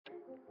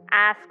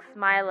asks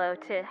Milo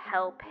to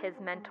help his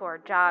mentor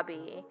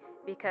Jobby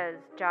because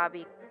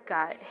Jobby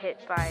got hit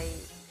by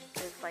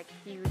this like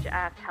huge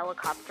ass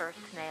helicopter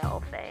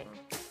snail thing.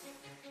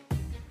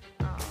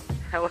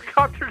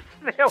 Helicopter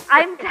snail.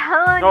 I'm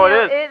telling No,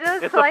 you, it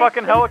is. It's like, a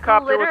fucking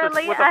helicopter with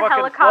literally a fucking slug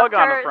on the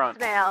helicopter front.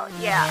 snail.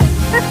 Yeah.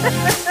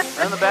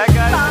 And the bad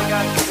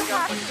guys, they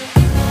got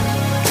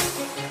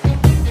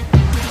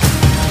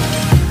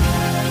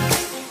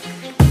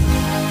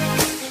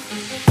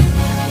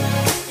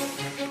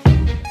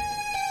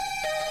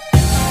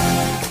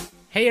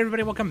Hey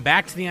everybody, welcome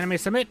back to the Anime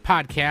Summit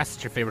podcast.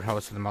 It's your favorite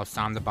host with the most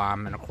on the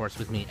bomb, and of course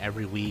with me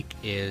every week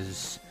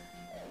is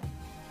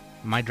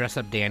my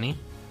dress-up Danny.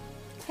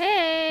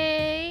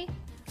 Hey.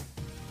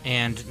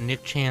 And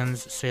Nick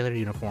Chan's sailor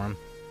uniform.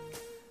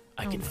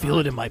 I can feel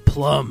it in my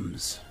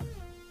plums.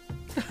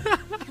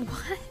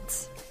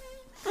 What?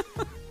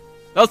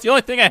 That was the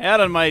only thing I had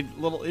on my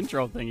little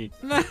intro thingy.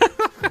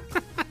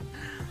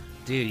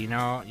 Dude, you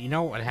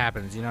know what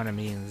happens, you know what I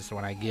mean? Is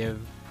when I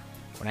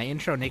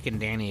intro Nick and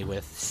Danny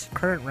with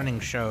current running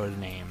show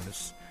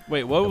names.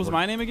 Wait, what was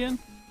my name again?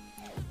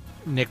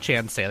 Nick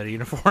Chan's sailor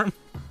uniform.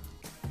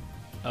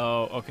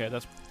 Oh, okay,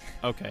 that's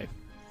okay.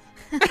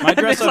 My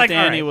dress up like,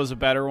 Danny right. was a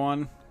better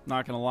one,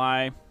 not gonna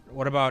lie.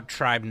 What about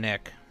Tribe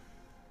Nick?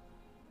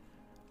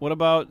 What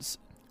about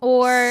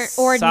Or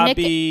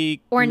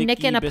Sabi, Nick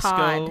Nikki in a Bisco?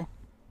 pod.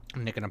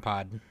 Nick in a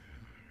pod.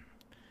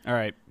 All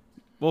right,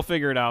 we'll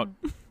figure it out.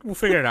 We'll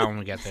figure it out when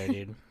we get there,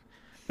 dude.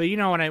 But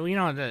when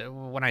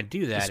I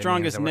do that, The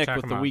strongest we're Nick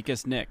talking with the about-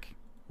 weakest Nick.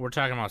 We're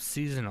talking about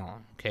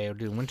seasonal. Okay, we're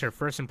doing winter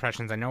first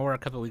impressions. I know we're a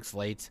couple weeks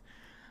late,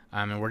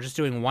 and we're just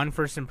doing one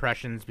first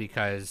impressions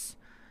because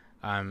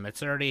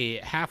it's already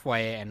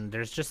halfway, and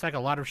there's just like a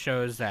lot of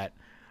shows that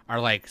are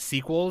like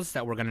sequels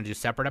that we're gonna do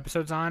separate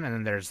episodes on, and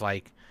then there's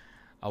like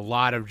a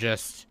lot of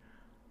just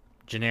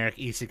generic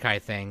isekai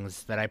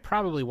things that I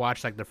probably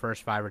watched like the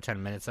first 5 or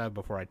 10 minutes of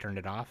before I turned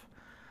it off.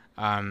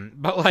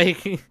 But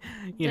like,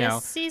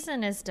 This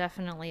season is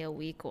definitely a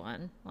weak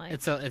one. Like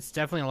it's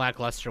definitely a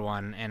lackluster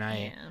one, and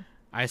I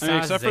I saw mean,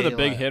 except for the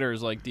big Zayla.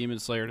 hitters like Demon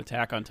Slayer and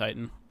Attack on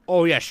Titan.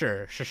 Oh yeah,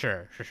 sure.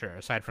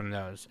 Aside from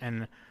those,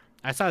 and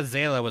I saw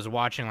Zayla was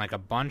watching like a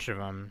bunch of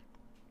them,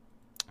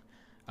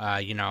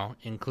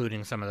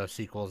 including some of those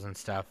sequels and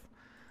stuff.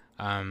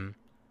 And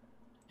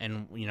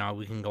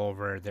we can go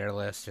over their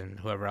list and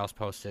whoever else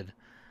posted.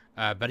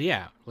 But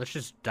yeah, let's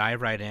just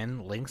dive right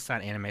in.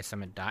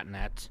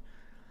 Links.animesummit.net.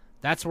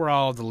 That's where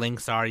all the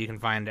links are. You can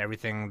find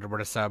everything: where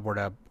to sub, where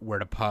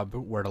to pub,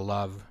 where to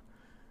love,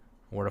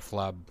 where to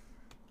flub,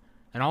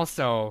 and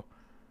also,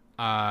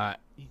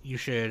 you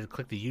should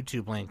click the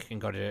YouTube link and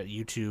go to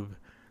YouTube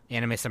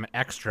Anime Summit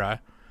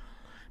Extra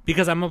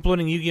because I'm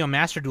uploading Yu-Gi-Oh!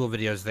 Master Duel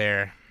videos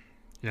there,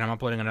 and I'm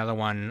uploading another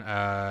one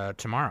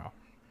tomorrow.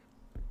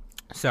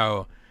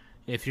 So,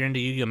 if you're into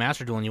Yu-Gi-Oh!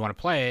 Master Duel and you want to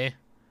play,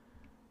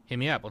 hit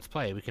me up. Let's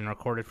play. We can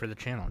record it for the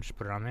channel and just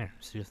put it on there.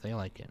 See if they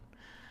like it.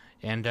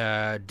 And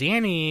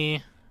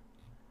Danny,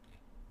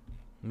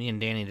 me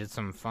and Danny did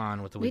some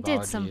fun with the Weebologies. we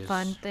did some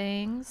fun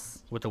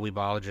things. With the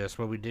Weebologist.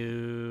 What we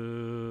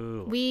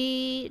do?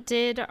 We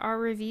did our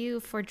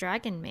review for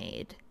Dragon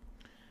Maid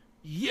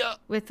Yeah.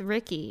 with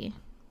Ricky.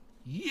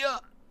 Yeah.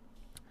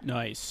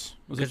 Nice.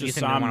 Was it Because just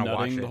Ethan didn't Sam wanna watch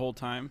nutting it. the whole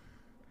time?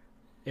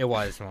 It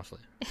was mostly.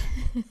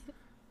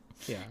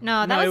 Yeah.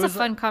 No, that it was a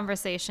fun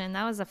conversation.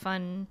 That was a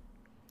fun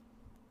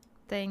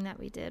thing that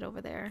we did over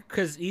there.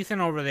 Because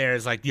Ethan over there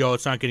is like, yo,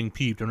 it's not getting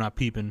peeped. I'm not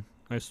peeping.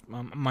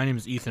 My name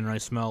is Ethan, and I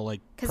smell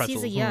like Because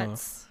pretzels. he's a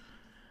Yutz.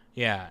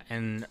 Yeah,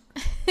 and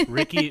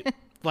Ricky,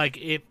 like,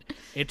 it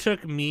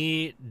took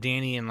me,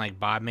 Danny, and, like,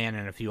 Bobman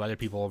and a few other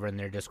people over in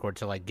their Discord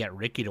to, like, get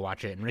Ricky to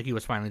watch it. And Ricky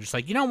was finally just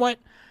like, you know what?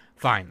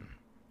 Fine.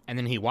 And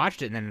then he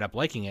watched it and ended up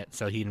liking it,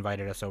 so he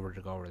invited us over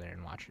to go over there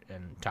and watch it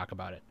and talk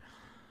about it.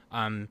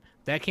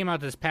 That came out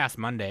this past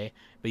Monday,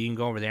 but you can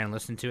go over there and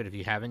listen to it if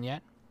you haven't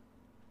yet.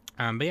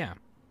 But yeah,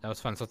 that was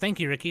fun. So thank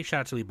you, Ricky. Shout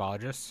out to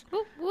Weebologists.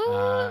 Woo,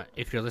 woo.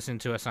 If you're listening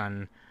to us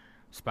on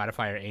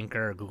Spotify or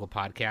Anchor or Google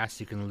Podcasts,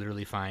 you can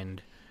literally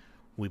find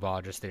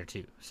Weebologists there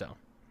too. So,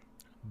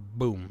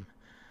 boom.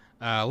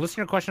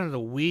 Listener question of the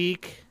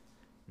week.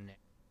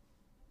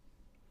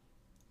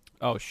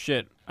 Oh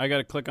shit! I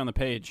gotta click on the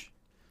page.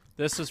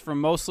 This is from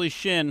Mostly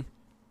Shin.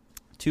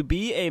 To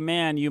be a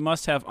man, you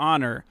must have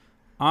honor.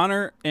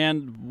 Honor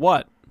and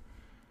what?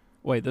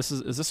 Wait, is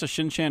this a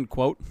Shin-chan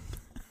quote?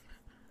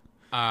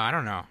 I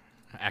don't know,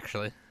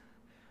 actually.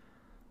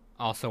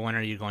 Also, when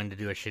are you going to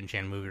do a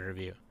Shin-chan movie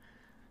review?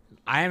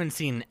 I haven't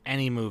seen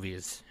any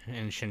movies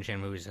in Shin-chan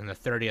movies, and the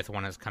 30th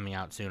one is coming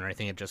out soon, or I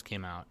think it just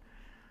came out.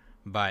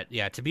 But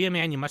yeah, to be a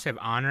man, you must have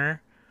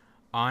honor,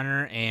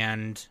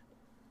 and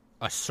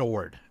a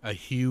sword, a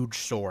huge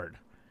sword.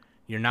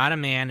 You're not a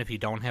man if you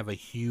don't have a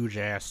huge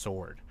ass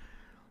sword.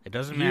 It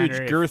doesn't Huge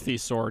matter. girthy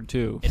sword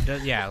too. It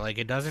does, yeah. Like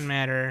it doesn't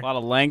matter. A lot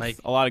of length, like,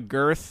 a lot of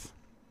girth.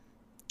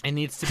 It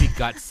needs to be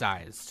gut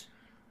sized,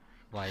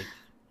 like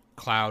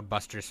Cloud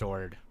Buster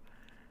sword.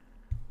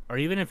 Or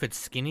even if it's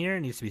skinnier,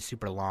 it needs to be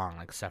super long,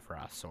 like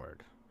Sephiroth's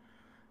sword.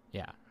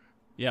 Yeah.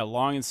 Yeah,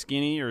 long and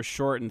skinny or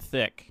short and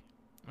thick.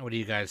 What do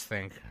you guys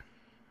think?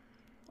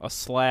 A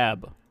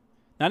slab.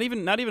 Not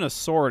even a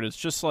sword. It's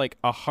just like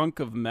a hunk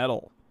of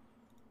metal.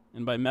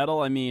 And by metal,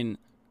 I mean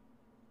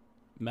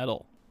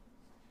metal.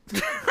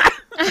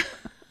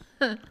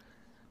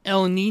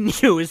 El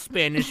Nino is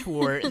Spanish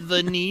for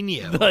the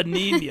Nino. The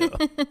Nino.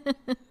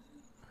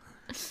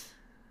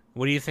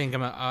 What do you think?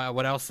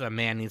 What else a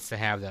man needs to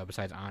have though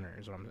besides honor?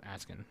 Is what I'm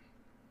asking.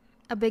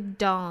 A big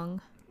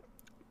dong.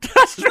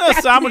 Isn't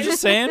that Sam was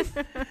just saying?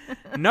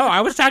 No,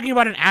 I was talking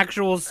about an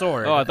actual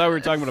sword. Oh, I thought we were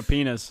talking about a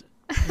penis.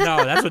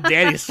 No, that's what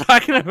Danny's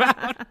talking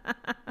about.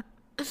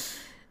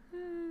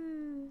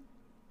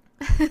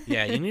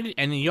 Yeah,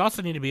 and you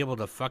also need to be able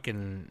to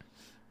fucking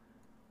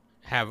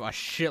have a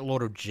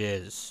shitload of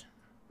jizz.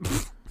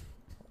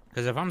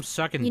 Because if I'm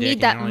sucking You dick,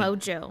 need that and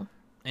mojo.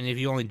 and if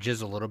you only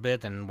jizz a little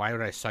bit, then why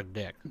would I suck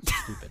dick? It's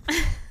stupid.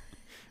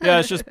 Yeah,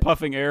 it's just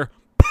puffing air.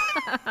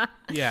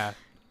 Yeah.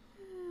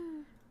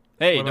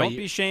 Hey, What about don't you?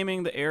 be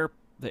shaming the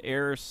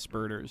air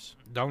spurters.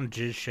 Don't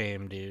jizz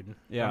shame, dude.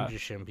 Yeah. Don't jizz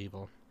shame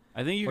people.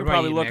 I think you What could about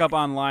probably you, look Nick? up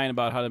online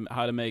about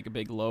how to make a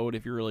big load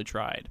if you really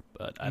tried.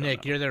 But I don't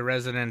Nick, know. you're the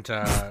resident.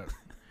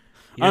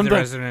 You're I'm the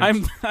resident.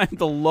 I'm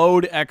the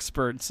load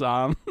expert,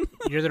 Sam.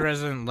 You're the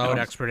resident load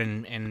No. expert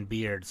in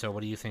beard. So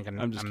what do you think a I'm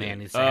man just kidding.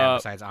 needs to have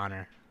besides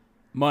honor?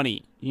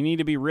 Money. You need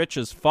to be rich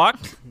as fuck,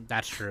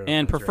 That's true.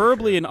 and That's very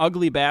preferably true. an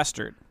ugly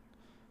bastard,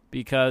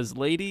 because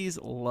ladies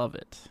love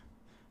it.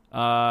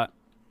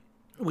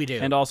 We do.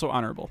 And also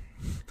honorable.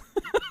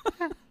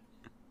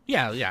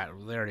 Yeah, they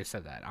already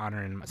said that.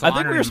 Honor and so I think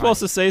honor we were and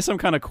supposed money. to say some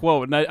kind of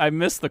quote, and I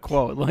missed the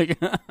quote. Like,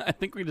 I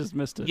think we just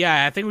missed it.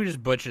 Yeah, I think we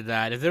just butchered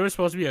that. If there was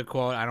supposed to be a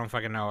quote, I don't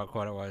fucking know what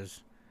quote it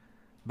was.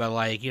 But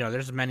like,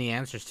 there's many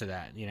answers to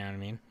that. You know what I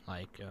mean?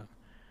 Like,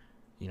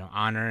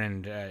 honor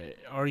and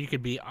or you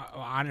could be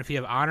honor if you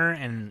have honor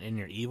and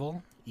you're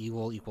evil.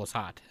 Evil equals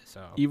hot.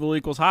 So Evil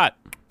equals hot.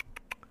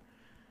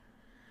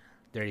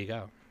 there you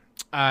go.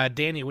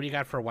 Danny, what do you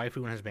got for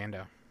waifu and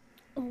husbando?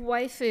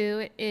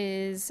 Waifu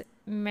is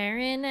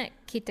Marin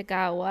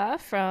Kitagawa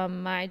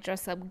from My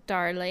Dress Up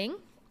Darling.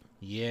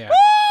 Yeah.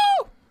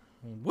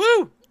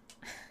 Woo!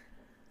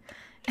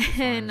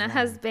 And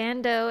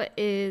husbando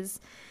is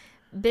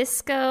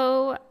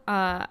Bisco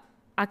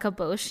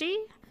Akaboshi.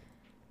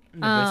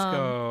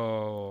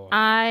 Nabisco.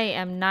 I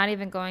am not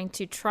even going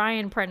to try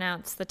and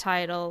pronounce the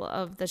title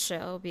of the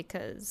show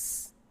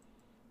because,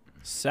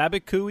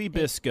 Sabikui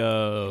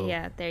Bisco.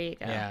 yeah, there you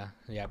go. Yeah.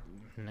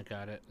 I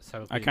got it.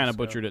 So I kind of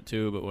butchered it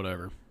too, but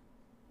whatever.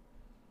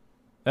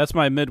 That's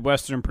my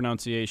Midwestern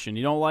pronunciation.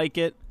 You don't like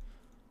it?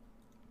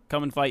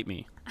 Come and fight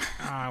me. Oh,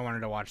 I wanted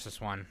to watch this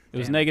one. It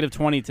was Damn. negative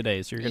 20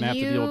 today, so you're going to have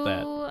to deal with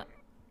that. You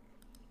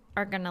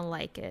are going to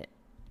like it.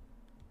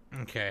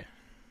 Okay.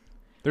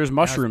 There's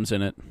mushrooms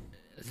in it.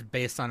 It's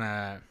based on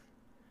a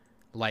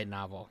light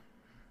novel.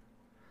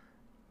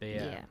 But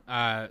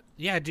yeah.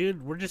 Yeah,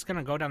 dude, we're just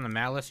gonna go down the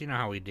mat list, you know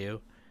how we do,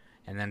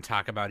 and then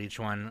talk about each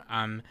one.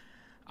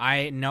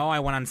 I know I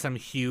went on some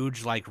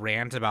huge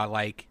rant about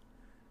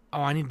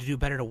oh, I need to do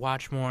better to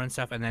watch more and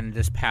stuff, and then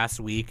this past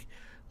week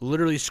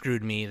literally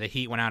screwed me. The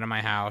heat went out of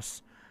my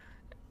house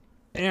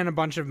and a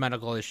bunch of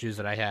medical issues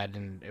that I had,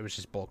 and it was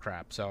just bull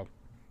crap. So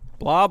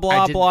Blah,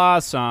 blah, blah,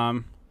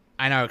 Sam.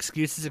 I know,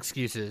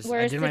 excuses.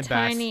 I did my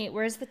best.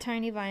 Where's the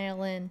tiny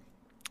violin?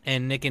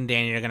 And Nick and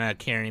Danny are gonna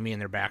carry me,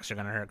 and their backs are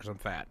gonna hurt because I'm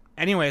fat.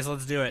 Anyways,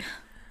 let's do it.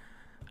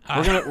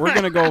 We're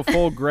gonna go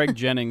full Greg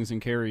Jennings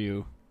and carry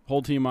you.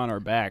 Whole team on our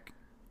back.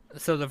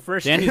 So the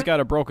first Danny's got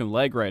a broken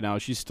leg right now.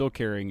 She's still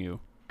carrying you.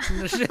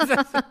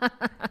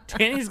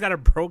 Danny's got a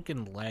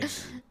broken leg.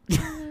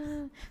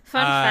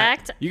 Fun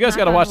fact. you guys knock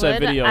gotta on watch that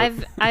wood, video.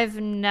 I've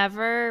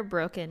never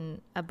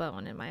broken a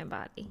bone in my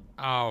body.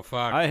 Oh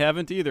fuck! I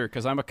haven't either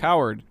because I'm a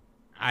coward.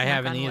 I Knock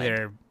haven't on wood.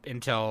 either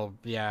until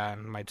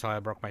I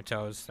broke my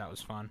toes. That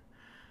was fun.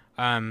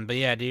 But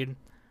yeah, dude.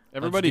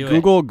 Everybody do it.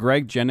 Google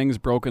Greg Jennings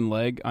broken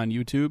leg on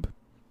YouTube.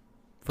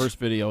 First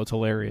video, it's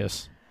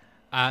hilarious.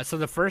 So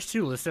the first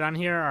two listed on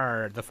here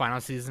are the final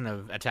season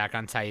of Attack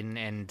on Titan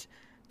and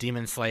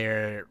Demon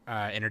Slayer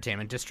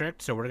Entertainment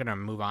District. So we're gonna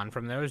move on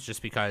from those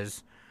just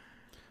because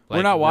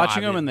We're not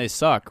watching them and they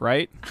suck,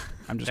 right?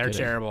 I'm just they're kidding.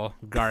 terrible,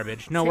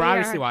 garbage. No, They we're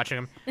obviously are.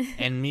 watching them,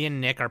 and me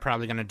and Nick are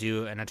probably gonna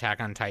do an Attack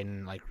on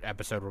Titan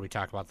episode where we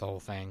talk about the whole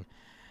thing,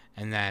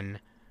 and then.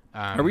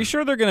 Are we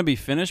sure they're going to be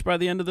finished by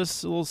the end of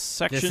this little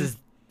section?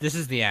 This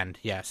is the end.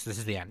 Yes, this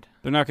is the end.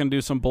 They're not going to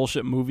do some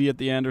bullshit movie at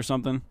the end or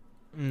something?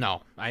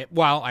 No, I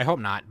hope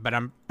not. But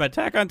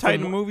Attack on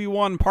Titan movie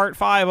 1, part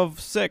 5 of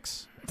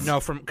 6.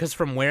 No,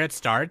 from where it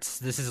starts,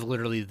 this is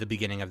literally the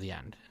beginning of the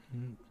end.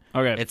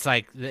 Okay. It's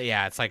I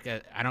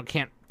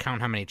can't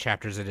count how many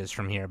chapters it is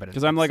from here, but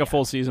Because I'm a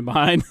full season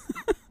behind.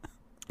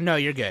 No,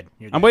 you're good.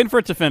 I'm waiting for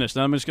it to finish,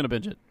 then I'm just going to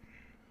binge it.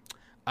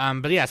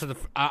 But yeah, so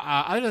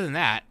other than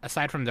that,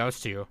 aside from those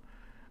two,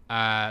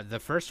 the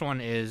first one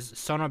is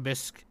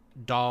Sonobisk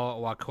Dal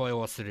Wakoi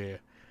Wasuru,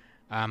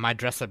 My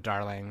Dress Up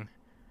Darling.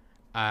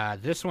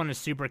 This one is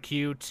super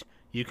cute.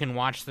 You can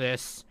watch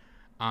this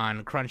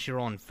on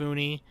Crunchyroll and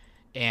Funi,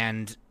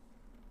 and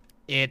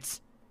it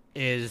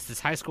is this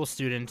high school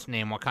student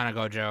named Wakana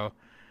Gojo.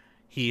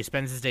 he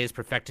spends his days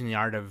perfecting the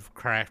art of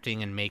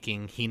crafting and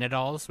making Hina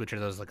dolls, which are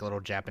those like little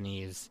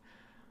Japanese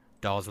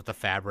dolls with the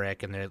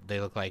fabric, and they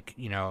look like,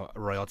 you know,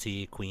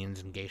 royalty, queens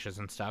and geishas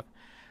and stuff.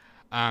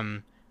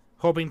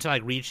 Hoping to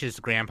like reach his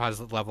grandpa's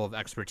level of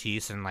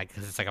expertise, and like,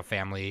 because it's like a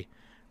family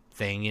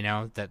thing, you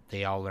know, that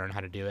they all learn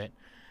how to do it.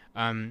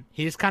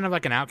 He's kind of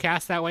like an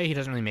outcast that way. He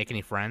doesn't really make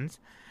any friends,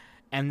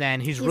 and then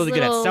he's really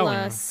good at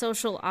sewing.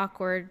 Social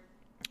awkward.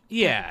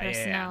 Yeah.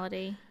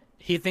 Personality.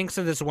 He thinks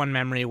of this one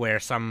memory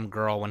where some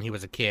girl, when he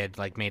was a kid,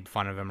 like made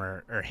fun of him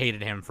or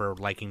hated him for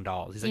liking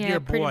dolls. He's like, "You're a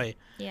boy."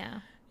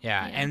 Yeah.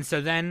 And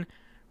so then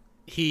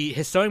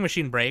his sewing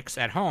machine breaks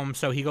at home,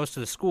 so he goes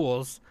to the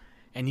schools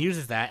and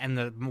uses that.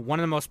 And one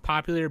of the most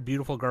popular,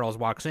 beautiful girls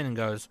walks in and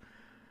goes,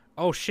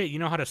 "Oh shit, you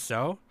know how to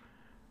sew?"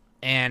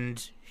 And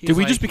he's Did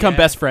we like, just become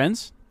best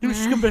friends? We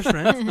just become best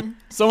friends.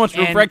 So much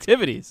room for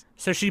activities.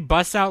 So she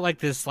busts out like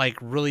this like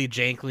really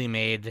jankly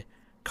made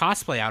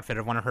cosplay outfit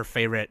of one of her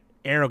favorite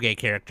Arrowgate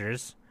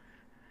characters,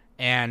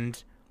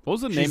 and what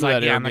was the name of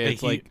that Arrowgate?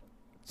 It's like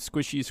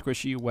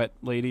squishy wet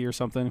lady or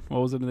something.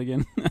 What was it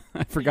again?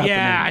 I forgot.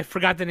 Yeah, I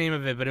forgot the name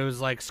of it, but it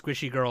was like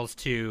Squishy Girls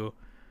 2,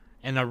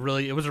 and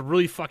it was a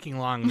really fucking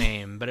long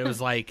name, but it was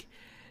like,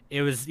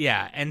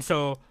 and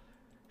so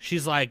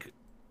she's like,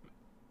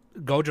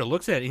 Gojo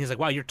looks at it and he's like,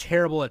 "Wow, you're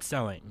terrible at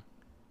sewing.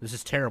 This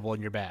is terrible,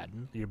 and you're bad.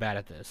 You're bad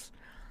at this."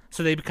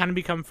 So they kind of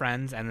become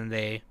friends, and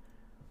then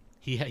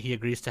he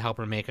agrees to help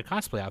her make a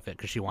cosplay outfit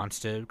because she wants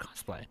to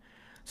cosplay.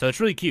 So it's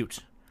really cute.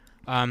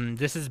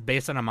 This is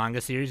based on a manga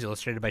series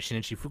illustrated by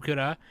Shinichi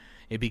Fukuda.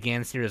 It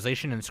began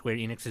serialization in Square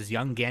Enix's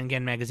Young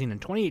Gangan magazine in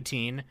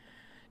 2018,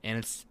 and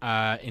it's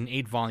in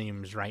 8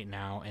 volumes right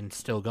now and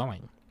still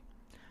going.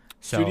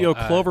 So, Studio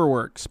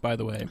Cloverworks, by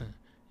the way.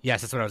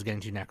 Yes, that's what I was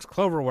getting to next.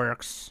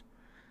 Cloverworks,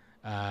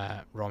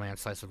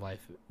 romance, slice of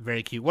life.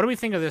 Very cute. What do we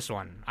think of this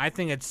one? I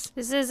think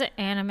This is an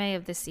anime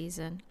of the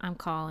season. I'm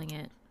calling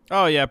it.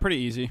 Oh, yeah, pretty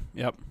easy.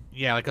 Yep.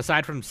 Yeah, like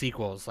aside from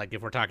sequels, like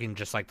if we're talking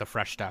just like the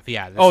fresh stuff,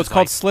 yeah. It's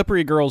called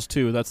Slippery Girls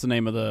 2. That's the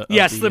name of the.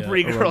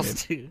 Slippery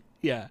Girls 2.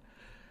 Yeah,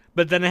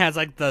 but then it has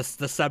like the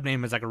sub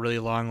name is like a really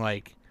long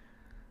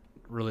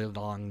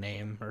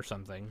name or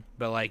something.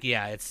 But like,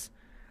 yeah, it's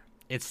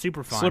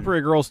super fun.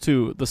 Slippery Girls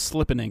 2, the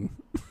slippening.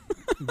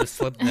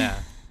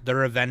 The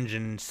revenge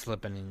and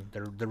slippening,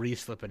 the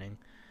re-slippening.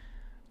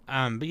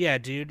 But yeah,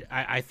 dude,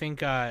 I think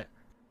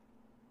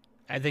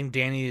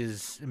Danny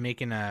is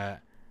making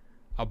a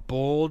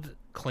bold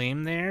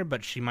claim there,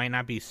 but she might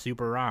not be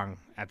super wrong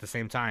at the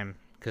same time,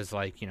 because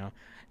like, you know,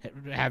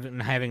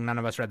 having none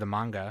of us read the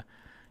manga,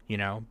 you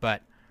know,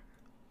 but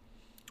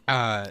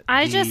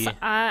I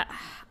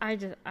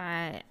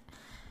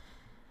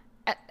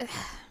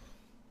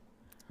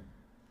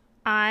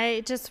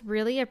just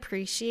really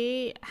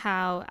appreciate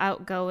how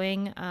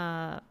outgoing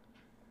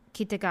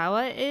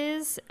Kitagawa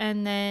is,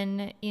 and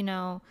then, you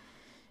know,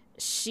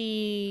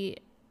 she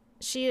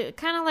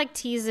kind of like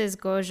teases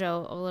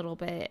Gojo a little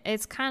bit.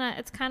 It's kind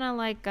of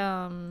like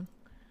don't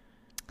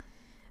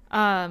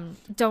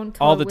code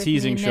all the with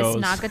teasing me, shows.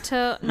 Miss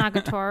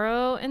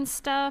Nagatoro and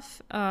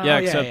stuff.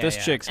 Except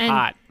this chick's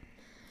hot.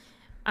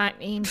 I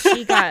mean,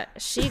 she got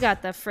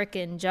the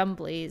frickin'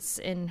 jumblies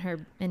in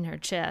her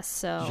chest.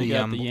 So the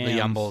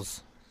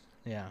yumbles.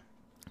 Yeah.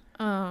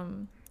 I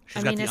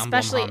mean,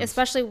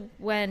 especially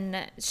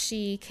when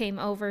she came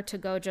over to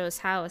Gojo's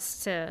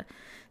house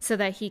so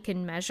that he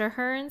can measure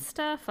her and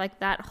stuff. Like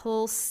that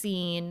whole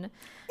scene,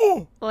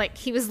 like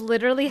he was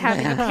literally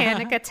having a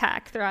panic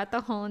attack throughout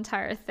the whole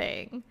entire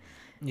thing.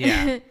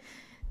 Yeah.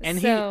 And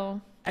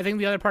so, I think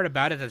the other part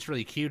about it that's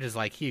really cute is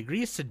like he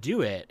agrees to do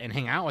it and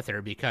hang out with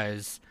her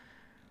because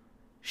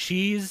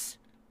she's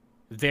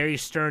very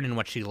stern in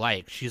what she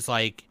likes. She's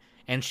like,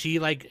 and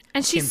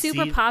she's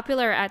super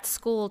popular at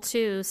school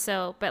too.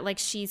 So, but like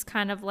she's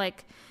kind of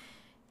like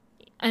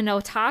an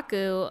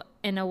otaku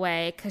in a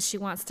way because she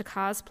wants to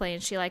cosplay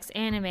and she likes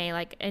anime.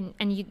 Like, and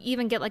you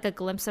even get like a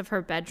glimpse of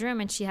her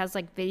bedroom, and she has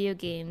like video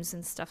games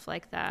and stuff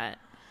like that.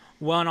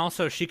 Well, and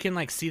also she can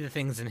like see the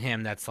things in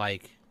him that's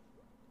like,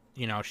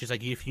 you know, she's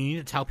like, if you need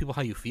to tell people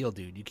how you feel,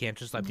 dude, you can't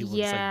just let people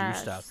just like do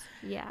stuff.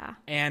 Yeah.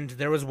 And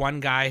there was one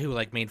guy who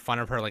like made fun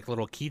of her like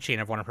little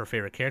keychain of one of her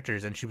favorite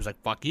characters, and she was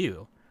like, "Fuck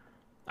you.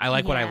 I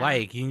like what I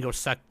like. You can go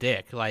suck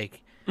dick."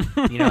 Like,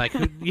 you know, like,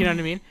 you know what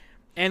I mean?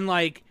 And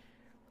like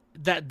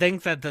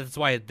that's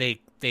why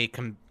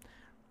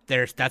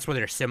that's where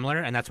they're similar,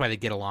 and that's why they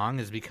get along,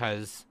 is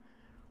because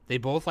they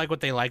both like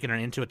what they like and are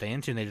into what they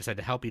into, and they decide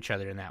to help each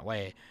other in that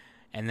way.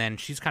 And then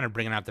she's kind of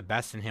bringing out the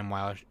best in him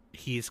while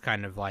he's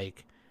kind of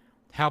like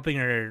helping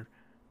her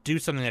do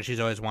something that she's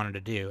always wanted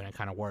to do, and it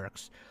kind of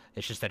works.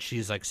 It's just that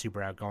she's like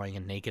super outgoing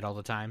and naked all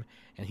the time,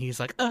 and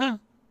he's like,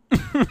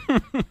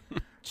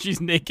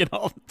 She's naked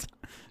all the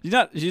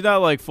time. She's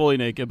not like fully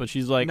naked, but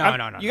she's like, no.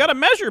 You got to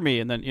measure me,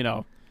 and then, you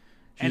know,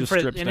 she just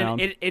strips down.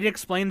 It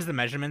explains the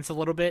measurements a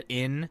little bit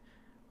in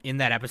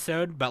that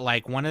episode, but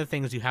like one of the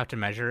things you have to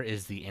measure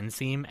is the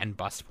inseam and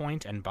bust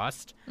point and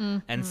bust,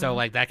 and so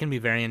like that can be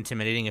very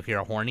intimidating if you're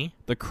a horny.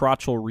 The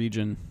crotchal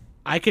region.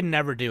 I could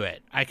never do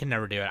it. I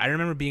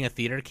remember being a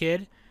theater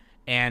kid,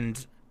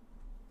 and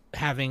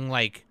having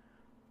like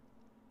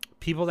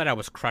people that I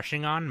was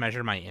crushing on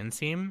measure my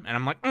inseam, and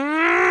I'm like,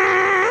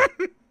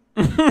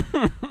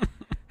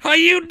 how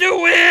you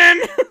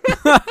doing?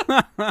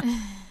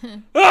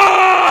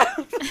 Ah!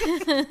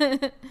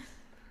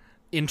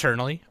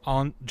 Internally,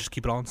 just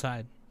keep it all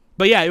inside.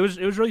 But yeah, it was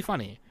really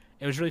funny.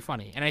 It was really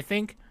funny, and I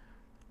think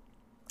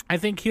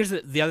here's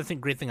the other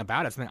great thing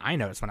about it. Something I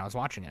noticed when I was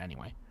watching it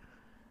anyway,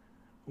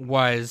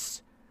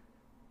 was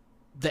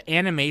the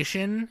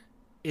animation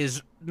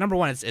is number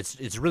one.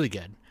 It's really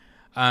good,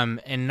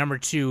 and number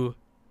two,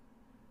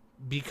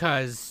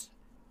 because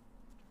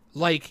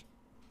like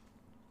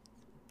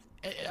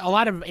a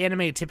lot of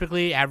anime,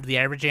 typically the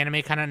average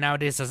anime kind of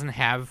nowadays doesn't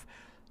have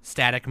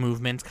static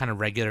movement, kind of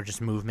regular just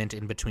movement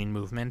in between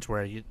movement,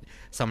 where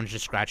someone's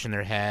just scratching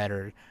their head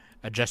or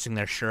adjusting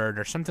their shirt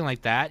or something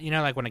like that. You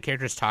know, like when a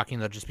character is talking,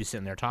 they'll just be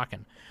sitting there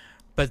talking.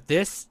 But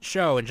this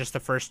show, in just the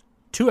first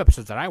 2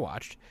 episodes that I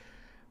watched,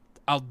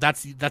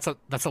 that's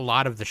a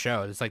lot of the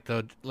show. It's like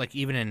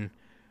even in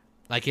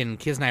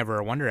Kisniver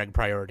or Wonder Egg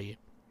Priority,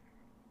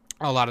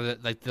 a lot of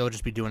it, like they'll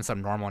just be doing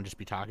something normal and just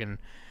be talking,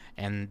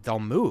 and they'll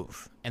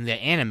move and they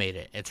animate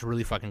it. It's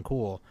really fucking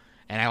cool,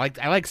 and I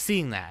like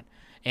seeing that.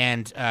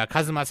 And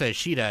Kazumasa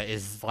Ishida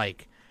is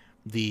like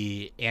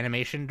the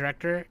animation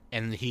director,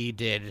 and he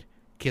did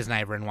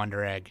Kisniver and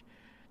Wonder Egg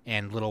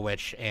and Little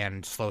Witch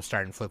and Slow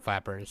Start and Flip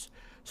Flappers.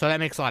 So that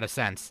makes a lot of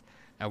sense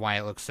why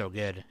it looks so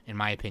good, in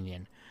my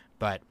opinion.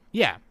 But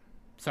yeah,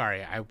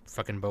 sorry, I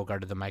fucking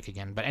bogarted the mic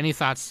again. But any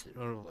thoughts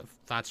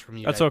from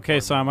you? That's okay,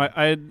 Sam.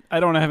 I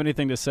don't have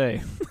anything to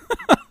say.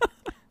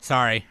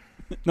 Sorry.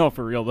 No,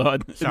 for real though.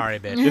 Sorry,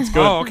 bitch. It's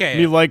good. Oh, okay.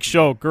 Me like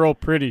show, girl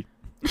pretty.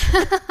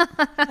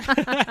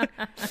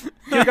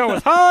 Here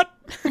goes hot.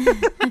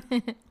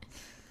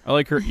 I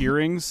like her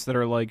earrings that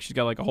are like she's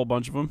got like a whole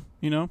bunch of them.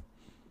 You know.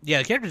 Yeah,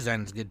 the character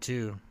design is good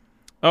too.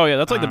 Oh yeah,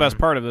 that's like the best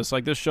part of this.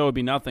 Like this show would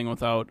be nothing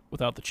without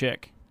the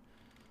chick.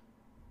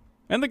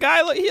 And the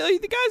guy,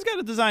 the guy's got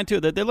a design too.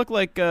 That they look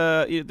like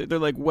they're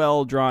like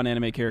well drawn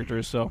anime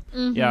characters. So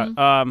yeah,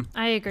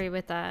 I agree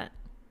with that.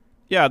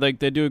 Yeah, they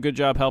do a good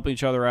job helping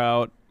each other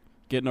out,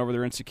 getting over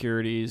their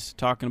insecurities,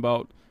 talking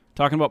about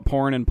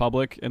porn in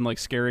public and like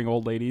scaring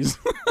old ladies.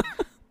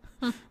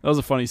 That was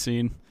a funny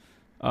scene.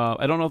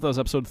 I don't know if that was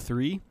episode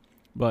 3,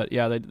 but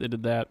yeah, they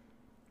did that.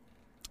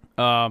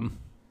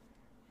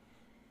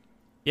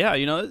 Yeah,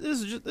 you know,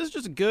 this is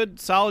just a good,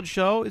 solid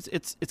show.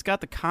 It's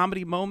got the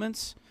comedy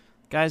moments.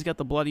 Guy's got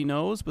the bloody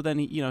nose, but then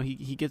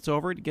he gets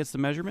over it. He gets the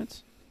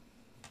measurements.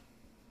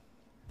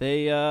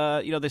 They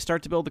they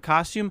start to build the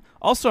costume.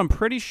 Also, I'm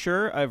pretty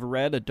sure I've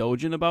read a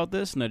doujin about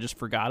this, and I just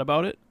forgot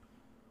about it.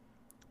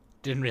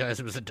 Didn't realize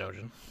it was a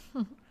doujin.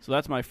 So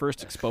that's my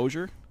first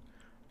exposure.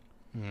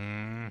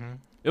 Mm-hmm.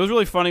 It was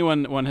really funny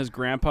when his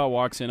grandpa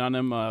walks in on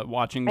him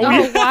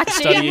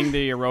studying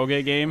the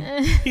eroge game.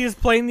 He's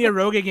playing the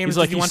eroge game. He's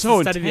like, he wants so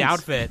to study the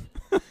intense. outfit.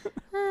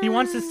 He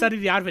wants to study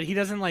the outfit. He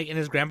doesn't like, and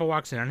his grandpa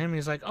walks in on him. And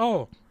he's like,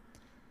 well,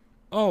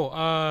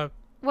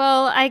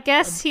 I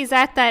guess he's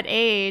at that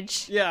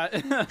age. Yeah.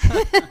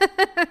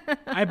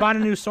 I bought a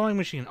new sewing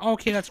machine. Oh,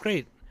 okay, that's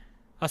great.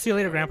 I'll see you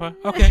later, Grandpa.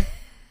 Okay.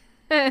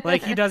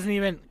 Like he doesn't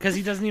even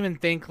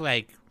think,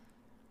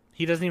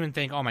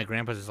 oh, my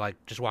grandpa's is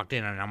like just walked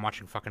in and I'm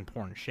watching fucking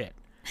porn shit.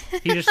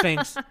 He just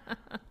thinks,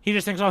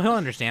 oh, he'll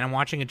understand. I'm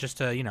watching it just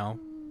to,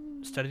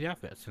 study the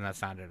outfits, and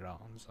that's not it at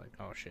all. It's like,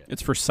 oh shit.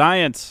 It's for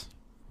science.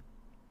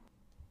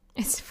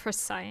 It's for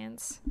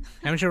science.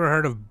 Haven't you ever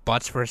heard of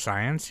Butts for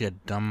Science, you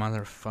dumb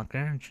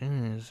motherfucker?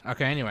 Jeez.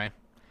 Okay, anyway.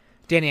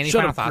 Danny, any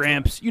final thoughts?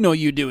 Gramps. You know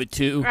you do it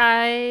too.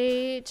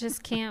 I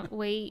just can't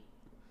wait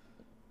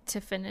to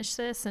finish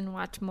this and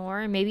watch more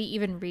and maybe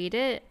even read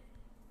it.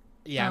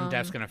 Yeah, I'm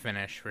just going to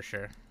finish for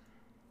sure.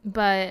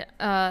 But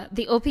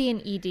the OP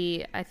and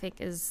ED, I think,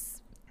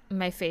 is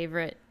my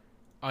favorite.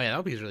 Oh, yeah, that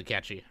OP is really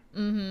catchy.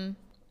 Mm-hmm.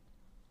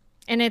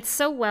 And it's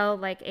so well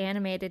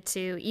animated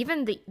too.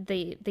 Even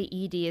the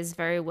ED is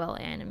very well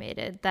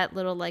animated. That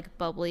little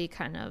bubbly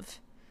kind of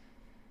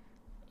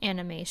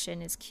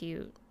animation is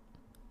cute.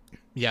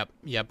 Yep,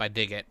 I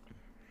dig it.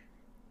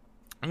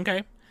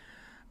 Okay.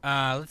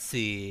 Let's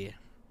see.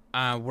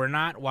 We're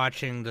not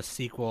watching the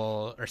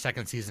sequel or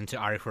second season to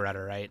Ari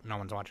Fureta, right? No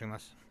one's watching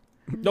this.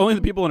 Only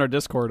the people in our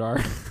Discord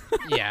are.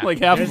 Yeah, like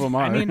half of them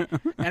are. I mean,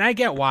 and I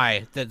get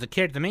why.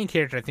 The main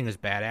character I think is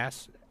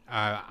badass.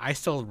 I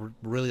still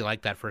really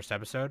like that first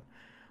episode.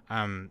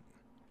 I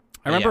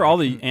remember all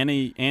the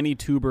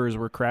anti-tubers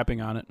were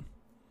crapping on it.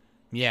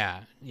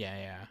 Yeah.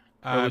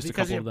 Or at least a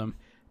couple of them.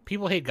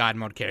 People hate God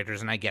mode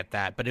characters, and I get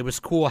that, but it was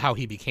cool how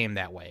he became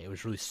that way. It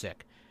was really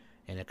sick,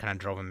 and it kind of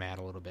drove him mad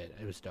a little bit.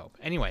 It was dope.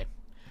 Anyway,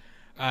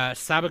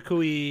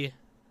 Sabakui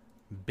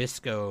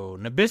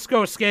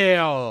Nabisco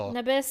scale.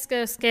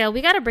 Nabisco scale.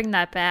 We got to bring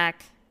that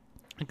back.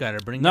 I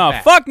gotta bring it No,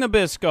 back. fuck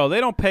Nabisco.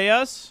 They don't pay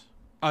us.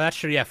 Oh, that's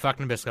true. Yeah, fuck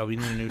Nabisco. We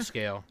need a new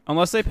scale.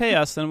 Unless they pay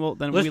us, then we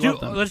love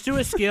them. Let's do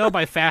a scale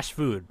by fast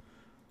food.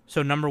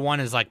 So number 1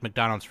 is like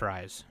McDonald's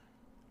fries.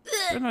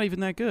 They're not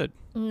even that good.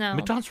 No.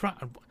 McDonald's fries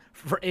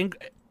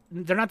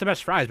they're not the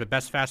best fries, but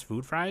best fast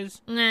food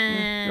fries.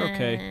 You're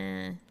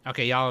okay.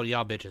 Okay, y'all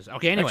bitches.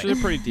 Okay, anyway. Actually,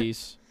 they're pretty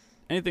decent.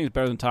 Anything's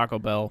better than Taco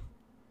Bell.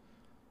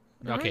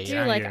 I Okay, do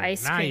now like you're-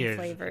 ice now cream you're-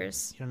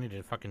 flavors. You don't need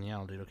to fucking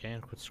yell, dude. Okay,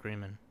 and quit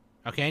screaming.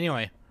 Okay,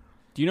 anyway.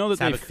 Do you know that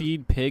they Sabaku-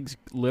 feed pigs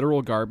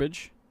literal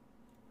garbage?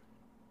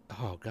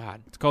 Oh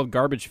God, It's called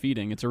garbage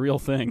feeding. It's a real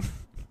thing.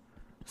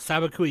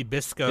 Sabakui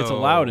Bisco. It's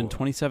allowed in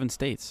 27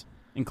 states,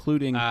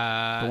 including the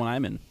uh, one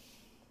I'm in.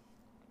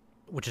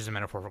 which is a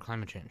metaphor for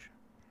climate change.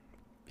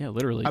 Yeah,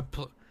 literally.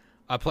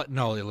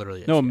 No, it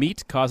literally is. No, yeah.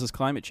 meat causes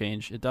climate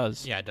change. It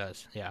does. Yeah, it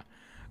does. Yeah.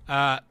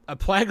 A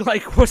plague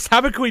like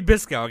Sabakui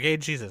Bisco. Okay,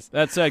 Jesus.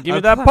 That's give me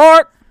A that pla-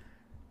 part.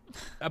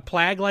 A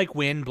plague-like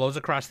wind blows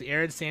across the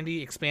arid,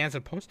 sandy expanse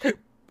of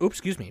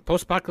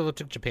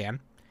post-apocalyptic Japan.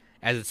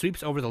 As it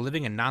sweeps over the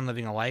living and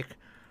non-living alike,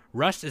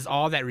 rust is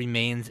all that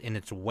remains in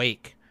its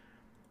wake.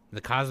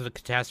 The cause of the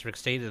catastrophic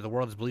state of the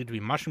world is believed to be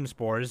mushroom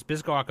spores.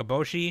 Bisco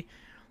Akaboshi,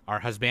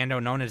 our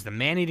husbando known as the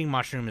man-eating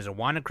mushroom, is a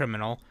wanted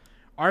criminal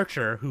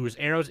archer whose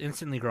arrows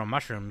instantly grow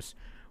mushrooms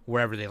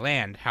wherever they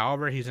land.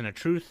 However, he is in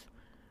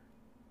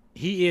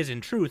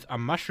truth a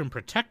mushroom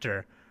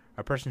protector,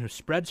 a person who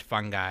spreads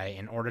fungi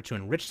in order to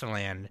enrich the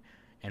land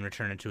and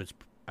return it to its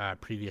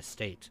previous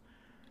state.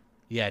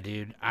 Yeah,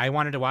 dude, I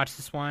wanted to watch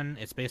this one.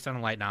 It's based on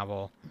a light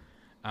novel.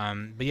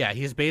 But yeah,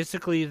 he's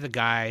basically the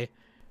guy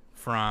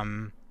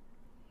from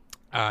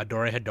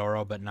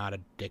Dorohedoro, but not a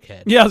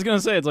dickhead. Yeah, I was gonna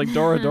say it's like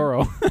Doro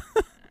Doro.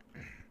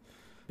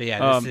 But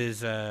yeah, this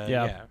is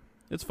yeah.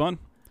 It's fun.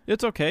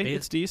 It's okay. Ba-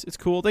 It's decent. It's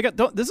cool. They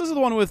got. This is the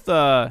one with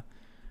the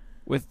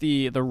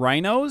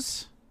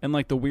rhinos and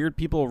like the weird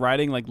people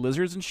riding like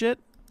lizards and shit.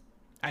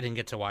 I didn't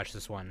get to watch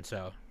this one,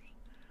 so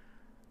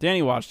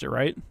Danny watched it,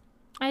 right?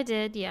 I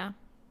did, yeah.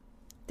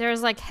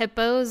 There's like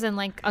hippos and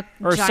like a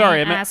Or giant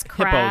sorry, I meant ass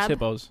crab.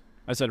 hippos.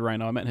 I said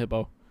rhino. I meant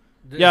hippo.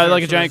 Th- Yeah, so-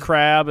 like a so giant there's-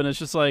 crab, and it's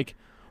just like,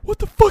 what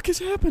the fuck is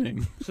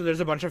happening? So there's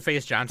a bunch of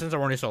Face Johnsons that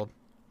weren't sold.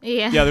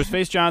 Yeah. Yeah, there's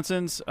Face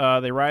Johnsons.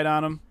 They ride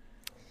on them.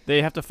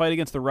 They have to fight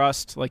against the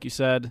rust, like you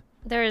said.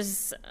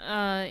 There's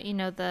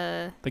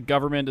the The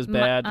government is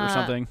bad or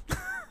something.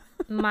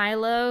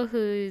 Milo,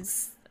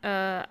 who's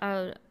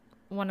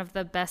one of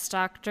the best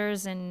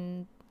doctors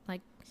in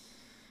like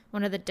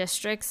one of the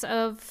districts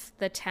of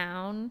the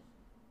town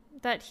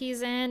that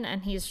he's in,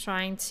 and he's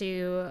trying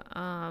to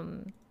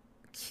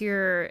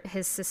cure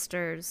his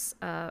sister's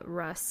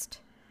rust,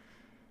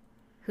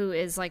 who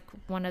is like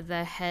one of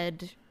the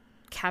head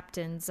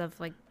captains of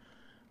like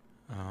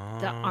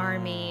the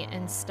army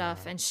and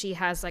stuff, and she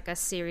has like a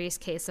serious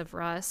case of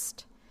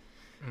rust.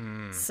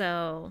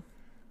 So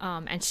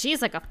and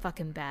she's like a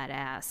fucking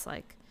badass,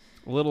 like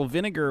A little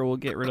vinegar will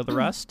get rid of the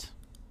rust.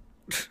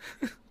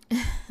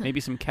 Maybe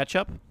some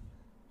ketchup.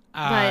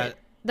 but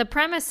the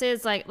premise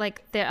is like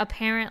the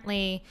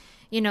apparently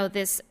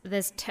this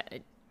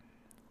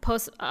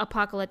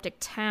post-apocalyptic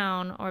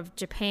town of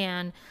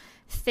Japan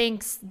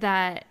thinks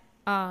that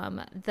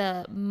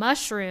the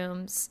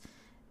mushrooms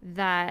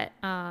that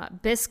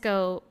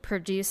Bisco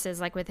produces,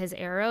 like with his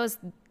arrows,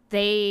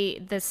 the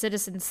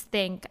citizens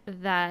think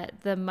that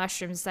the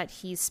mushrooms that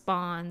he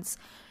spawns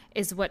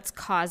is what's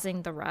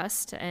causing the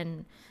rust,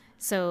 and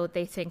so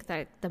they think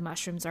that the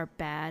mushrooms are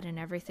bad and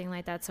everything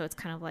like that. So it's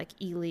kind of like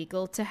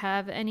illegal to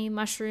have any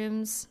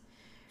mushrooms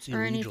It's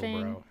or illegal,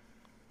 anything. bro.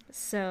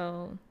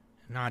 So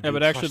Nah, Yeah, dude,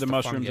 but actually trust the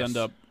mushrooms fungus. end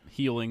up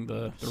healing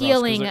the rust, 'cause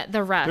healing they're,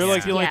 the rust. they're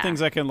like the only yeah. things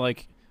that can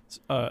like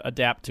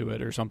adapt to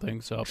it or something.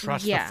 So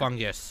Trust Yeah. the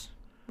fungus.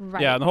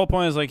 Right. yeah, and the whole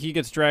point is like he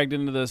gets dragged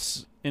into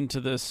this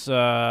it's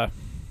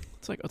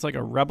like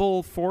a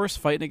rebel force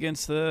fighting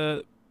against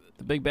the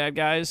big bad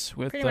guys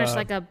with pretty much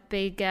like a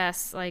big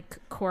ass like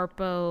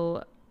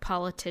corpo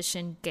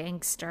politician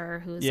gangster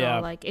who's Yeah.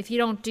 all like, if you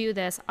don't do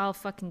this, I'll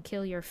fucking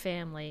kill your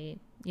family.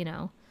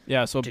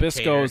 yeah. So Dictator.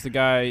 Bisco is the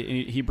guy.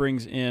 And he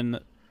brings in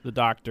the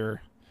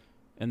doctor,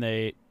 and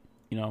they,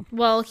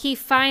 Well, he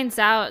finds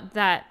out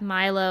that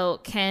Milo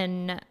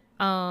can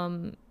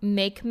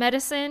make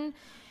medicine,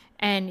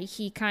 and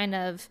he kind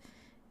of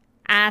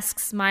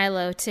asks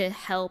Milo to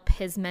help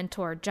his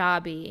mentor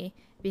Jobby,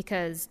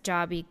 because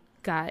Jobby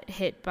got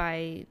hit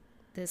by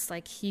this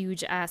like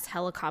huge ass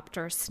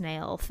helicopter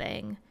snail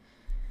thing.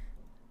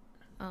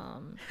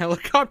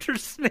 Helicopter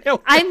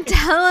snail. I'm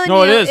telling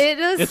No, you, it is. it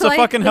is. It's a like,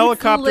 fucking it's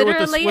helicopter with a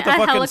literally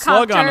fucking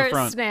slug on the helicopter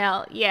front.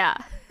 Snail, yeah.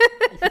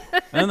 and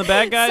then the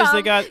bad guys Some-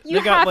 they got you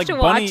they got have like to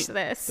bunny. watch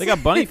this. They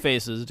got bunny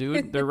faces,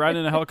 dude. They're riding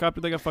in a helicopter.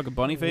 They got fucking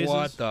bunny faces.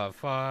 What the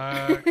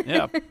fuck?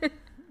 Yeah,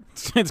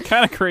 it's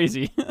kind of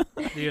crazy.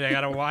 Dude, I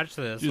gotta watch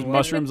this. Just What?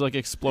 mushrooms like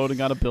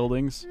exploding out of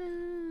buildings.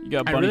 You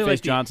got I bunny really face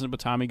like the- Johnson with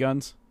Tommy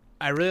guns.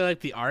 I really like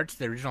the arts,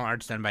 the original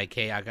arts done by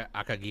Kei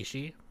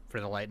Akagishi for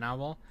the light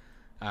novel.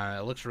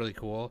 It looks really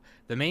cool.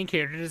 The main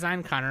character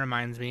design kind of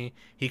reminds me.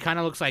 He kind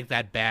of looks like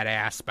that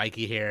badass,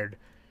 spiky-haired,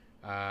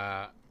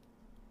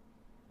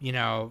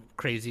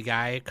 crazy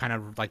guy, kind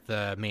of like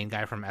the main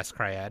guy from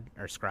Escriad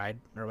or Scried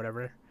or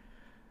whatever.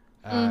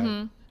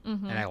 And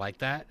I like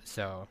that,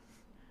 so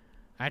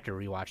I have to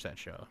rewatch that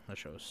show. That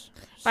show's.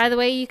 By the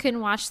way, you can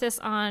watch this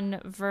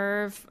on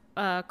Verve,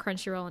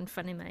 Crunchyroll, and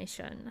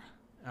Funimation.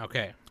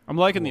 Okay. I'm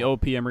liking the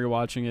OP. I'm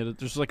rewatching it.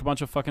 There's like a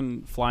bunch of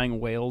fucking flying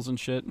whales and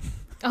shit.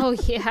 Oh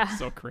yeah.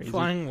 So crazy.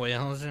 Flying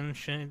whales and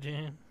shit,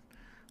 dude.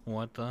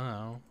 What the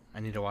hell? I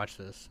need to watch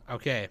this.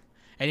 Okay.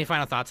 Any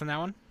final thoughts on that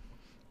one?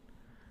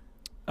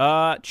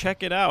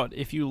 Check it out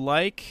if you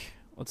like.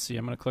 Let's see.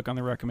 I'm gonna click on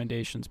the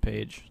recommendations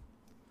page.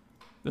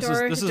 This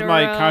is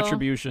my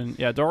contribution.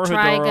 Yeah,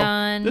 Dorohedoro.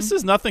 Trigun. This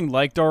is nothing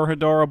like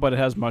Dorohedoro, but it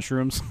has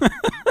mushrooms.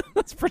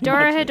 That's pretty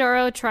much it.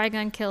 Dorohedoro,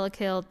 Trigun, Kill la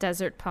Kill,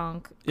 Desert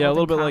Punk. Yeah, a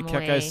little bit like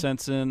Kamui, Kekkai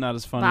Sensen, not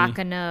as funny.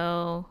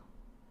 Bakano.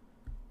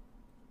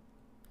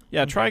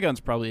 Yeah, Trigun's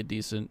probably a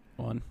decent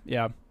one.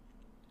 Yeah.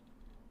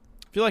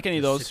 If you like any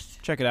of those,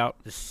 check it out.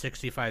 The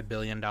 $65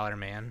 billion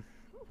man.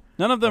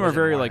 None of them Or are is it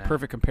very more like than that?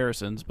 perfect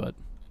comparisons, but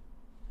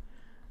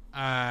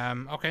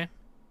Okay.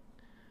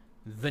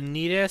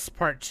 Vanitas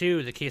Part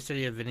 2, the case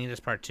study of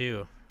Vanitas Part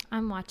 2.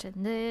 I'm watching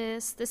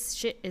this. This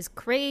shit is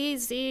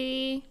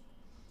crazy.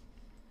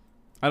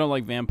 I don't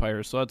like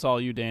vampires, so that's all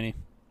you, Danny.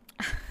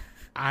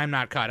 I'm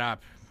not caught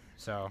up,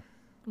 so.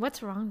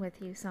 What's wrong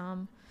with you,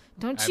 Sam?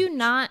 Don't you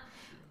not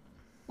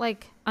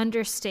like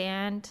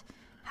understand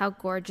how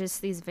gorgeous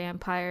these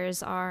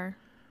vampires are?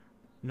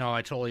 No,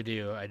 I totally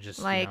do. I just,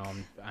 Like-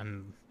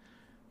 I'm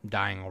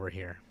dying over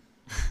here.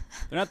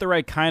 They're not the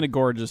right kind of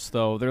gorgeous,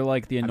 though. They're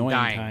like the annoying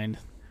dying. kind.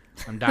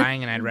 I'm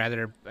dying, and I'd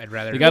rather. They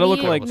gotta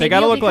look like- they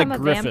gotta look like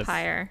Griffith.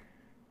 Vampire.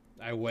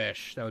 I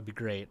wish that would be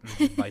great. And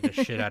just bite the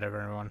shit out of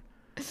everyone.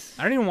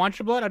 I don't even want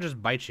your blood. I'll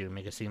just bite you,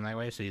 make it seem that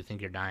way, so you think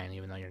you're dying,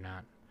 even though you're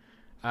not.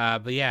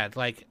 But yeah,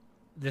 like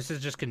this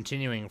is just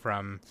continuing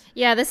from.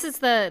 Yeah, this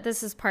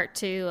is part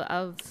 2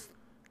 of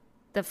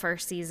the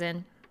first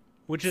season.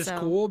 Which is So-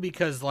 cool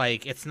because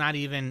like it's not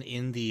even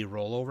in the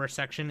rollover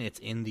section; it's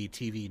in the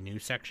TV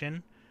news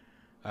section,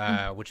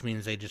 which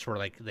means they just were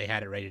like they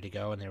had it ready to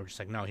go, and they were just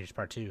like, "No, here's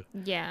part 2."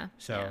 Yeah.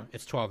 So yeah.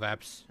 it's 12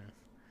 eps,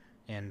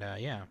 and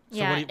yeah. So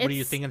Yeah, what are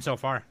you it's- thinking so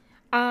far?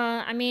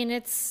 I mean,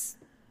 it's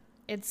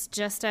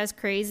just as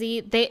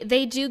crazy.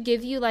 They do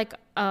give you like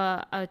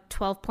a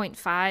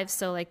 12.5,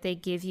 so like they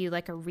give you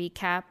like a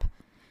recap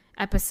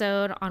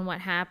episode on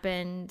what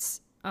happened.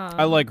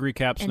 I like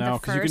recaps in now the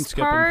because you can first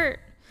skip them. part.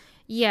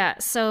 Yeah,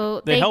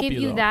 so They they help give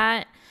you, you though.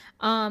 that,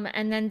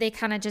 and then they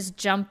kind of just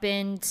jump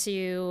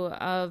into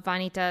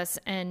Vanitas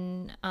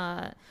and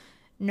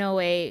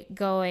Noe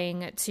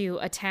going to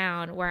a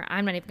town where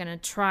I'm not even gonna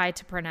try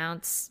to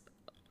pronounce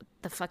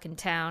the fucking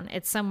town.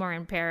 It's somewhere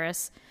in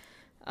Paris,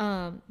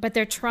 but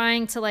they're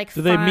trying to like.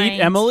 Do they meet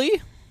find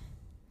Emily?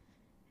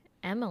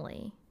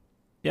 Emily?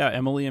 Yeah,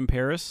 Emily in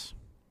Paris.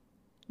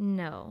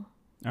 No.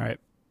 All right.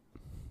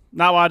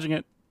 Not watching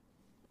it.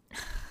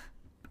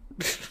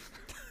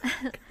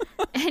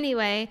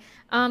 Anyway,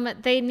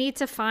 they need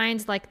to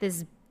find like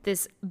this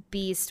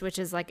beast, which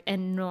is like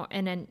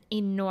an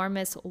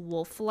enormous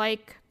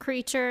wolf-like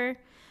creature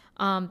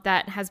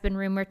that has been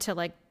rumored to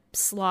like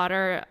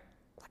slaughter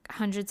like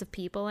hundreds of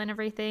people and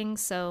everything.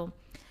 So,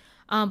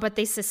 but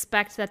they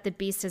suspect that the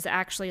beast is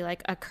actually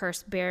like a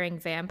curse-bearing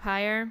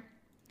vampire.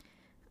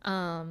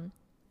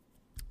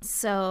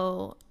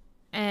 So,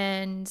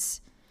 and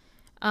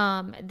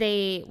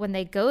they when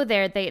they go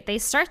there, they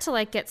start to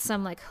like get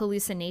some like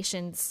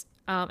hallucinations.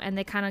 And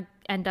they kind of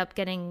end up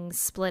getting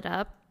split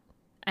up,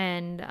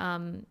 and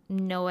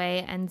Noe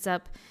ends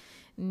up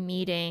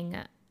meeting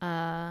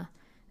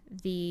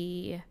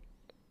the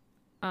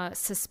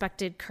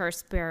suspected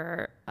curse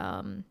bearer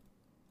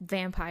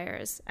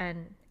vampires,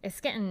 and it's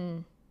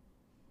getting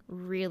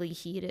really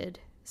heated.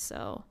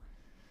 So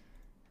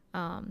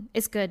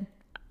it's good.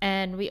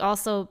 And we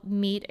also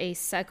meet a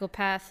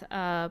psychopath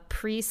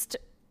priest,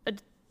 a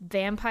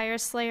vampire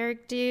slayer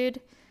dude.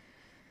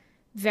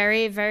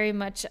 Very, very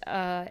much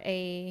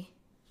a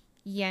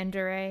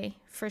yandere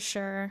for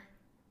sure.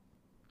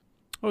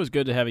 Always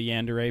good to have a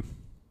yandere.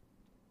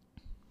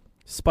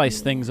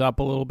 Spice things up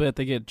a little bit.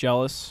 They get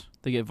jealous.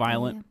 They get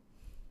violent.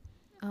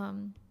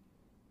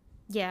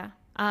 Yeah.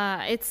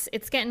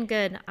 It's getting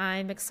good.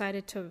 I'm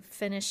excited to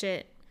finish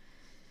it.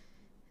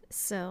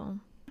 So,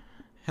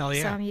 Hell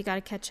yeah. Sam, you got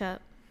to catch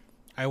up.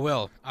 I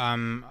will.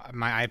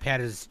 My iPad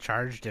is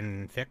charged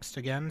and fixed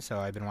again, so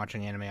I've been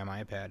watching anime on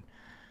my iPad.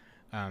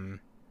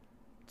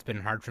 It's been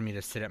hard for me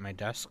to sit at my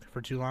desk for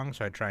too long,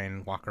 so I try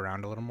and walk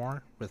around a little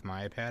more with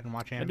my iPad and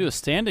watch anime. I do a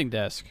standing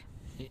desk.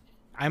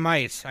 I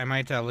might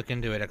look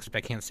into it, except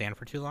I can't stand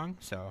for too long.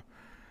 So,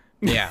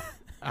 yeah.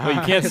 Oh, you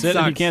can't It sit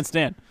and you sucks. can't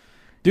stand.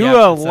 Do Yeah,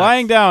 a it sucks.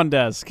 lying down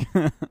desk.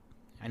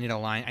 I need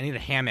a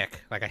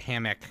hammock, like a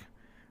hammock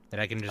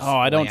that I can just. Oh,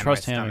 I lay don't on my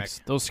trust stomach.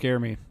 hammocks. Those scare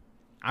me.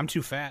 I'm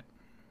too fat.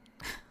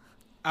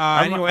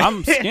 I'm, Anyway,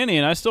 I'm skinny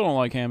and I still don't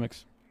like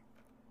hammocks.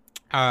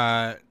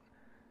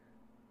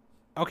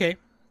 Okay,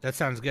 that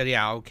sounds good.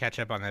 Yeah, I'll catch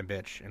up on that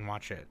bitch and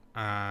watch it.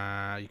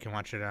 You can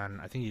watch it on.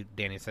 I think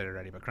Danny said it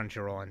already, but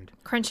Crunchyroll and.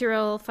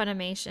 Crunchyroll,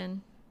 Funimation.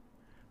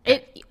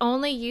 It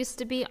only used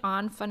to be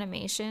on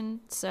Funimation,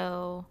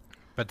 so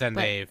But then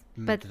they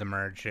but- did the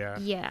merge. Yeah.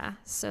 yeah.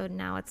 So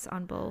now it's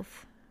on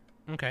both.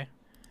 Okay.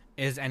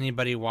 Is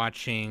anybody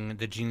watching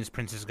the Genius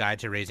Prince's Guide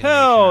to Raising a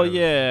Hell Nation?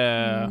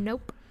 yeah.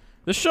 Nope.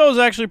 The show's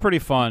actually pretty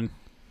fun.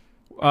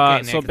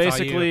 Nick, So it's all you.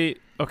 basically,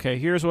 okay,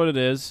 here's what it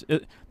is.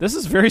 This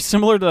is very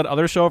similar to that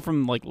other show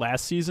from like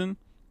last season.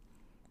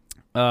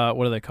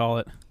 What do they call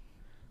it?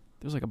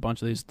 There's like a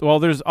bunch of these. Well,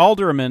 there's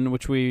Alderman,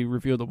 which we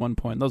reviewed at one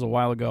point. That was a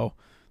while ago.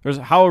 There's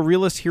How a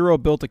Realist Hero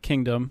Built a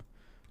Kingdom.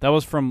 That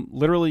was from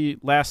literally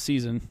last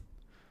season.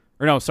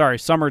 Or no, sorry,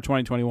 summer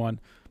 2021.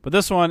 But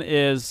this one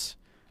is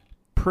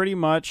pretty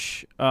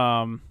much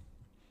the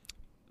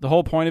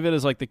whole point of it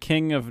is like the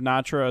king of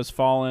Natra has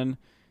fallen,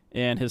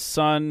 and his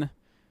son,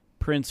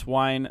 Prince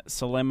Wine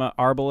Salema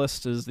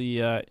Arbalist, is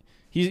the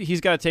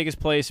he's got to take his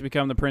place to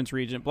become the Prince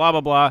Regent. Blah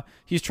blah blah.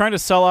 He's trying to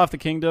sell off the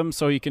kingdom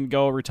so he can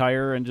go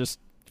retire and just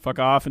fuck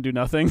off and do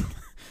nothing.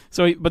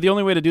 But the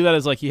only way to do that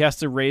is like he has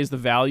to raise the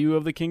value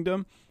of the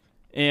kingdom,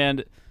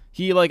 and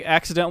he like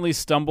accidentally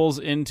stumbles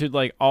into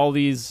like all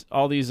these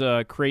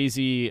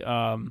crazy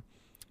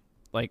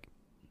like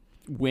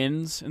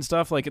wins and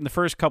stuff. Like in the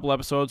first couple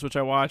episodes, which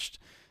I watched,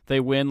 they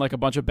win like a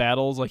bunch of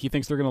battles. Like he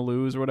thinks they're gonna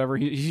lose or whatever.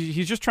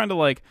 He's just trying to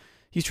like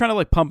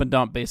pump and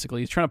dump.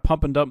 Basically, he's trying to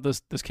pump and dump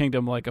this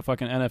kingdom like a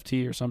fucking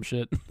NFT or some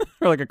shit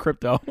or like a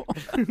crypto.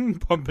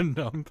 Pump and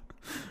dump.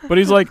 But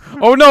he's like,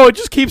 oh no, it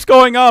just keeps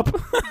going up.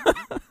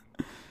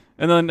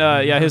 And then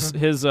his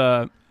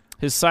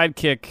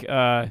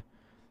sidekick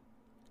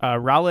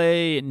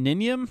Raleigh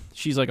Ninium,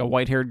 she's like a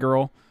white-haired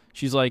girl.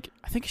 She's like,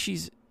 I think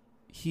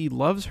he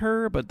loves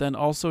her, but then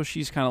also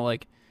she's kind of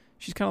like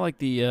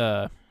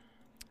the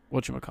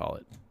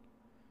whatchamacallit.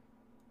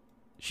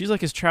 She's like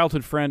his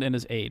childhood friend and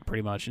his aide,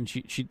 pretty much, and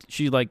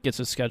she like gets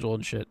his schedule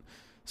and shit.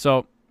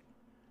 So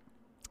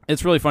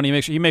it's really funny.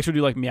 He makes her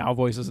do like meow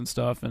voices and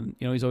stuff, and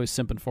he's always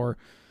simping for her.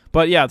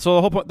 But yeah, so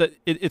the whole point that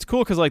it's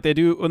cool because like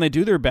when they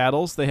do their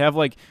battles, they have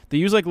like they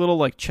use like little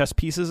like chess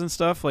pieces and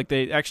stuff. Like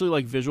they actually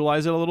like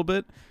visualize it a little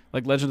bit,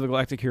 like Legend of the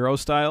Galactic Hero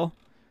style.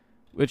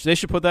 Which they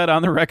should put that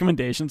on their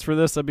recommendations for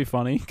this. That'd be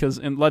funny because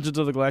in Legends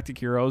of the Galactic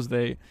Heroes,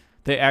 they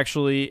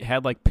actually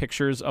had like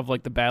pictures of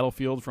like the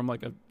battlefield from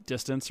like a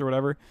distance or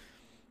whatever.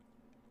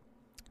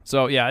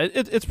 So yeah,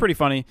 it's pretty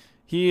funny.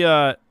 He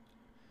I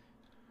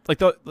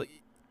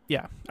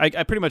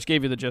pretty much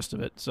gave you the gist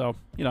of it. So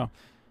a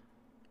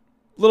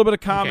little bit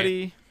of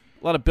comedy, Okay.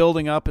 A lot of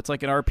building up. It's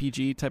like an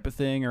RPG type of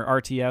thing or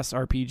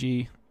RTS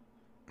RPG.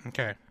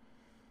 Okay.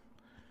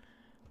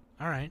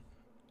 All right.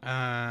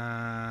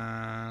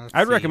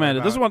 I'd recommend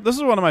it. This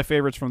is one of my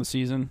favorites from the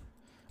season.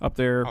 Up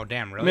there. Oh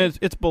damn! I Really? mean,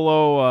 it's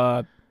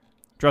below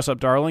Dress Up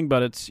Darling,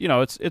 but it's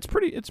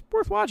it's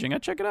worth watching.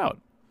 I'd check it out.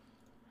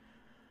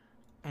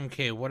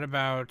 Okay. What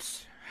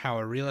about How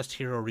a Realist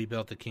Hero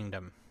Rebuilt the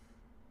Kingdom?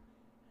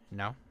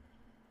 No.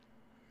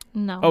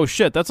 No. Oh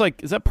shit!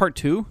 Is that part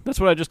 2? That's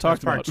what I just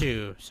talked That's about. part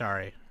 2.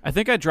 Sorry. I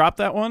think I dropped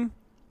that one.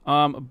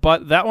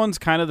 But that one's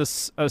kind of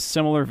a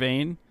similar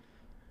vein.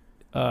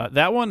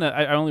 That one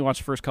I only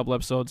watched the first couple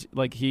episodes.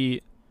 Like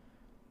he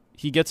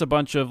gets a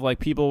bunch of like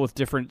people with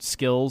different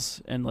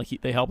skills, and like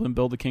they help him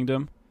build the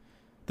kingdom.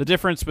 The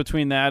difference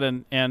between that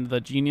and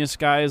the genius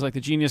guy is like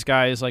the genius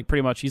guy is like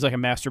pretty much he's like a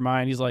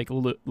mastermind. He's like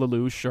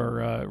Lelouch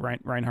or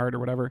Reinhardt or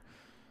whatever.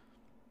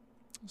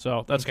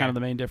 So that's kind of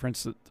the main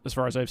difference as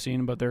far as I've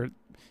seen. But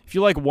if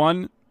you like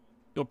one,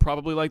 you'll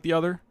probably like the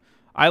other.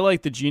 I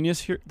like the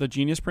Genius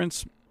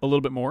Prince a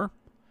little bit more.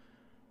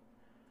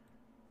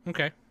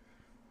 Okay.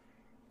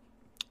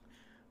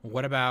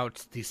 What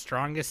about The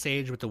Strongest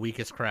Sage with the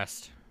Weakest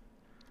Crest?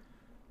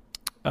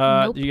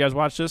 Nope. Do you guys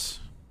watch this?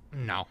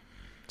 No.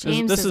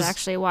 James this is is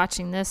actually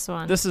watching this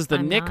one. This is the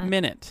I'm Nick not.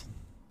 Minute.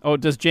 Oh,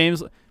 does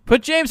James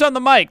put James on the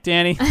mic,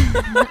 Danny?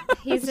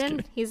 He's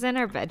in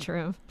our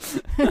bedroom.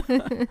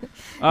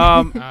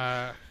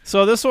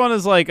 So this one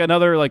is like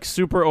another like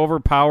super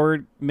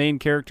overpowered main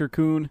character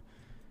coon,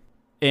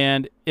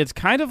 and it's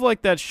kind of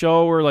like that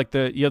show where like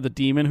you have the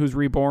demon who's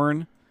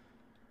reborn.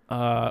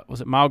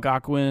 Was it Mao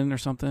Gakuen or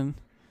something?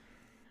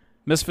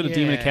 Misfit of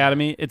Demon Yeah.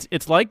 Academy.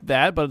 It's like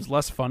that, but it's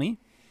less funny.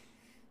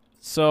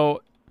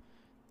 So,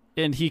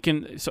 and he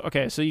can. So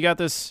okay, so you got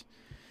this.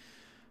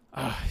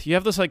 You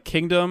have this like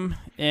kingdom,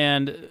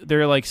 and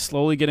they're like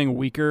slowly getting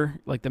weaker.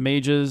 Like the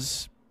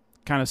mages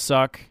kind of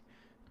suck,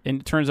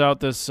 and it turns out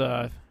this.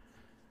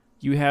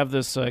 You have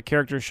this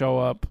character show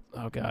up.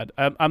 Oh god,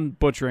 I'm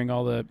butchering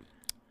all the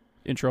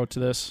intro to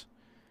this.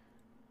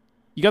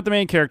 You got the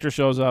main character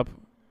shows up.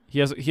 He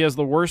has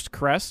the worst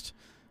crest,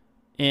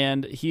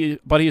 and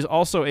he's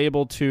also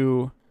able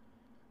to.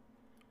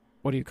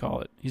 What do you call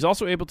it? He's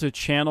also able to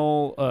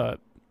channel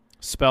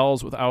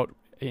spells without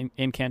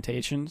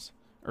incantations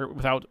or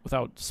without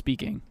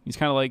speaking. He's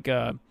kind of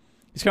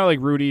like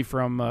Rudy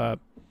from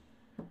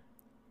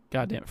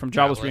from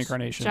Jobless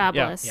Reincarnation.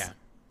 Jobless. Yeah.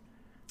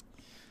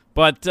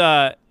 But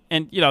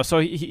and so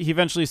he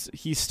eventually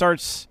he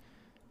starts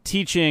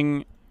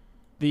teaching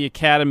the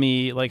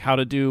academy like how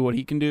to do what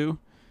he can do,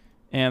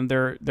 and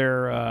they're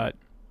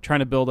trying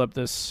to build up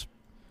this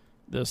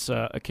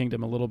a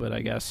kingdom a little bit,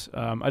 I guess.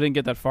 I didn't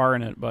get that far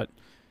in it, but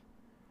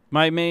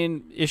my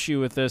main issue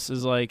with this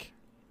is like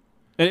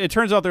it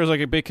turns out there's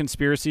like a big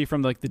conspiracy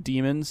from like the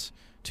demons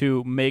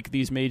to make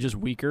these mages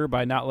weaker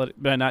by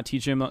not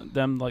teaching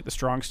them like the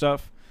strong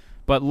stuff.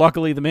 But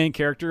luckily, the main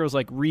character was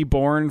like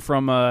reborn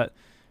from a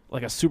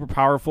super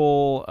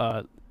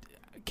powerful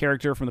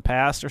character from the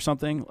past or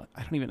something.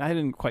 I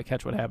didn't quite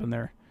catch what happened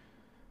there.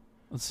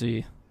 Let's see.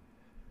 Is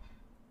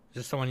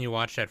this the one you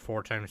watched at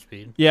 4 times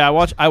speed? Yeah,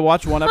 I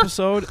watched one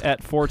episode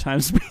at 4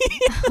 times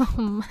speed.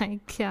 Oh my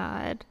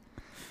god.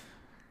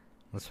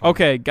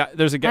 Okay,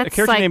 there's a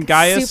character like named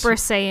Gaius. Super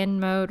Saiyan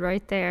mode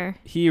right there.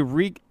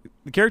 The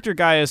character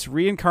Gaius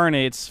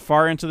reincarnates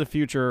far into the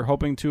future,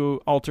 hoping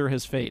to alter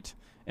his fate,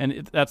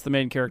 and that's the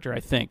main character, I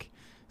think.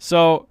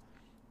 So,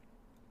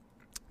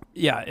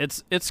 yeah,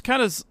 it's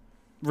kind of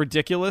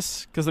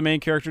ridiculous because the main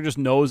character just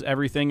knows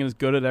everything and is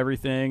good at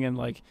everything, and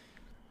like,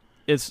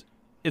 it's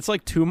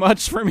like too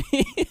much for me.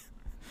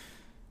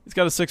 It's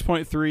got a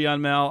 6.3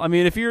 on Mel. I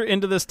mean, if you're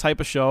into this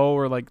type of show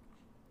or like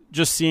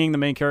just seeing the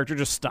main character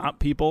just stomp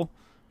people,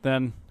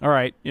 then all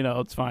right,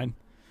 it's fine.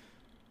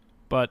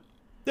 But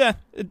yeah,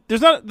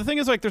 the thing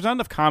is, like, there's not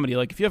enough comedy.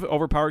 Like, if you have an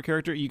overpowered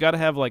character, you got to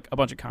have like a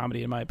bunch of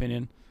comedy, in my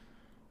opinion.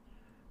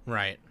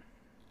 Right.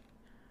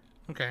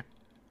 Okay.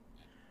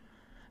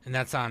 And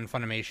that's on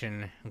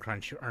Funimation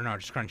and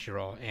just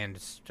Crunchyroll, and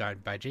it's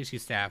by JC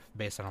Staff,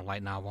 based on a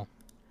light novel.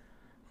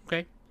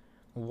 Okay.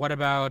 What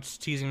about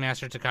Teasing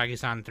Master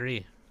Takagi-san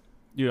 3?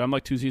 Dude, I'm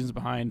like 2 seasons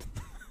behind.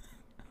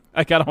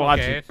 I gotta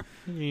watch it.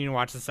 You need to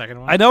watch the second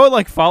one? I know it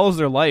like follows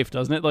their life,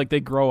 doesn't it? Like they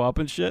grow up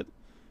and shit.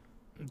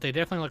 They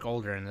definitely look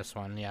older in this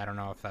one. Yeah, I don't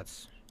know if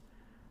that's...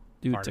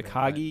 Dude,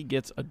 Takagi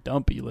gets a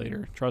dumpy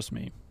later. Trust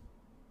me.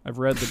 I've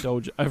read the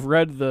dojo. I've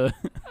read the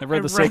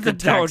sacred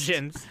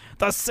texts.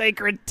 The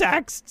sacred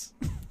texts.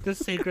 The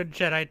sacred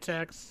Jedi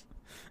texts.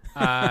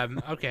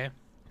 Okay.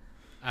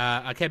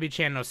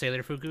 Akebi-chan no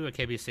Sailor Fuku.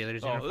 Akebi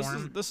Sailor's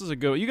uniform. This is a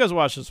good. You guys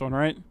watched this one,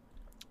 right?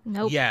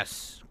 Nope.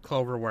 Yes.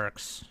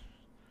 Cloverworks.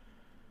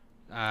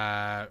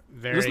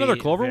 There's another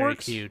Cloverworks? Very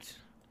cute.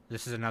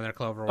 This is another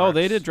Cloverworks. Oh,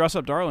 they did Dress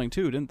Up Darling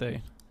too, didn't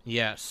they?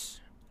 Yes.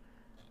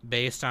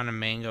 Based on a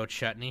mango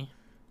chutney,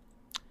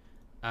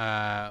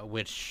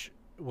 which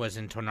was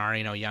in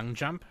Tonari no Young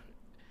Jump.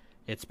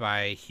 It's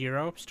by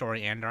Hiro,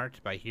 story and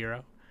art by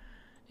Hiro.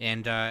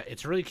 And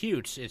it's really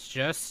cute. It's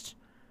just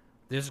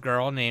this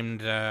girl named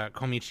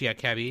Komichi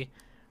Akebi,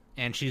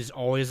 and she's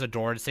always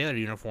adored sailor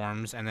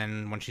uniforms, and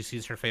then when she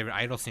sees her favorite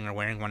idol singer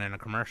wearing one in a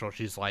commercial,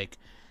 she's like,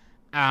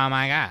 oh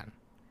my god.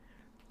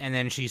 And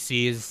then she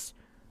sees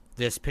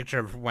this picture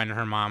of when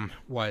her mom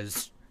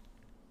was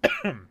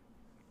in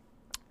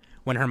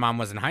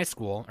high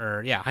school,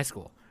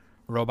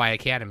 Robai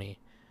Academy.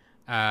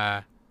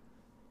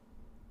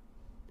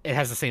 It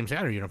has the same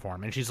sailor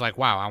uniform, and she's like,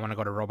 wow, I want to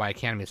go to Robai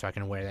Academy so I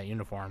can wear that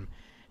uniform.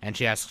 And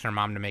she asks her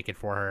mom to make it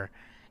for her,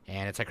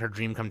 and it's like her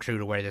dream come true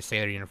to wear this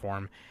sailor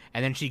uniform.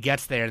 And then she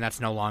gets there, and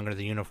that's no longer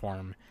the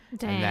uniform.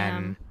 Damn. And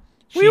then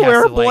we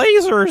wear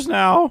blazers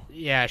now.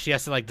 Yeah, she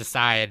has to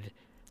decide.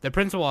 The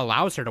principal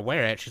allows her to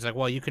wear it. She's like,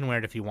 well, you can wear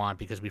it if you want,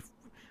 because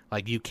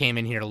you came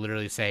in here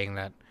literally saying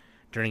that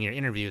during your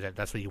interview that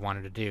that's what you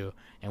wanted to do,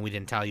 and we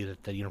didn't tell you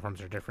that the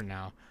uniforms are different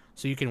now,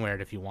 so you can wear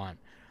it if you want.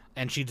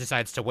 And she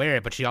decides to wear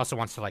it, but she also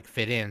wants to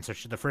fit in. So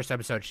the first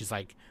episode, she's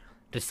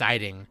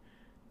deciding,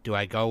 do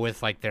I go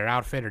with their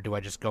outfit, or do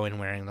I just go in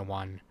wearing the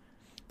one?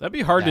 That'd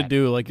be hard to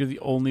do. You're the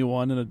only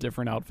one in a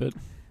different outfit.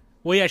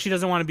 Well, yeah, she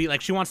doesn't want to be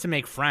she wants to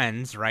make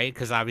friends, right?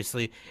 Because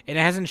obviously, and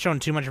it hasn't shown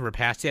too much of her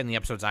past yet in the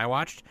episodes I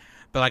watched.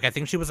 But I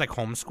think she was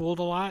homeschooled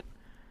a lot,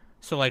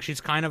 so she's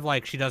kind of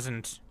she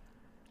doesn't,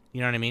 you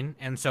know what I mean?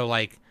 And so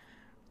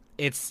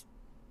it's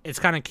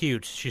kind of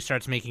cute. She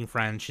starts making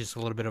friends. She's a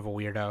little bit of a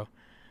weirdo,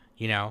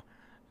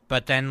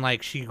 but then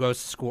she goes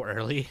to school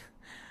early.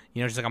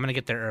 She's like, I'm gonna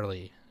get there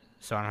early,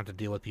 so I don't have to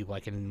deal with people. I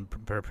can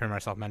prepare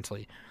myself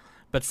mentally.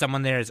 But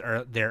someone there is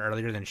there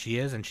earlier than she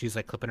is, and she's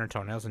clipping her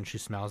toenails, and she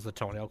smells the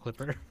toenail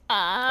clipper.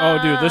 Oh,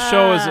 dude,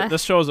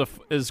 this show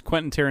is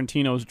Quentin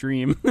Tarantino's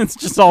dream. It's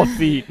just all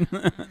feet.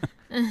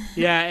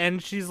 Yeah,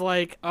 and she's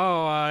like,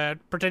 "Oh,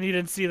 pretend you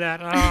didn't see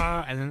that."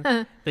 And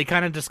then they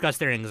kind of discuss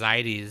their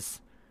anxieties,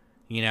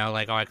 "Oh,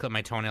 I clip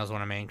my toenails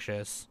when I'm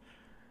anxious."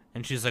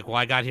 And she's like, "Well,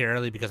 I got here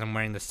early because I'm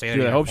wearing the sailor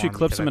uniform." I hope she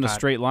clips them in a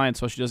straight line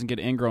so she doesn't get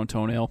ingrown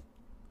toenail.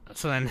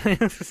 So then,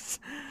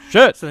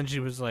 shit. So then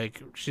she's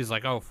like,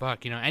 oh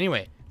fuck,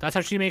 Anyway, that's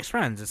how she makes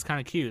friends. It's kind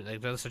of cute.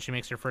 That's how she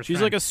makes her first. She's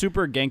friend. A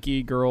super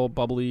Genki girl,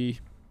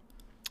 bubbly,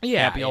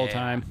 happy all the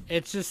time.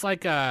 It's just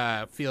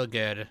feel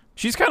good.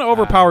 She's kind of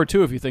overpowered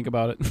too, if you think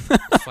about it.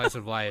 Slice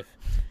of life.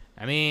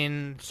 I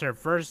mean, it's her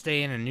first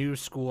day in a new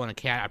school and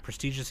a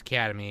prestigious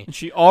academy. And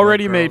she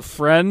already made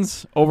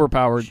friends.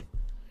 Overpowered.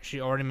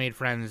 She already made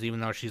friends,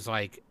 even though she's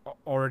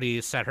already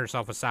set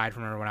herself aside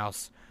from everyone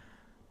else.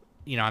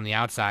 On the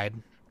outside.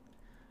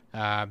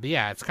 But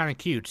yeah, it's kind of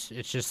cute.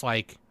 It's just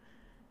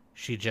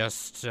she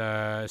just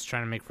is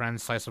trying to make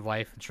friends, slice of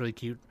life. It's really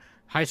cute.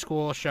 High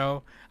school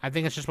show. I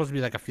think it's just supposed to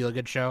be a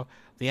feel-good show.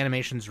 The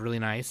animation's really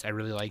nice. I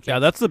really like it. Yeah,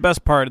 that's the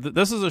best part.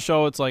 This is a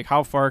show, it's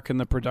how far can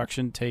the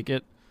production take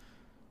it?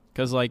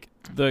 Because,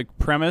 the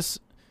premise,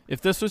 if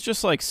this was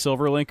just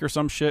Silverlink or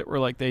some shit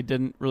where, they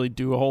didn't really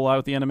do a whole lot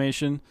with the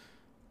animation,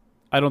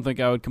 I don't think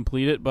I would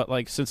complete it. But,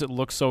 since it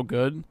looks so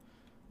good,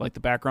 the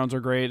backgrounds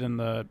are great and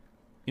the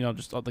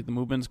just like the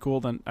movement's cool,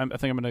 then I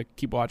think I'm gonna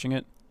keep watching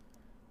it.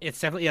 It's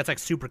definitely it's like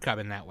Super Cub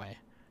in that way.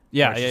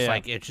 Yeah,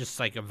 It's just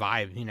like a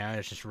vibe,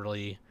 It's just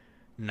really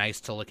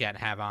nice to look at and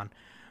have on.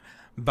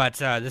 But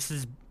this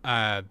is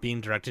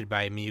being directed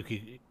by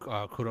Miyuki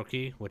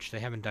Kuroki, which they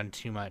haven't done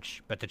too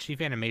much. But the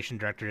chief animation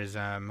director is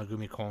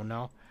Megumi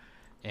Kono,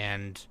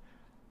 and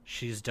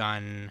she's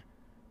done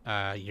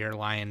Your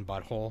Lion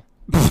Butthole,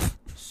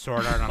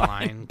 Sword Art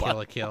Online, Kill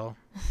la Kill,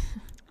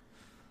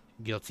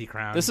 Guilty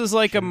Crown. This is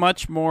like a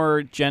much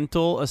more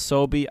gentle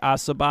Asobi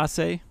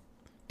Asabase,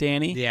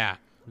 Danny. Yeah,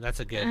 that's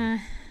a good.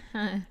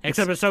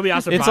 Except Asobi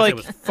Asabase like,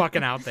 was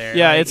fucking out there.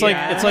 Yeah, it's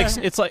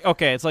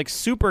like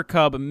Super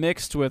Cub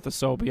mixed with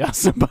Asobi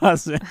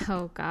Asabase.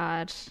 Oh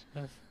God.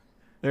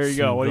 There you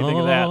go. What do you think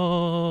of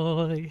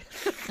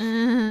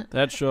that?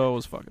 That show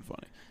was fucking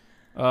funny.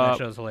 That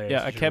show's hilarious.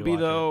 Yeah, Akebi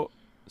though,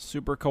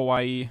 super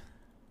kawaii.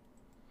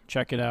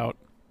 Check it out.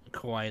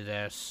 Kawaii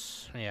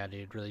this. Yeah,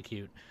 dude, really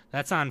cute.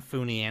 That's on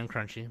Funi and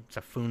Crunchy. It's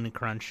a Funi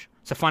Crunch.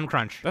 It's a fun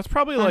crunch. That's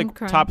probably like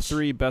top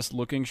 3 best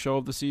looking show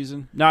of the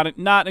season.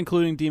 Not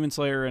including Demon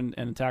Slayer and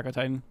Attack on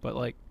Titan, but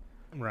like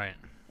right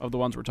of the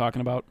ones we're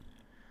talking about.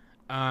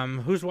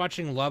 Who's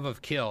watching Love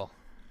of Kill?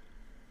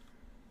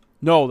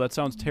 No, that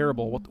sounds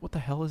terrible. What the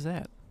hell is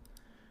that?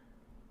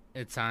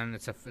 It's on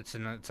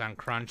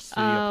Crunch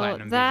Studio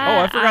Platinum Vision.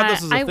 I forgot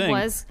this is a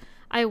thing.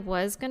 I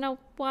was gonna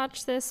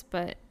watch this,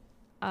 but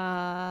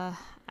the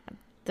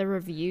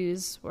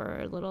reviews were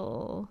a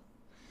little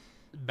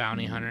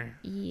Bounty Hunter.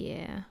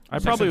 Yeah. I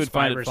probably would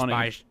find it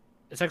funny.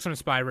 It's like some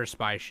spy versus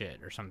spy shit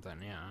or something,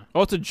 yeah.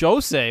 Oh, it's a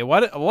Josei.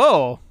 What?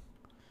 Whoa.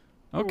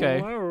 Okay.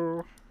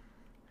 Whoa.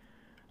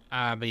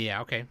 But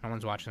yeah, okay. No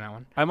one's watching that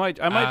one. I might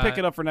pick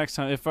it up for next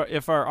time.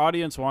 If our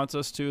audience wants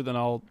us to, then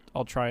I'll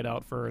try it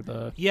out for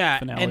the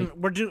finale. And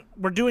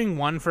we're doing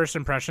one first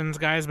impressions,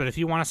 guys. But if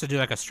you want us to do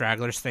like a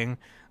stragglers thing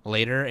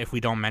later, if we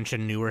don't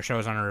mention newer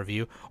shows on a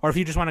review, or if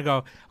you just want to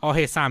go, oh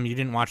hey Sam, you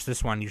didn't watch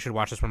this one, you should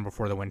watch this one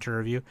before the winter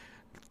review.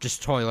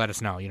 Just totally let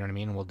us know. You know what I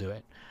mean? And we'll do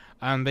it.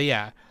 But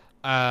yeah.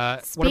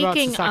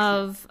 Speaking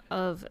of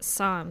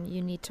Sam,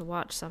 you need to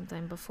watch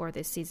something before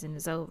this season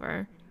is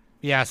over.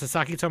 Yeah,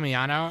 Sasaki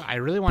Tomiyano. I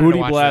really wanted Booty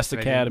to watch Blast this,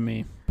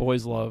 Academy.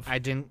 Boys love. I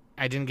didn't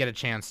get a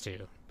chance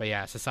to. But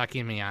yeah,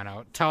 Sasaki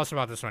Miyano. Tell us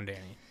about this one,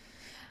 Danny.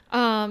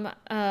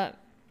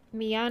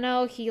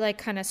 Miyano, he like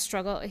kind of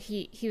struggled.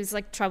 He was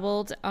like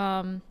troubled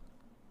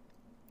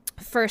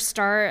first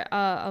start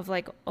of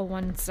like a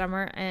one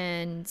summer,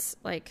 and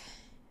like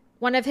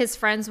one of his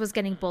friends was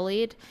getting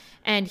bullied,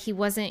 and he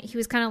was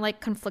kind of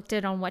like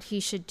conflicted on what he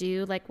should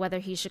do, like whether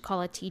he should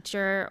call a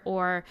teacher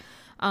or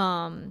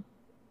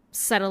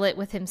settle it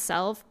with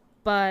himself.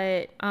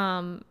 But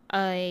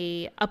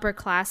a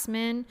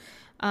upperclassman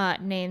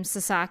named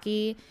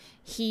Sasaki,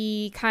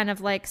 he kind of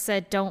like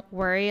said, don't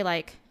worry,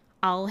 like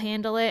I'll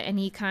handle it, and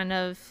he kind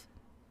of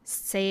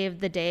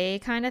saved the day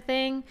kind of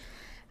thing.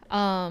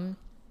 But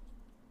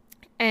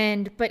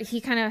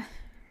he kind of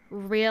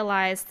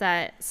realized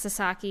that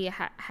Sasaki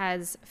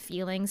has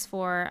feelings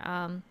for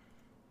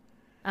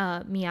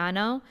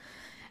Miyano,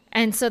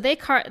 and so they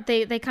kind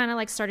of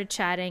like started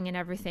chatting and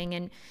everything.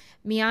 And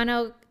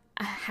Miyano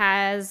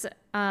has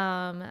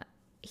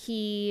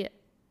he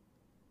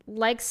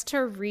likes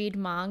to read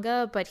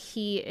manga, but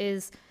he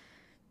is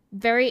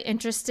very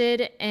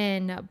interested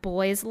in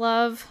boys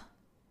love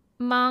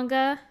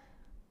manga,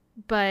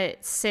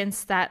 but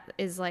since that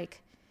is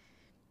like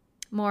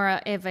more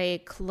of a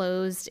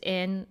closed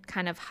in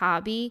kind of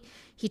hobby,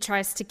 he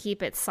tries to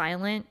keep it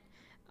silent.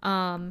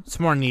 It's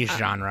more niche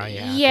genre,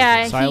 yeah.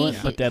 Yeah, silent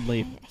but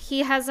deadly.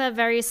 He has a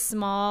very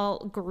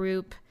small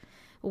group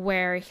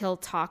where he'll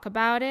talk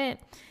about it,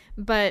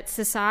 but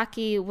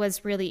Sasaki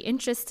was really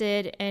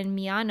interested in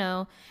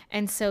Miyano,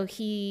 and so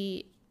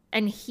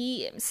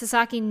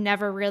Sasaki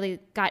never really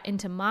got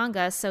into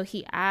manga, so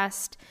he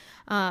asked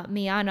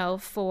Miyano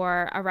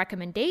for a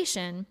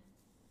recommendation,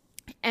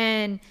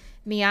 and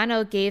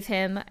Miyano gave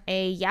him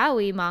a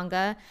yaoi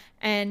manga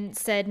and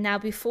said, now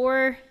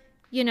before,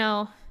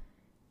 you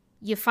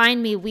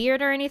find me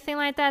weird or anything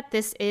like that,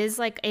 this is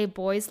like a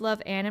boys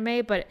love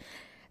anime, but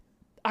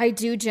I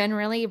do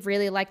generally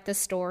really like the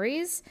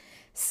stories.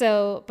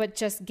 So, but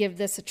just give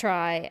this a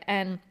try.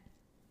 And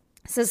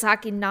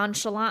Sasaki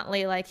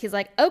nonchalantly, like, he's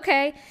like,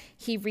 okay.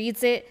 He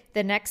reads it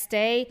the next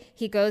day.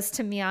 He goes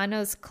to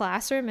Miyano's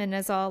classroom and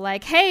is all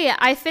like, hey,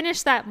 I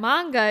finished that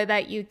manga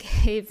that you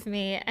gave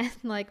me. And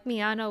like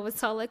Miyano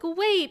was all like,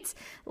 wait,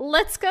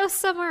 let's go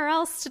somewhere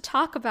else to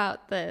talk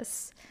about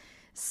this.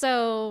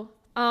 So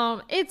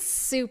it's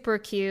super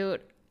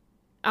cute.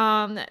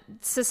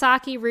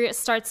 Sasaki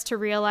starts to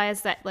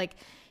realize that like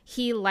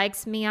he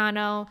likes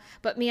Miyano,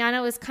 but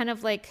Miyano is kind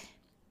of like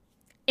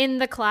in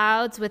the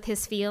clouds with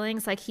his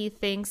feelings. Like he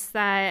thinks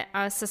that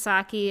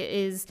Sasaki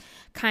is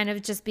kind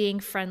of just being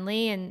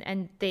friendly,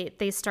 and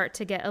they start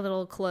to get a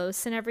little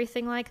close and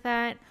everything like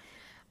that.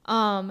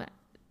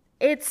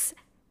 It's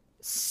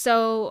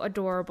so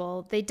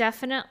adorable. They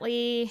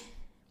definitely,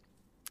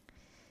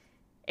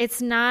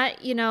 it's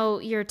not,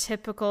 your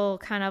typical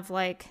kind of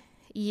like,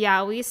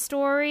 yaoi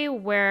story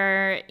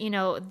where, you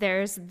know,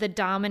 there's the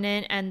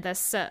dominant and the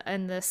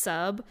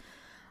sub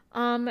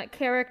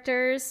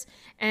characters,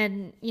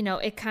 and, you know,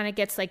 it kind of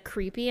gets like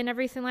creepy and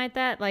everything like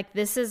that. Like,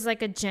 this is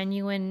like a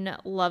genuine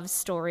love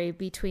story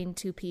between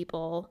two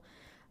people,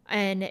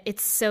 and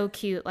it's so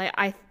cute. Like,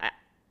 I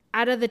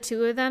out of the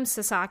two of them,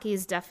 Sasaki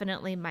is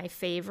definitely my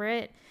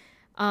favorite,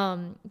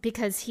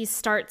 because he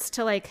starts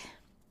to like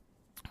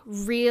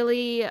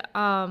really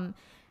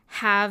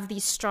have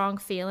these strong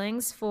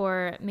feelings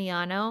for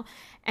Miyano,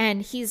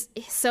 and he's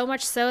so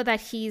much so that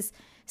he's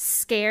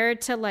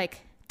scared to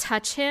like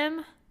touch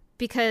him,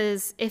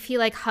 because if he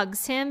like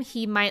hugs him,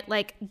 he might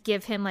like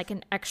give him like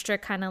an extra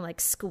kind of like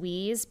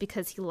squeeze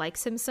because he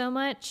likes him so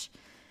much.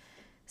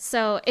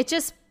 So it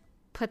just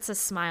puts a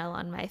smile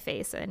on my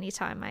face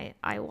anytime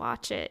I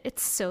watch it.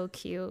 It's so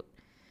cute.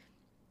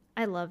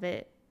 I love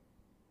it.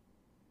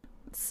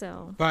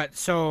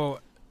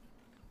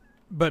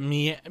 But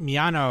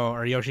Miyano,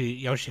 or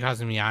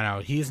Yoshikazu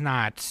Miyano, he's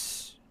not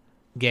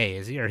gay,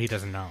 is he? Or he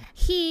doesn't know?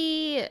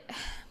 He,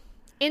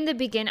 in the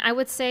beginning, I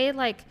would say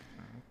like,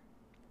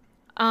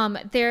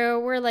 there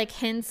were like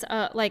hints,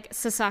 like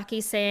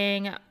Sasaki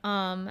saying,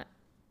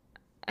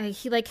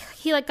 he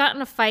got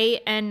in a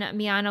fight, and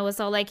Miyano was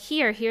all like,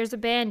 here's a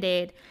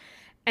Band-Aid.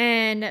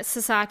 And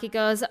Sasaki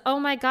goes, oh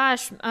my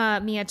gosh,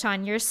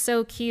 Mia-chan, you're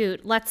so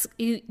cute.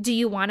 Do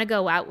you want to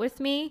go out with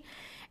me?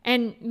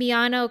 And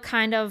Miyano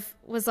kind of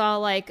was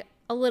all like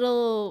a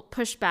little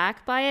pushed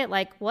back by it.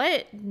 Like,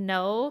 what?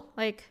 No.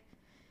 Like,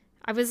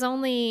 I was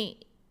only,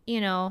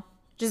 you know,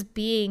 just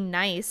being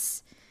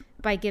nice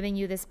by giving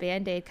you this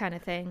Band-Aid kind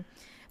of thing.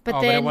 But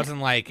then it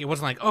wasn't like,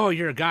 oh,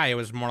 you're a guy. It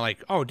was more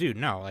like, oh, dude,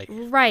 no. Like,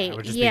 right.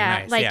 Just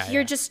Yeah. being nice. Like,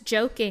 you're just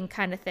joking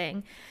kind of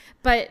thing.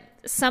 But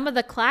some of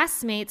the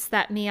classmates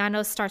that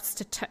Miyano starts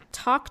to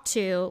talk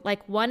to,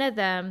 like one of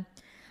them,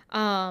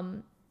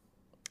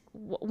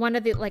 one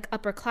of the like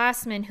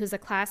upperclassmen who's a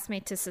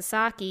classmate to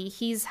Sasaki,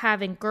 he's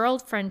having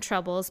girlfriend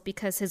troubles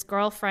because his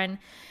girlfriend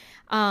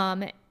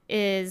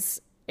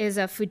is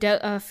a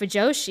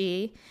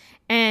fujoshi,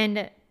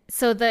 and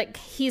so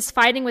he's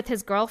fighting with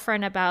his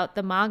girlfriend about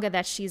the manga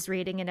that she's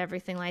reading and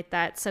everything like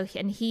that. So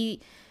he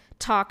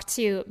talked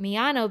to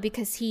Miyano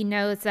because he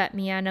knows that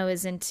Miyano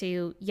is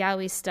into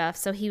yaoi stuff,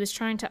 so he was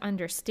trying to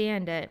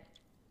understand it.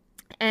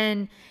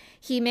 And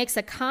he makes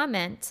a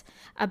comment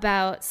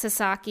about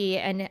Sasaki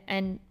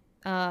and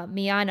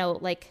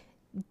Miyano like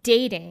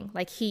dating.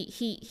 Like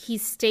he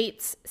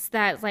states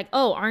that like,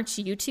 oh, aren't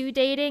you two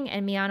dating?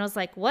 And Miyano's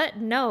like, what?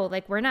 No,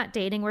 like we're not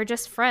dating, we're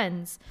just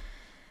friends.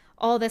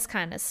 All this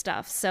kind of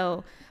stuff.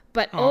 So,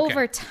 but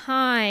over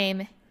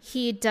time,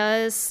 he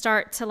does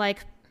start to like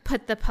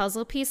put the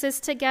puzzle pieces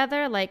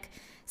together, like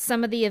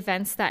some of the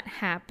events that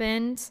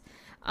happened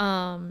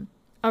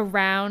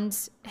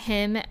around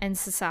him and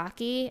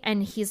Sasaki,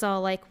 and he's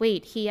all like,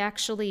 wait, he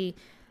actually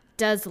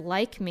does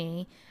like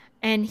me.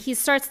 And he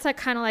starts to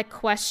kind of like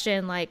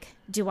question, like,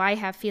 do I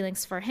have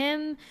feelings for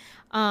him?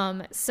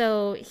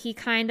 So he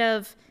kind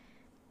of,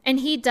 and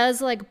he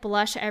does like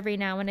blush every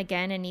now and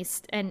again, and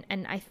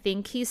and I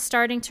think he's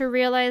starting to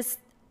realize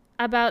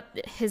about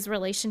his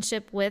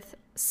relationship with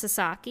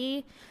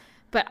Sasaki.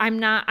 But I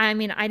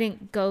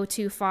didn't go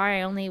too far.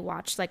 I only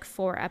watched like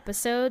 4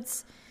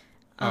 episodes.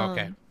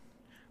 Okay.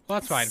 Well,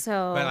 that's fine.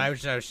 So, but I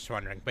was just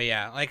wondering. But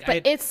yeah, like,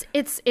 but it's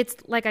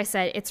like I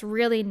said, it's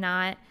really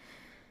not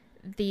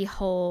the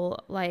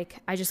whole like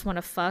I just want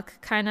to fuck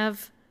kind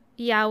of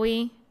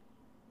yaoi.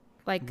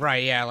 Like,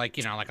 right? Yeah, like,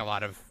 you know, like a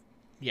lot of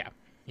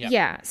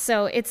yeah.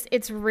 So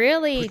it's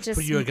really just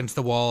put you against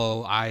the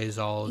wall, eyes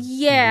all.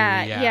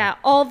 Yeah.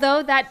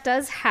 Although that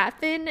does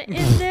happen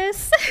in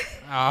this.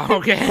 Oh,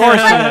 okay. Of course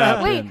that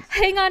happened. Wait,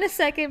 hang on a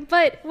second.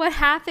 But what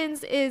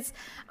happens is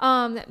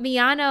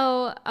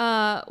Miyano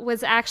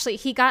was actually,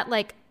 he got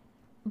like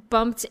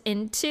bumped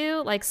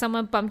into, like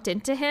someone bumped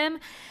into him,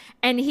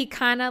 and he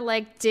kind of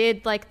like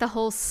did like the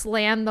whole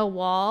slam the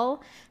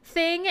wall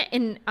thing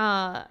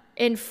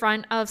in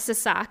front of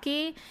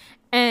Sasaki.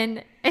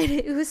 And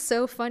it was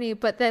so funny.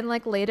 But then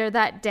like later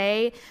that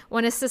day,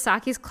 one of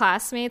Sasaki's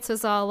classmates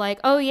was all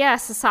like, oh yeah,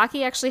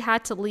 Sasaki actually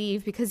had to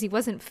leave because he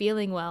wasn't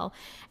feeling well.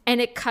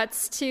 And it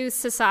cuts to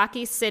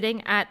Sasaki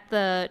sitting at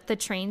the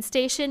train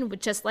station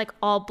with just like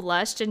all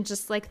blushed and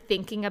just like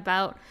thinking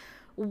about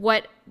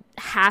what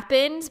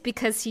happened,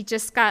 because he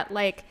just got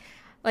like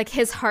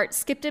his heart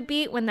skipped a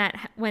beat when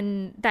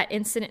that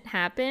incident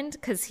happened,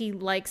 because he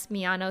likes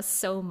Miyano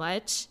so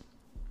much.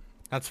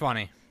 That's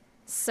funny.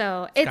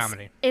 So it's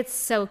comedy. It's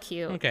so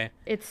cute. Okay.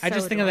 It's so I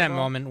just think of that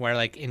adorable. moment where,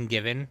 like, in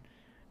Given,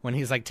 when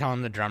he's like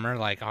telling the drummer,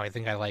 like, oh, I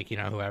think I like, you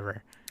know,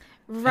 whoever.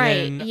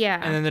 Right. And then, yeah.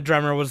 And then the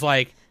drummer was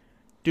like,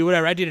 do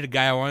whatever. I dated a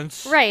guy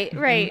once. Right.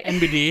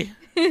 NBD.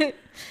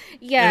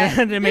 Yeah.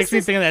 And it makes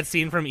me think of that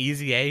scene from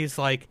Easy A. He's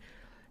like,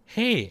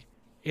 hey,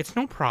 it's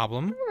no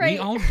problem. Right. We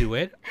all do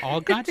it.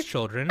 All God's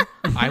children.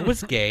 I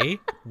was gay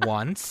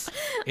once.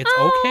 It's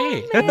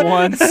okay. Man.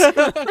 Once.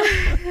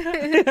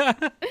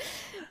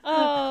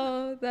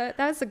 Oh,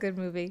 that's a good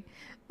movie.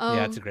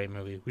 Yeah, it's a great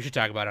movie. We should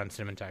talk about it on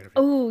cinematography.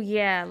 Oh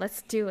yeah,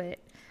 let's do it.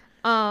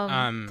 Playing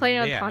on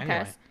the yeah,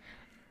 podcast.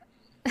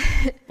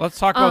 anyway. Let's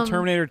talk about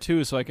Terminator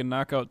 2 so I can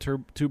knock out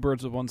two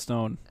birds with one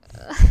stone.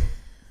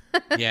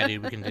 Yeah,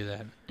 dude, we can do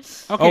that.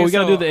 Okay, Oh, we got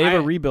to so do the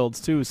Ava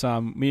rebuilds too,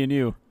 Sam. Me and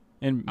you.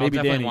 And I'll maybe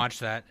definitely Danny. watch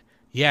that.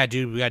 Yeah,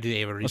 dude, we got to do the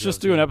Ava rebuilds. Let's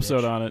just do an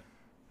episode on it.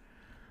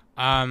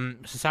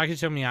 Sasaki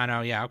to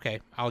Miyano, yeah, okay.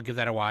 I'll give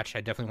that a watch.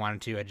 I definitely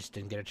wanted to. I just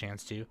didn't get a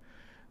chance to.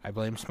 I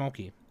blame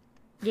Smokey.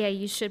 Yeah,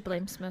 you should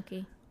blame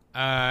Smokey.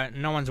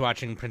 No one's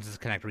watching Princess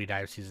Connect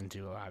Redive Season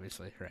 2,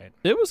 obviously, right?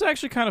 It was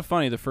actually kind of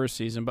funny the first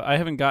season, but I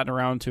haven't gotten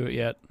around to it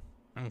yet.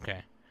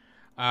 Okay.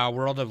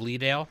 World of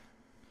Leedale.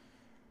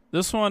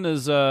 This one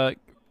is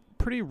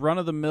pretty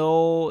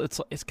run-of-the-mill.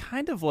 It's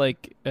kind of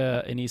like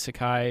an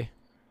isekai.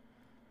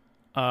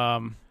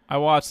 I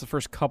watched the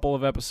first couple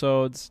of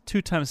episodes,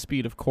 2x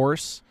speed, of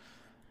course.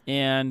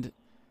 And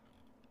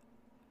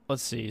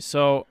let's see.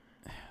 So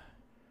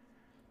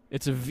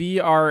it's a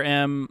VR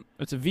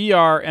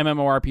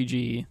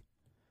MMORPG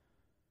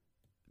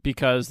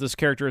because this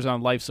character is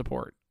on life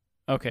support.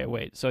 Okay,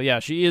 wait. So yeah,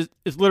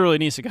 it's literally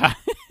an isekai.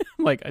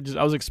 Like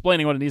I was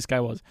explaining what an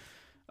isekai was.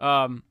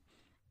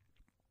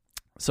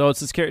 So it's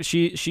this character.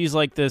 She's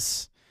like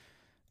this.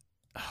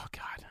 Oh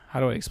God, how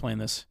do I explain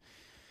this?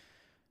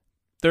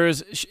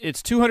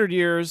 It's 200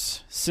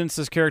 years since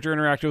this character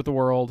interacted with the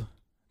world.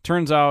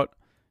 Turns out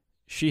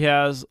she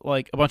has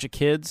like a bunch of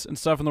kids and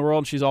stuff in the world.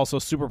 And she's also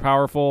super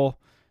powerful.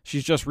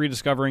 She's just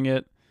rediscovering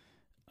it.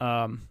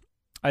 I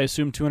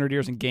assume 200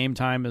 years in game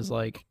time is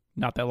like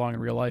not that long in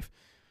real life.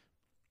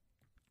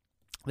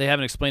 They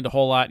haven't explained a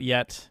whole lot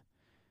yet.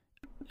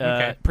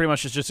 Okay. Pretty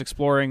much it's just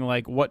exploring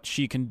like what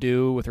she can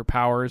do with her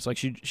powers. Like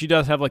she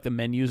does have like the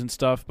menus and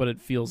stuff, but it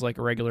feels like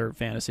a regular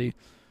fantasy.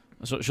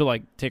 So she'll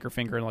like take her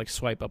finger and like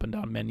swipe up and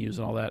down menus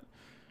and all that.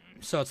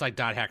 So it's like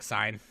Dot Hack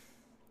Sign.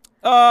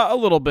 A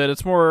little bit.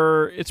 It's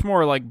more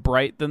like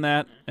bright than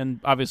that, and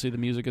obviously the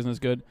music isn't as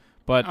good.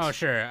 But Oh,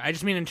 sure. I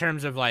just mean in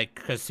terms of like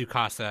because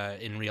Tsukasa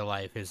in real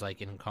life is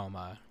like in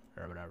coma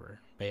or whatever.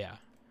 But yeah.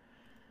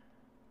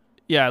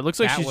 Yeah, it looks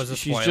like That was a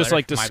she's spoiler. just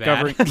like My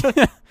discovering.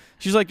 bad.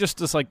 She's like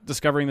just like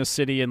discovering the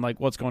city and like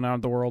what's going on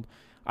in the world.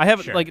 I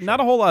haven't Sure, not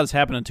a whole lot has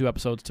happened in 2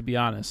 episodes, to be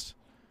honest.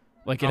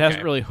 Like it Okay.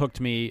 hasn't really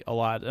hooked me a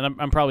lot, and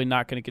I'm probably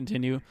not going to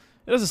continue.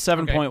 It has a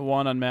 7.1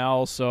 on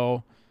Mal,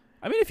 so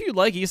I mean, if you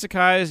like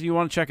isekais, you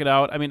want to check it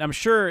out. I mean, I'm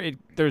sure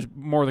there's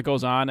more that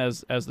goes on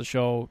as the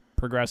show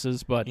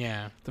progresses, but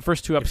Yeah. the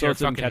first 2 If you're episodes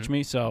didn't fucking- catch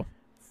me. So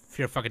If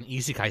you're a fucking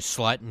isekai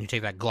slut and you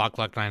take that Glock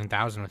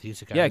 9000 with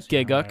isekai. Yeah,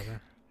 Giguk.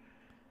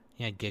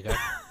 Yeah, Giguk.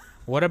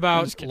 What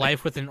about just kidding.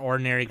 Life with an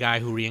Ordinary Guy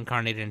Who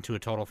Reincarnated into a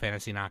Total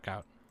Fantasy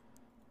Knockout?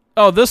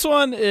 oh, this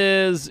one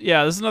is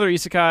this is another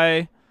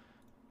isekai.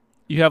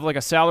 You have like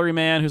a salary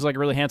man who's like a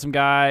really handsome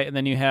guy, and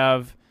then you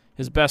have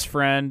his best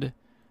friend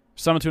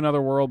summoned to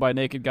another world by a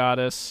naked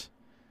goddess.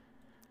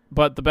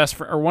 But the best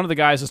friend, or one of the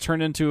guys, is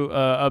turned into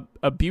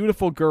a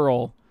beautiful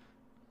girl,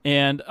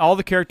 and all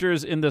the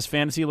characters in this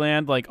fantasy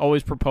land like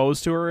always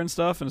propose to her and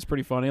stuff, and it's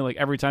pretty funny. Like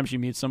every time she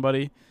meets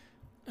somebody,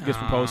 gets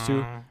proposed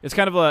to. It's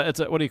kind of a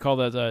what do you call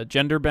that? A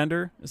gender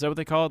bender? Is that what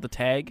they call it? The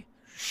tag?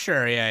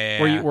 Sure,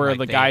 yeah. Where Like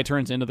the guy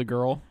turns into the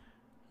girl.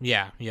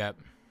 Yeah, yep.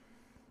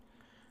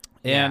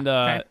 And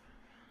okay.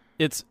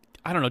 it's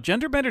I don't know,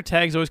 gender bender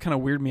tags always kind of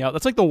weird me out.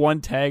 That's like the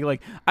one tag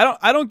like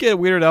I don't get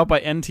weirded out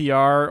by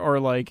NTR or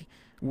like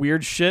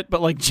weird shit,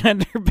 but like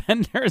gender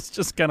bender is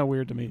just kind of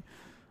weird to me.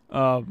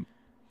 But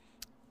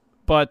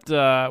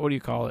what do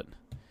you call it?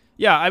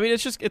 Yeah, I mean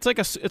it's like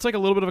a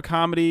little bit of a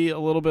comedy, a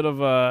little bit of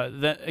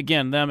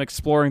them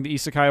exploring the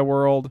isekai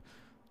world,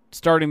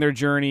 starting their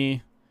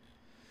journey.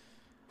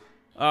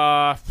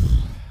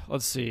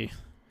 Let's see.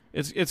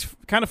 It's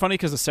kind of funny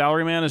because the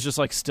salaryman is just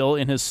like still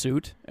in his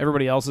suit.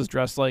 Everybody else is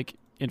dressed like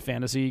in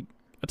fantasy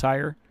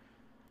attire.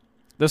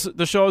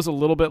 The show is a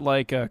little bit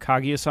like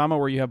Kaguya-sama,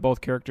 where you have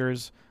both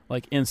characters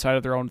like inside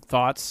of their own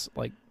thoughts,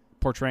 like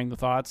portraying the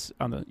thoughts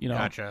on the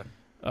Gotcha.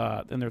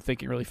 and they're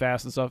thinking really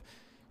fast and stuff.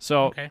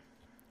 So Okay.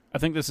 I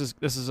think this is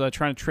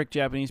trying to trick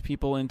Japanese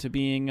people into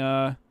being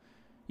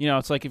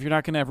it's like if you're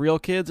not gonna have real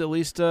kids, at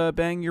least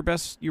bang your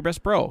best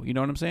bro. You know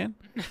what I'm saying?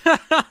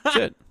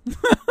 Shit.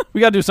 We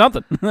gotta do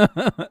something.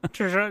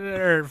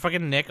 Or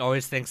fucking Nick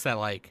always thinks that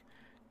like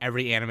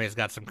every anime's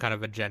got some kind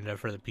of agenda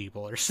for the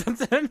people or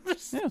something. Yeah,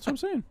 that's what I'm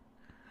saying.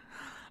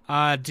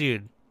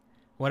 Dude,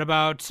 what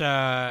about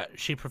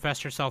she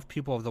professed herself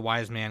pupil of the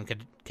wise man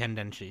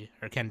Kendeshi?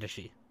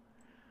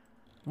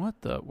 What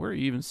the? Where are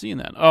you even seeing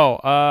that? Oh,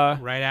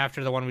 Right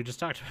after the one we just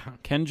talked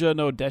about. Kenja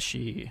no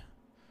Deshi.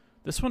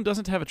 This one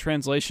doesn't have a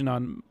translation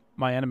on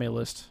my anime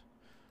list.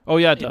 Oh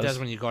yeah, it It does. does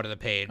when you go to the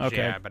page, Okay.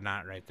 yeah, but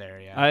not right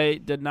there, yeah. I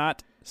did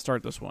not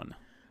start this one.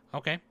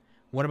 Okay.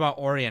 What about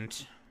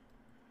Orient?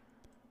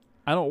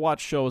 I don't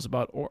watch shows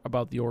about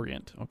the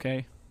Orient.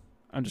 Okay,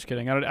 I'm just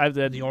kidding. I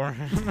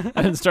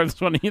didn't start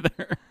this one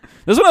either.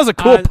 This one has a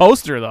cool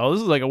poster though.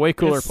 This is like a way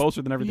cooler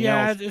poster than everything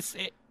else.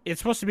 Yeah, it's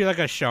supposed to be like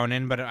a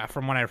shonen, but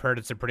from what I've heard,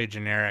 it's a pretty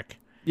generic.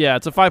 Yeah,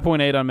 it's a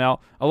 5.8 on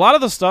Mal. A lot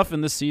of the stuff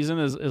in this season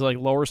is like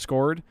lower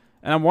scored,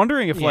 and I'm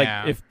wondering if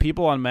Yeah. if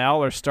people on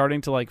Mal are starting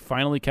to like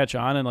finally catch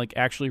on and like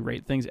actually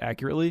rate things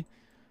accurately.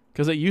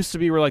 Because it used to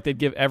be where like they'd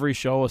give every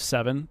show a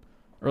 7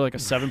 or like a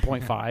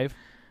 7.5,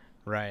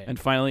 Right. and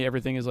finally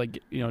everything is like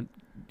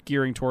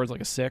gearing towards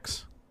like a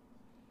 6.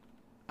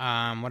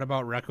 What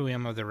about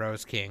Requiem of the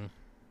Rose King?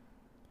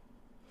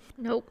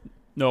 Nope.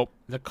 Nope.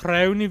 The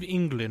Crown of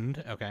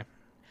England. Okay.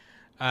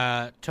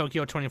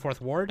 Tokyo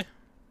 24th Ward.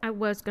 I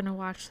was gonna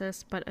watch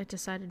this, but I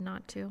decided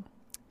not to.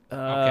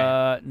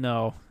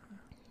 No.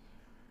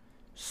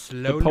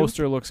 Slow The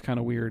poster looks kind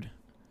of weird.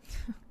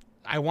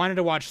 I wanted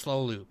to watch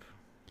Slow Loop.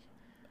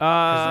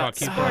 Uh,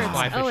 Keep Sports.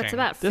 fly Oh, it's fishing.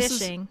 about This is-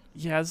 fishing.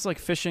 yeah, this is like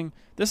fishing.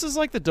 This is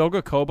like the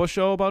Doga Kobo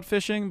show about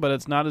fishing, but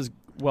it's not as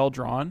well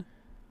drawn.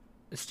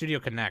 Studio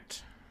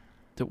Connect.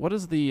 What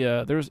is the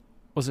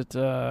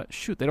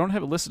shoot, they don't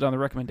have it listed on the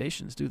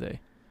recommendations, do they?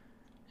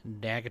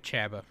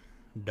 Dagachaba.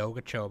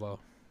 Dogachobo.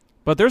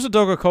 But there's a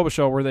Doga Kobo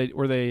show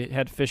where they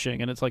had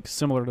fishing, and it's like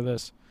similar to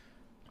this.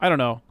 I don't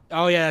know.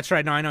 Oh, yeah, that's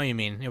right. No, I know what you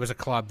mean. It was a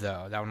club,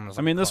 though. That one was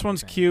I like mean, a this club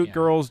one's thing. cute. Yeah.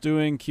 Girls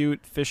doing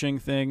cute fishing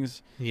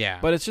things. Yeah.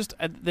 But it's just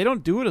they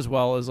don't do it as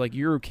well as like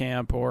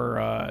Eurocamp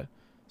or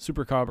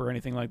Super Cub or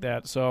anything like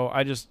that. So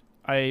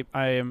I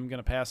am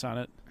gonna pass on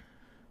it.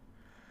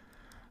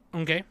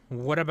 Okay.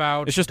 What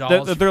about It's just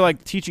dolls? they're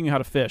like teaching you how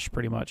to fish,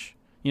 pretty much.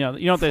 You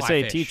know what they Fly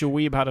say: fish. teach a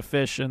weeb how to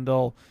fish, and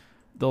they'll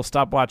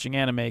stop watching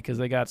anime because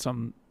they got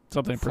something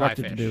Fly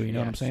productive to fish, do. You know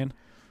what I'm yes. saying?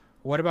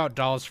 What about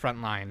Dolls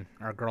Frontline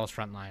or Girls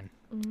Frontline?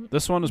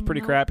 This one is pretty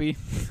No. crappy.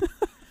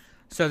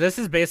 So this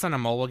is based on a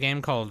mobile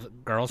game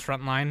called Girls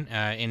Frontline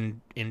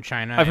in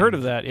China. I've heard and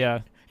of that.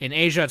 Yeah. In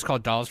Asia, it's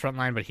called Dolls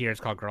Frontline, but here it's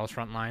called Girls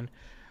Frontline.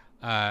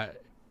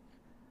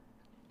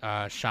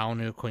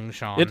 Shaonu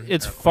Qingshan.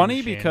 It's or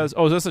funny Qingshin. because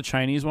is this a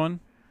Chinese one?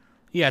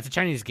 Yeah, it's a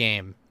Chinese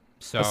game.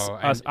 So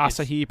and it's-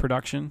 Asahi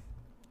production.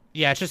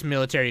 yeah, it's just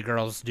military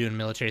girls doing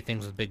military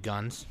things with big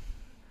guns.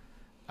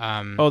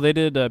 They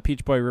did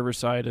Peach Boy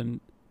Riverside and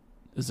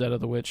Zeta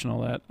the Witch and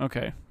all that.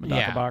 Okay, Medaka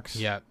yeah, Box.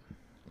 Yep.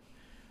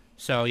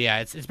 So yeah,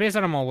 it's based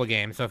on a mobile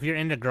game. So if you're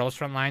into Girls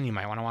Frontline, you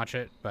might want to watch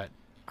it. But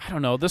I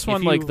don't know. This If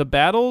one, like you- the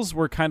battles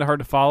were kind of hard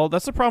to follow.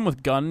 That's the problem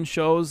with gun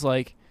shows.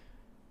 Like,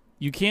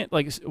 you can't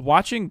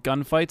watching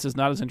gunfights is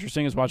not as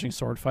interesting as watching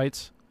sword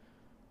fights.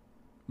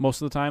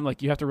 Most of the time,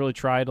 like you have to really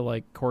try to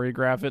like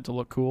choreograph it to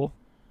look cool.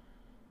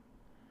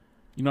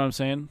 You know what I'm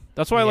saying?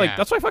 That's why Yeah.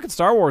 that's why fucking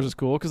Star Wars is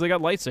cool because they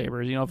got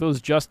lightsabers. You know, if it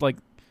was just like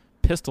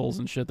pistols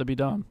and shit, that'd be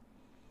dumb.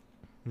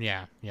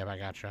 yeah, I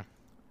gotcha.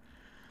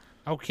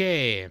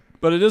 Okay.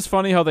 But it is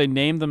funny how they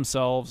name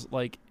themselves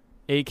like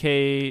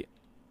AK.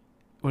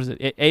 What is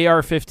it?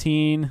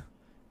 AR-15,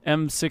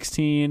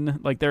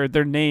 M16. Like their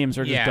names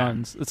are just Yeah.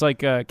 guns. It's like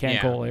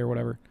Cancole or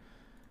whatever.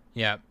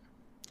 Yep.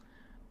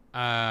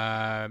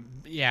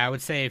 Yeah, I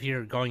would say if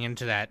you're going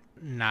into that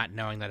not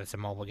knowing that it's a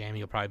mobile game,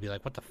 you'll probably be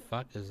like, "What the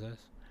fuck is this?"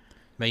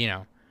 But you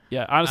know,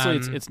 Yeah, honestly,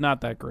 it's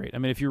not that great. I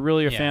mean, if you're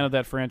really a fan Yeah. of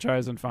that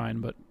franchise, then fine.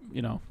 But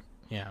you know,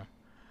 yeah.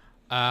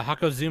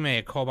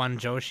 Hakozume Koban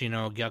Joshi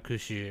no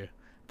Gyakushu,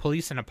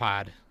 Police in a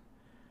Pod.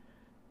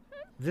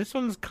 This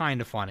one's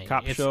kind of funny.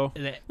 Cop It's- show.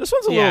 it- This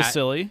one's a Yeah. little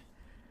silly.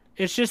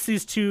 It's just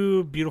these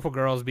two beautiful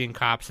girls being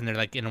cops, and they're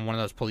like in one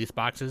of those police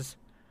boxes.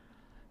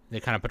 They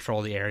kind of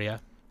patrol the area,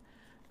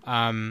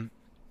 and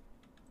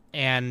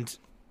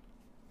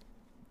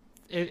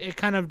it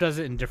kind of does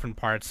it in different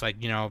parts, like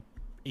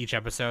each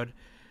episode.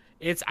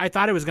 I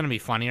thought it was gonna be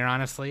funnier,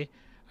 honestly.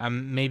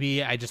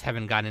 Maybe I just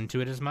haven't gotten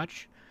into it as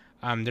much.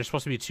 There's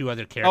supposed to be two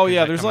other characters. Oh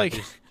yeah, that there's come up like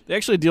these- they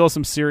actually deal with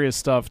some serious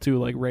stuff too,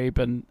 like rape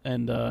and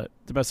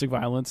domestic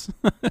violence.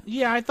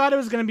 Yeah, I thought it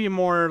was gonna be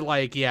more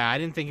like I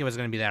didn't think it was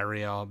gonna be that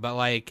real, but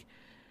like,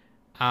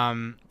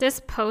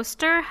 This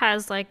poster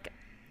has like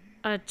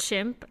a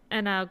chimp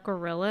and a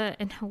gorilla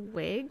in a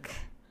wig.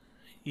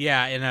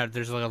 yeah, and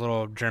there's like a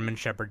little German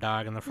Shepherd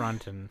dog in the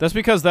front, and That's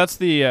because that's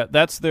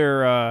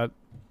their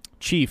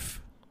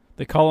chief.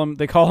 They call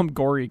him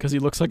Gory because he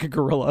looks like a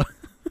gorilla.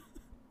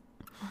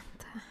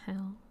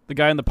 Hell. The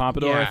guy in the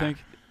pompadour, I Yeah. think.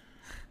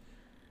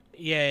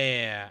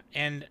 Yeah.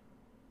 And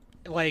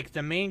like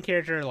the main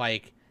character,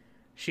 like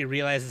she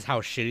realizes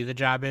how shitty the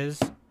job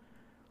is,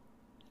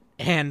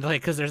 and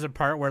like because there's a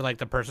part where like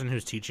the person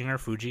who's teaching her,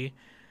 Fuji,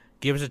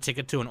 gives a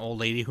ticket to an old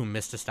lady who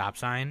missed a stop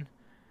sign,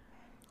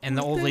 and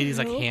the old lady's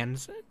like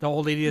the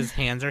old lady's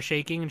hands are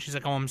shaking, and she's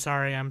like, "Oh, I'm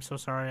sorry, I'm so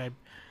sorry,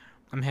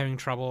 I'm having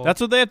trouble." That's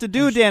what they have to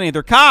do, Danny.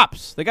 They're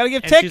cops. They got to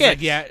give And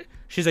tickets.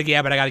 she's like,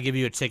 yeah, but I got to give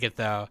you a ticket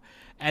though.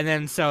 And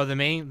then so the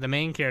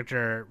main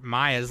character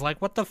Maya is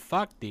like, what the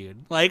fuck,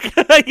 dude? Like,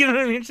 you know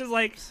what I mean? She's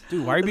like,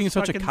 Dude, why are you being this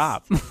such a fucking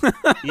cop?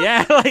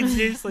 yeah, like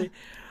seriously.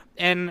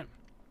 And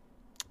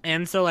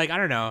so like I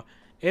don't know.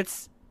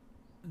 It's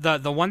the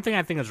one thing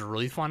I think is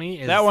really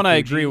funny is That one I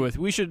Fuji- agree with.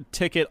 We should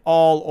ticket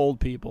all old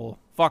people.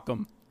 Fuck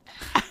them.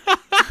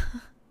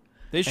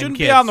 They shouldn't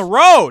be kids. on the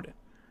road.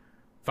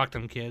 Fuck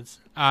them kids.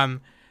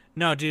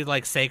 No, dude,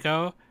 like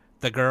Seiko,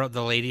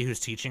 the lady who's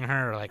teaching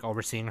her or like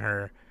overseeing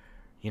her,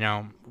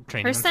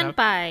 training Her and stuff.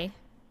 senpai.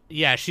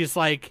 Yeah, she's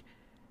like,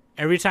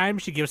 every time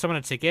she gives someone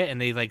a ticket and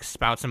they like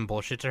spout some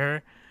bullshit to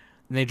her,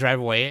 and they drive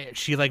away,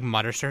 she like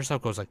mutters to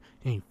herself, goes like,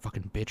 "Hey, you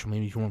fucking bitch!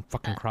 Maybe you won't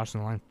fucking cross the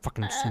line,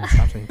 fucking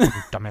stop saying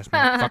fucking dumbass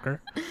motherfucker."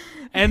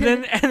 And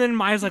then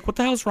Maya's like, "What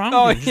the hell's wrong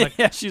with you?" She's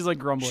like, she's like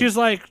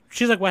grumbling.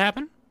 she's like, "What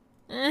happened?"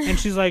 And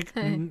she's like,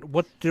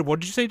 what did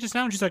you say just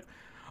now?" And she's like,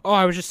 "Oh,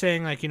 I was just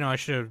saying, like, I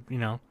should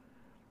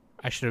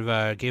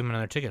have gave him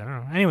another ticket. I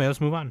don't know. Anyway,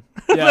 let's move on."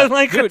 Yeah,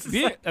 Like,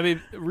 dude, I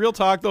mean, real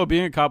talk though,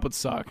 being a cop would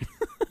suck.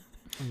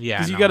 yeah,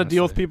 Because you got to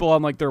deal with people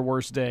on like their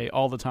worst day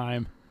all the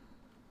time.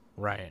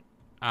 right.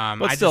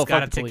 But I still, just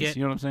got a fuck the police, ticket.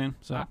 you know what I'm saying?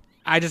 So,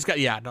 I just got.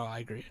 Yeah, no, I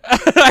agree.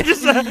 I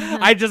just got.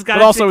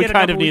 but a also we ticket a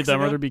kind of couple need weeks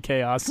them, or ago. there'd be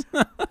chaos.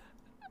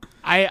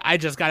 I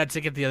just got a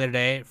ticket the other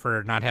day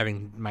for not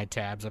having my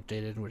tabs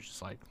updated, which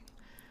is like,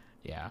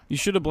 yeah. You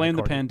should have blamed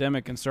the court-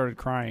 pandemic and started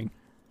crying.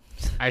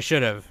 I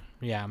should have.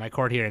 Yeah, my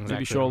court hearings.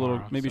 Maybe actually show a tomorrow,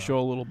 little. Maybe so. show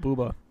a little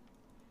booba.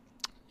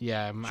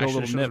 Yeah, show a I should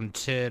little have showed nip. some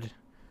tid.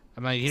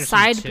 I'm like, here's some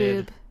Side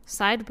tid. boob.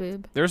 Side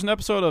boob. There's an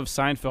episode of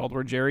Seinfeld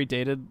where Jerry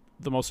dated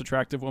the most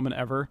attractive woman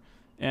ever,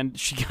 and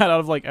she got out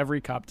of like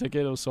every cop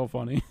ticket. It was so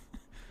funny.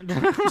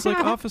 She's like,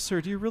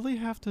 "Officer, do you really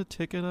have to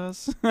ticket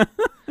us?" And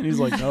he's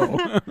like,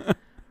 "No."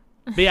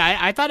 But yeah,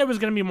 I thought it was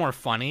gonna be more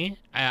funny.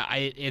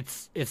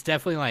 It's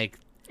definitely like,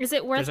 Is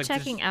it worth There's, like,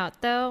 checking this-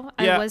 out though?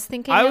 Yeah, I was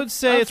thinking. I of- would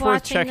say of it's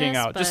worth watching checking this,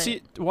 out. Just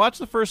but- watch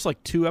the first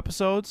like 2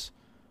 episodes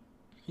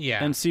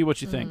yeah, and see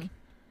what you think.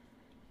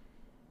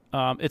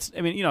 It's.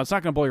 I mean, it's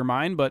not going to blow your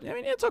mind, but I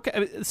mean, it's okay. I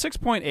mean,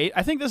 6.8.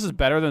 I think this is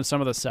better than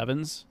some of the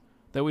 7s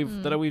that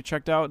we've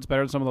checked out. It's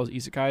better than some of those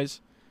isekais.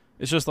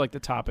 It's just like the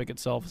topic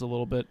itself is a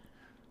little bit.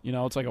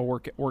 It's like a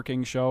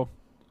working show.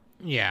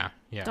 yeah.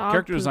 Dog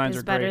Character poop designs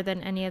is are better great.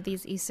 than any of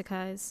these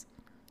isekais.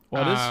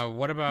 What is?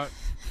 What about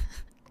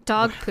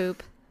Dog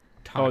poop.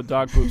 Oh,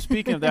 dog poop.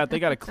 Speaking of that, they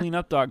got to clean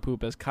up dog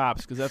poop as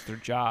cops because that's their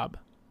job.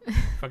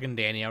 fucking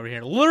Danny over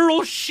here?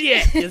 Literal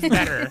shit is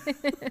better.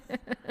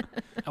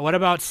 What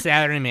about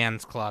Saturday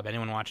Man's Club?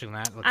 Anyone watching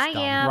that? Looks I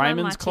dumb. am. I'm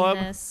Ryman's watching Club?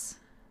 This.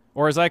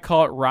 Or as I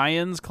call it,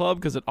 Ryan's Club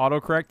because it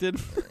auto-corrected.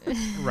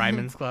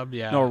 Ryman's Club.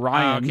 Yeah. No,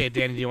 Ryan. Okay,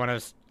 Danny, do you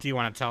want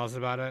to tell us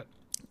about it?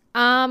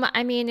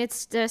 I mean,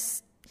 it's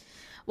just,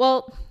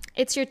 well,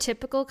 it's your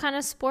typical kind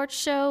of sports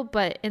show,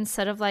 but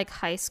instead of like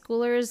high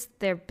schoolers,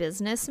 they're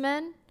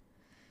businessmen.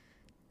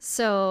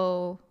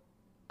 So,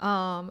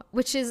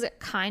 which is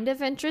kind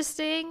of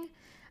interesting.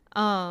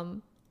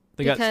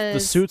 They got the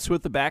Because- suits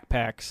with the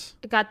backpacks.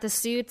 They got the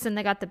suits and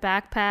they got the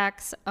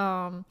backpacks.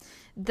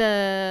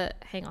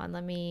 Hang on,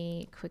 let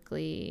me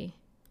quickly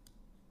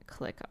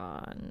click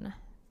on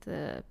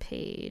the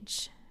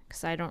page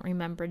because I don't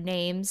remember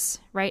names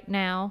right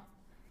now.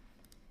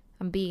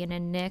 I'm being a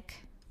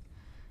Nick.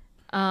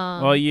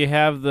 Well, you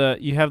have the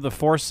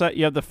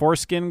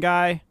foreskin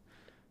guy,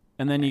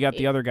 and then you got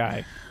the other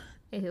guy.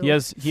 Ew.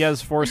 He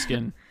has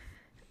foreskin.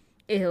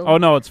 Ew. Oh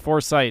no, it's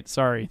foresight.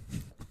 Sorry,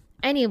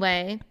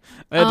 Anyway,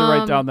 I had to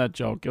write down that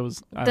joke. It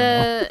was I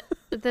don't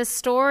know. the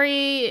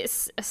story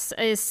is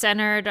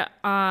centered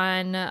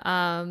on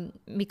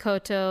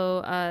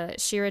Mikoto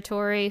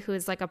Shiratori, who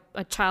is like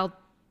a child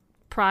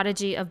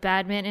prodigy of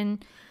badminton.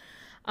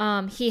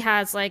 He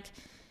has like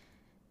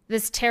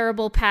this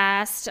terrible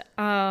past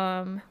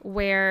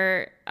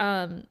where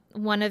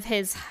one of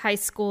his high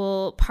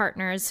school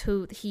partners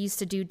who he used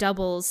to do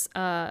doubles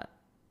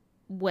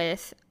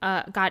with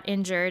got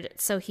injured,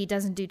 so he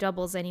doesn't do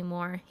doubles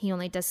anymore. He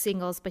only does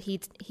singles, but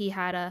he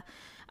had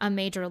a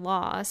major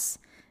loss.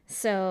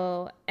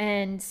 So,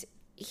 and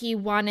he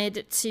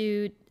wanted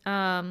to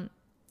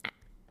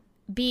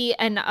be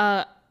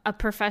a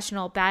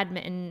professional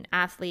badminton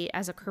athlete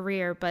as a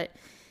career, but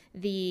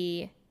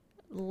the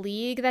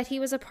league that he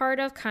was a part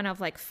of kind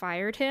of like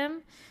fired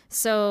him.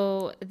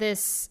 So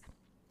this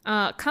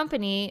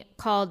company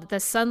called the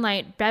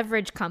Sunlight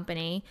Beverage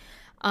Company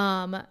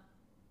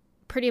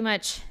pretty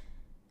much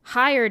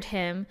hired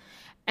him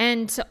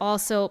and to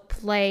also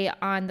play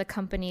on the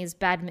company's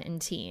badminton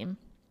team.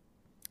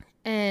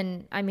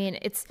 And I mean,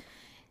 it's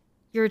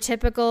your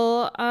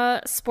typical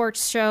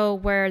sports show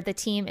where the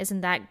team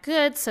isn't that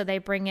good, so they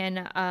bring in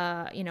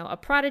a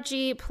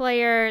prodigy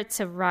player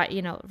to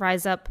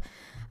rise up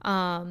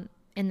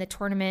in the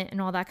tournament and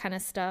all that kind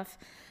of stuff.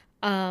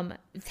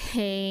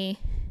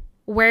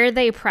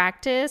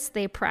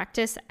 They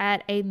practice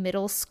at a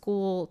middle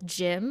school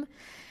gym.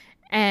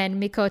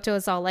 And Mikoto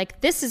is all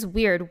like, this is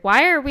weird.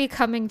 Why are we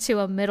coming to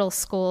a middle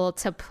school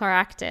to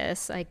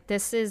practice? Like,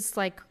 this is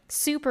like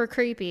super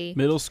creepy.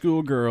 Middle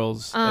school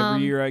girls.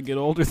 Every year I get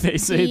older, they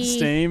say it's the-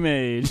 same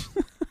age.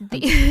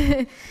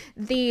 The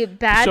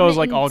badminton Shows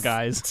like all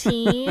guys.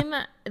 team,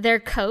 their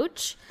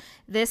coach,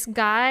 this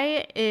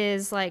guy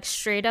is like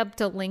straight up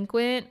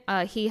delinquent.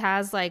 He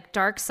has like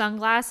dark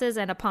sunglasses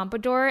and a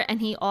pompadour,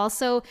 and he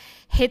also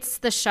hits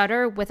the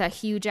shutter with a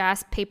huge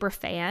ass paper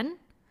fan.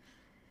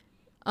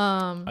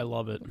 I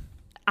love it.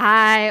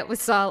 I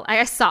saw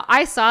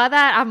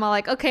that. I'm all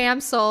like, okay,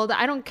 I'm sold.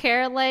 I don't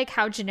care like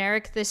how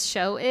generic this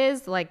show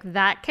is. Like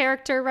that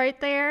character right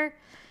there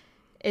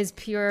is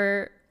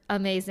pure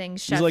amazing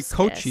chef's He's like kiss.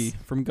 Kochi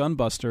from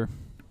Gunbuster,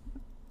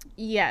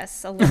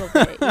 Yes, a little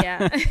bit,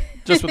 yeah.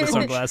 just with the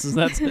sunglasses.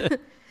 That's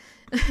it.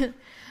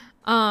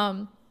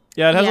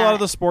 Yeah, it has a lot of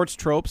the sports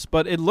tropes,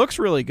 but it looks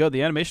really good.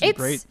 The animation is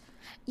great.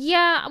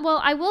 Yeah, well,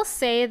 I will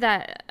say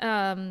that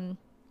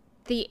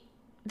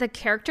the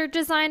character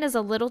design is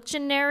a little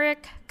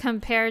generic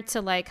compared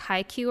to like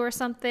Haikyuu or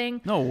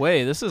something. No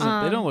way. This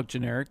isn't. They don't look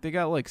generic. They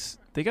got like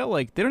they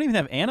don't even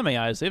have anime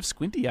eyes. They have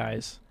squinty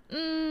eyes.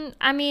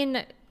 I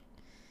mean,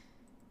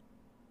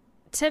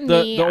 to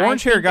me, the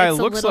orange hair guy it's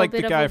looks like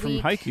the guy from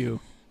Haikyuu.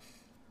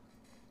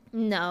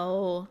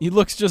 No. He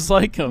looks just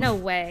like him. No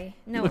way.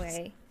 No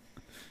way.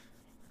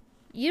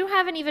 You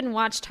haven't even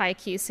watched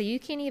Haikyuu, so you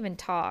can't even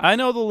talk. I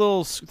know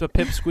the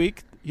Pipsqueak.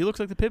 He looks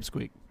like the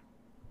Pipsqueak.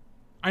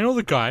 I know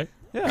the guy.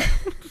 Yeah.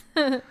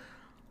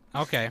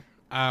 Okay.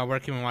 Where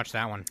can we watch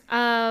that one?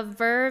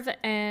 Verve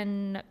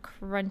and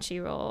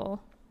Crunchyroll.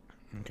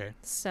 Okay.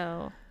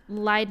 So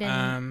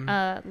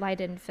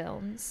Leiden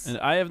Films. And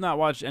I have not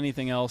watched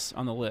anything else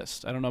on the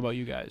list. I don't know about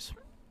you guys.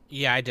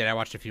 Yeah, I did. I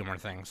watched a few more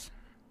things.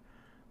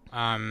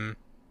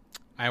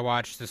 I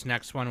watched this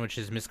next one, which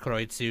is Miss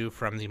Kuroitsu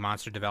from the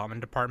Monster Development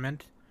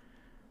Department.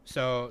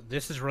 So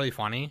this is really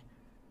funny.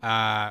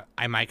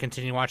 I might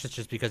continue to watch this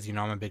just because, I'm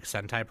a big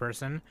Sentai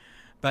person.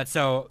 But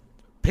so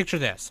picture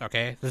this,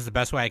 okay? This is the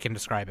best way I can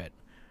describe it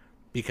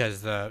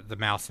because the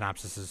mouth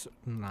synopsis is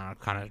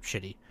kind of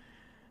shitty.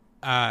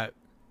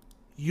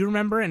 You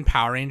remember in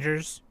Power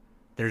Rangers,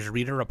 there's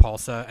Rita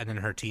Repulsa and then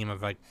her team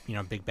of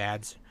big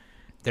bads.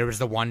 There was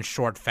the one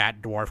short,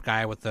 fat dwarf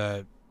guy with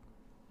the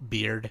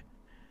beard.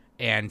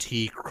 And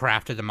he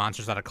crafted the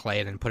monsters out of clay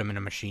and then put them in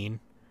a machine.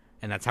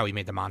 And that's how he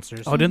made the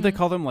monsters. Oh, didn't they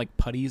call them, like,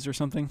 putties or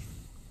something?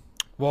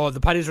 Well,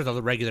 the putties were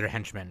the regular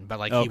henchmen. But,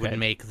 he would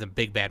make the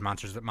big bad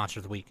monsters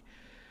of the week.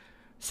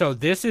 So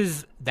this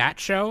is that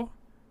show.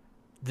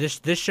 This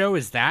show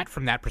is that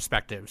from that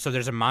perspective. So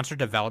there's a monster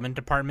development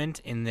department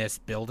in this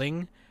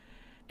building.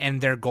 And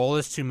their goal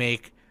is to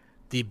make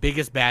the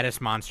biggest,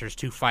 baddest monsters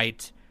to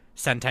fight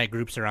Sentai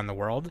groups around the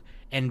world.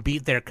 And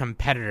beat their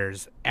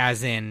competitors,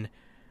 as in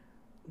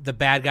the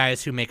bad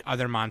guys who make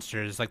other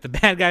monsters, like the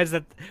bad guys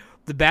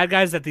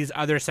that these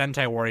other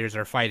Sentai warriors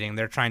are fighting.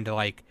 They're trying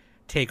to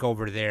take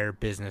over their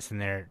business and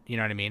their, you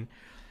know what I mean?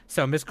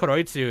 So Miss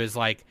Kuroitsu is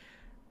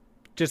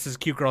just this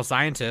cute girl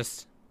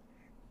scientist,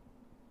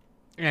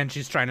 and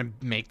she's trying to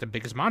make the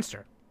biggest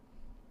monster,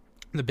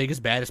 the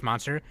biggest baddest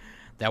monster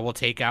that will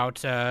take out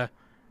the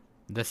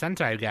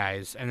Sentai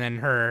guys. And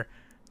then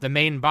the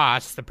main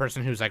boss, the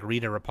person who's like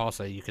Rita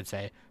Repulsa, you could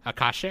say,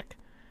 Akashic.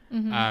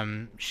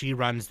 Mm-hmm. She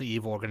runs the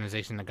evil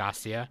organization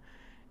Nagastia,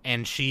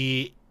 and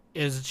she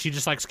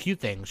just likes cute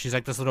things. She's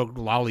like this little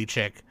lolly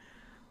chick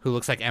who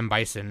looks like M.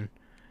 Bison,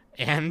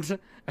 and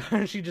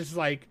she just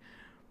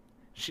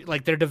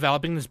they're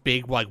developing this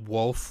big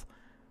wolf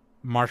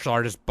martial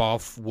artist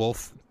buff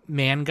wolf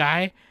man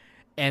guy,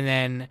 and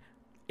then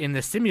in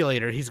the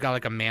simulator he's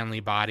got a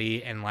manly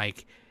body and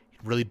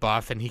really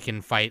buff, and he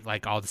can fight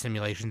all the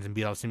simulations and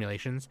beat all the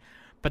simulations.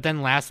 But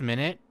then last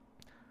minute,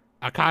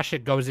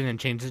 Akashic goes in and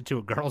changes it to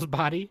a girl's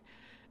body.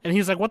 And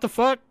he's like, what the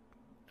fuck?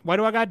 Why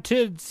do I got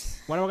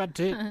tits? I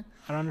don't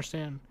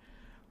understand.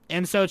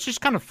 And so it's just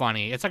kind of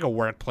funny. It's like a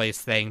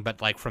workplace thing, but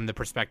from the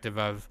perspective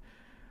of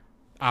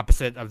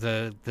opposite of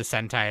the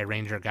Sentai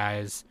Ranger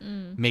guys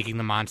making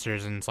the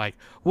monsters. And it's like,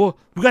 well,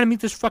 we got to meet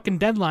this fucking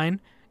deadline.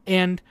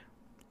 And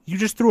you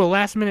just threw a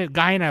last minute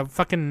guy in a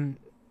fucking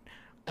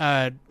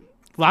Loch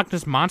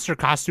Ness Monster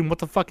costume. What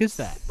the fuck is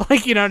that?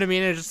 You know what I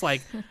mean? It's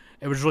just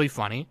it was really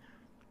funny.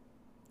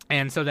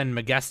 And so then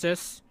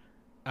Magestus,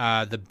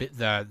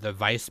 the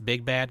vice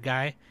big bad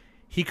guy,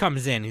 he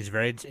comes in. He's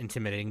very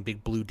intimidating,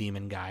 big blue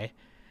demon guy,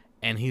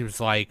 and he was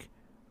like,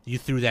 "You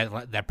threw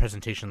that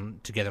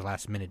presentation together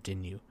last minute,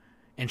 didn't you?"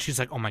 And she's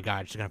like, "Oh my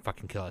god, she's gonna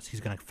fucking kill us. He's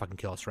gonna fucking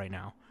kill us right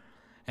now."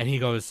 And he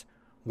goes,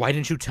 "Why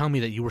didn't you tell me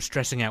that you were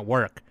stressing at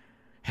work?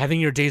 Having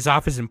your days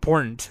off is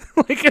important."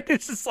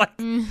 It's just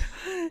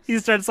he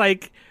starts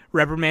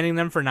reprimanding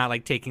them for not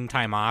taking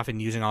time off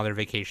and using all their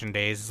vacation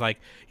days. It's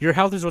your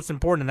health is what's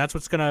important, and that's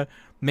what's gonna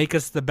make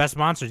us the best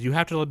monsters. You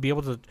have to be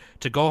able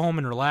to go home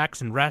and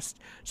relax and rest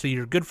so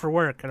you're good for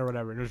work or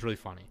whatever. It was really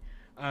funny.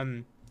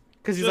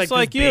 Because he's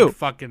this big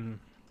fucking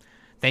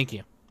thank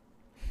you.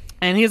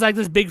 And he's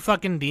this big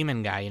fucking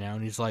demon guy,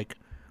 and he's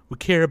we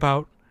care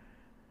about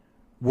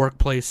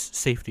workplace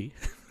safety.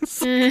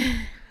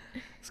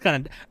 It's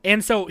kind of,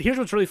 and so here's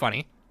what's really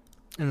funny,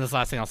 and this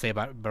last thing I'll say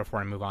about it before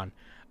I move on.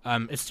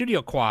 It's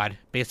Studio Quad,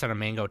 based on a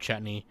Mango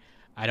Chutney.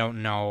 I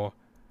don't know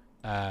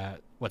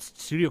what's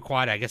Studio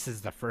Quad, I guess,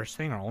 is the first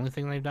thing or only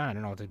thing they've done. I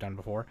don't know what they've done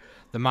before.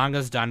 The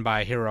manga's done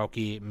by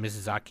Hiroki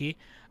Mizuzaki.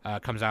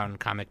 Comes out in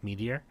Comic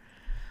Meteor.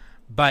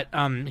 But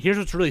here's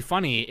what's really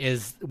funny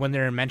is when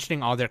they're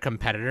mentioning all their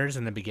competitors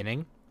in the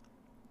beginning,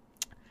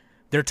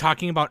 they're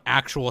talking about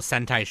actual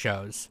Sentai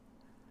shows.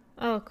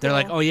 Oh, cool. They're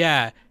like, oh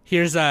yeah,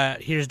 here's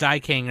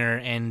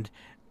Daikanger, and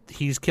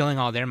he's killing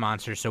all their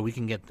monsters, so we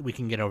can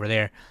get over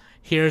there.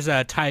 Here's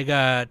a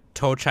Taiga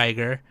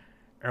Tochiger,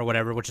 or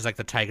whatever, which is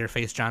the Tiger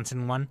Face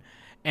Johnson one.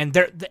 And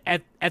they're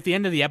at the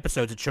end of the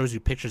episodes, it shows you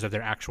pictures of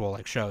their actual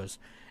shows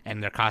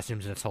and their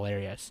costumes, and it's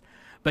hilarious.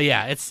 But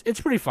yeah,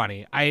 it's pretty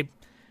funny.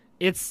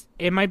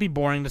 it might be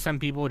boring to some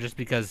people just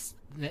because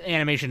the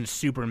animation is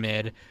super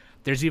mid.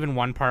 There's even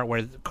one part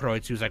where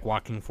Kuroitsu is like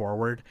walking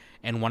forward,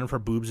 and one of her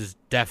boobs is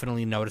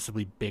definitely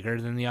noticeably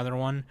bigger than the other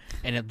one,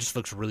 and it just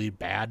looks really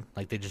bad.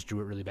 Like they just drew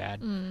it really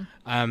bad.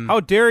 How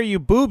dare you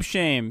boob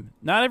shame?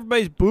 Not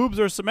everybody's boobs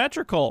are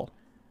symmetrical.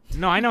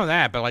 No, I know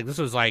that, but like this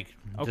was like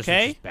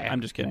okay. Just bad. I'm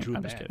just kidding.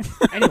 I'm just kidding.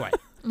 Anyway,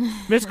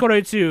 Miss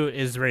Kuroitsu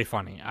is very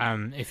funny.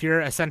 If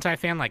you're a Sentai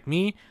fan like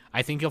me,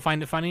 I think you'll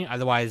find it funny.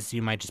 Otherwise,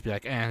 you might just be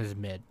like, this is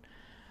mid.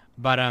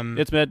 But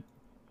it's mid.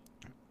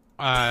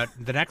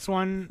 The next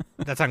one,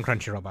 that's on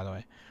Crunchyroll, by the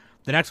way.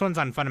 The next one's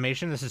on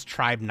Funimation. This is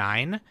Tribe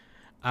 9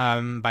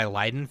 by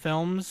Leiden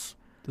Films.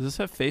 Does this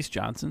have Face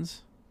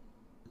Johnsons?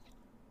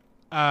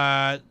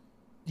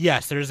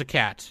 Yes, there is a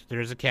cat. There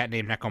is a cat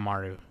named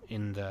Nekomaru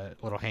in the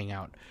little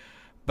hangout.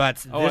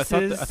 But I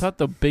thought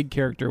the big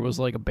character was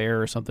like a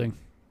bear or something.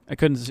 I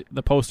couldn't see,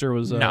 the poster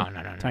was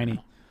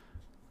tiny.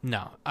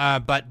 No.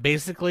 But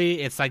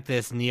basically, it's like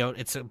this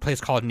it's a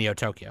place called Neo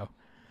Tokyo.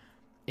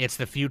 It's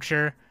the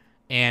future.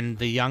 And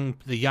the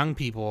young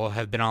people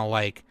have been all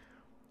like,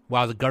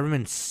 "Wow, the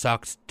government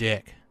sucks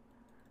dick."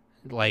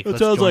 Like it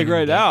sounds like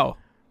right now.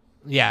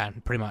 Yeah,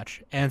 pretty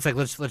much. And it's like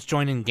let's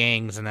join in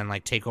gangs and then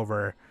like take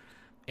over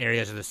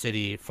areas of the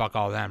city. Fuck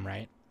all them,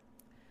 right?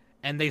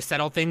 And they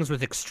settle things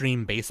with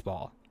extreme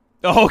baseball.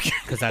 Oh, okay.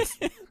 Because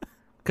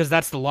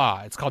that's the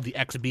law. It's called the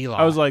XB law.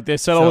 I was like, they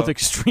settle with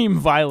extreme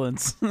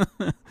violence.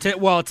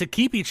 to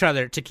keep each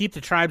other, to keep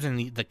the tribes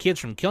and the kids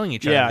from killing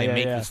each other, they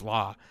make this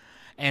law.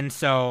 And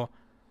so.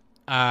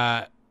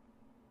 The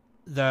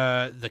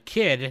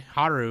kid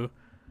Haru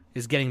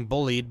is getting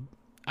bullied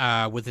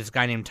with this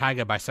guy named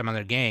Taiga by some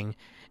other gang,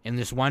 and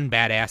this one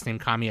badass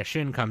named Kamiya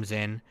Shun comes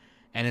in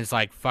and is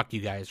like, "Fuck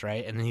you guys,"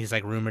 right? And then he's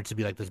like rumored to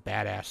be like this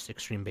badass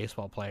extreme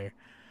baseball player.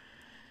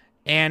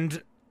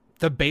 And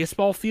the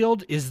baseball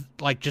field is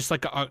like just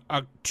like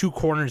a two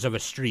corners of a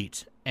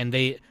street, and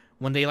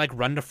when they like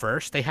run to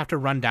first, they have to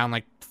run down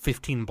like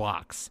 15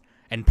 blocks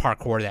and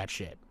parkour that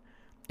shit,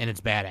 and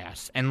it's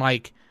badass. And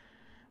like,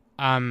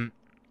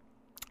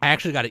 I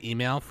actually got an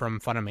email from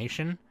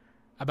Funimation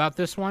about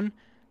this one,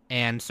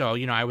 and so,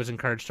 I was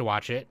encouraged to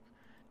watch it,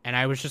 and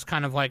I was just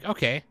kind of like,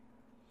 okay,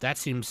 that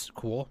seems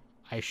cool.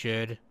 I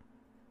should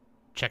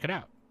check it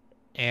out.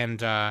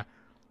 And,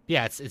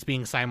 it's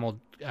being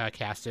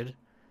simulcasted,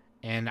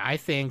 and I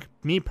think,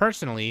 me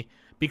personally,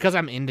 because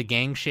I'm into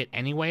gang shit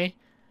anyway,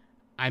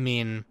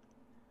 and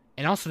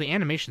also the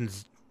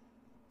animation's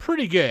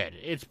pretty good.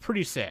 It's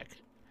pretty sick.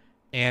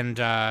 And,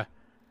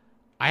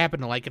 I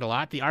happen to like it a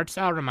lot. The art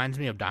style reminds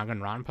me of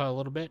Danganronpa a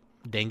little bit.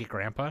 Dang it,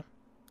 Grandpa,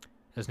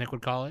 as Nick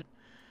would call it.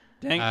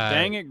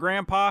 Dang it,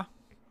 Grandpa.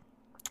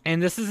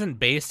 And this isn't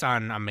based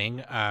on a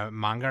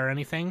manga or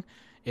anything.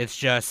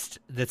 It's a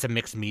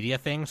mixed media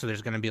thing. So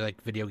there's going to be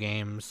like video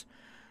games.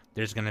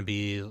 There's going to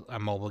be a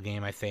mobile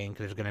game, I think.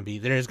 There is going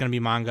to be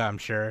manga, I'm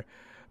sure.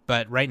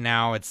 But right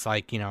now it's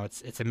like,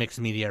 it's a mixed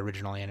media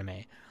original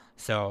anime.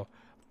 So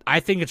I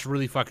think it's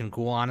really fucking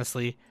cool,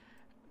 honestly.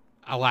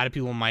 A lot of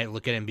people might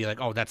look at it and be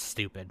like, "Oh, that's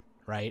stupid,"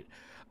 right?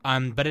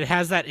 But it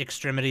has that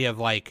extremity of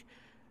like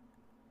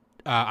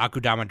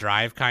Akudama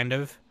Drive, kind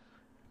of.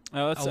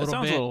 Oh, that sounds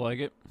a little like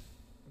it.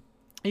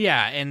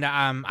 Yeah, and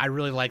I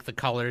really like the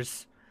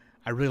colors.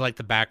 I really like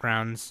the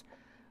backgrounds.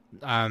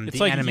 It's the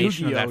like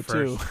animation Yu-Gi-Oh! Of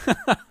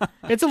that first.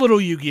 It's a little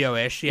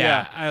Yu-Gi-Oh-ish,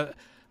 yeah.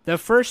 The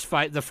first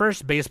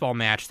baseball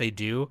match they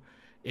do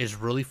is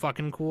really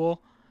fucking cool,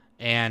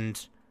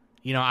 and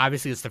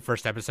obviously it's the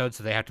first episode,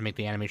 so they have to make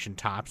the animation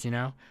tops,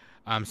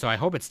 So I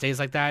hope it stays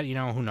like that,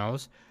 who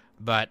knows.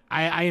 But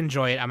I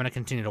enjoy it. I'm going to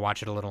continue to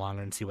watch it a little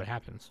longer and see what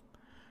happens.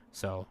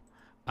 So,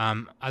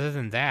 other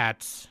than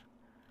that,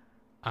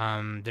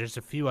 there's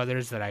a few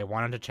others that I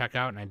wanted to check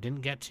out and I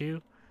didn't get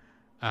to.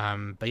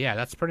 But yeah,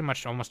 that's pretty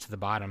much almost to the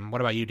bottom.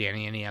 What about you,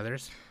 Danny? Any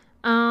others?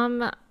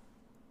 I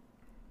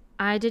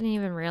didn't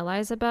even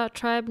realize about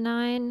Tribe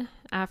 9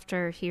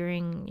 after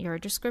hearing your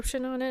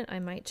description on it. I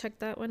might check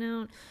that one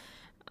out.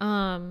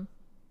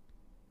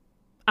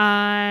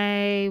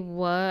 I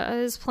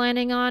was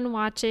planning on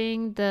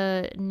watching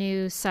the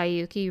new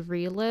Sayuki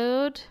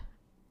Reload.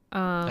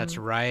 That's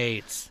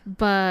right.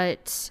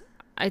 But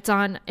it's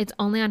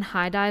only on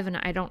High Dive, and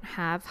I don't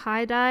have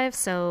High Dive,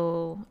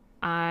 so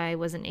I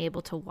wasn't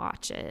able to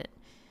watch it.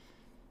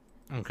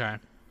 Okay.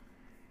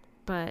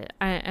 But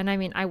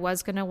I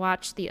was gonna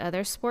watch the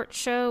other sports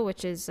show,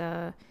 which is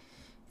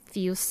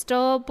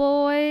Futsal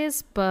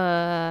Boys,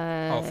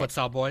 but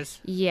Futsal Boys.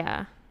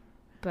 Yeah,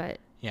 but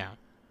yeah,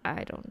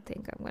 I don't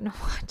think I'm gonna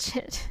watch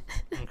it.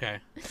 Okay.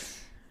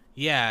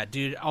 Yeah,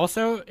 dude.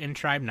 Also in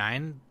Tribe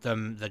 9,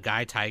 the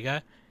guy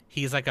Taiga,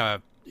 he's like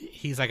a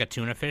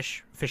tuna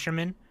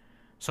fisherman,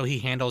 so he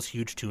handles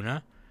huge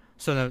tuna.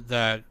 So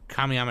the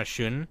Kamiyama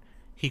Shun,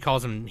 he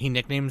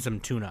nicknames him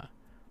Tuna,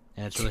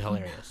 and it's really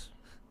hilarious.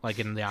 Like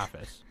in The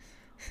Office.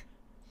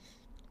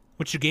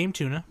 What's your game,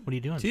 Tuna? What are you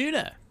doing?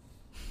 Tuna.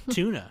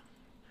 Tuna.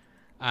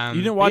 You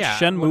didn't watch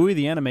Shenmue,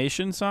 the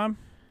animation, Sam?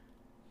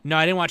 No,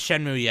 I didn't watch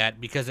Shenmue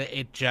yet because I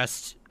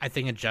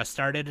think it just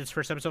started its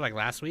first episode like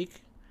last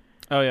week.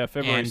 Oh yeah,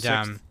 February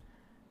 6th.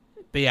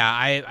 But yeah,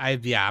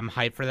 I'm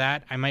hyped for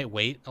that. I might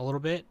wait a little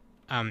bit.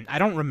 I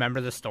don't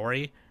remember the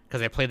story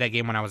because I played that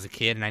game when I was a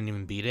kid and I didn't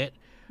even beat it.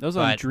 That was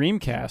on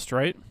Dreamcast,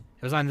 right?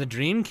 It was on the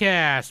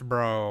Dreamcast,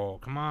 bro.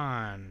 Come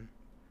on.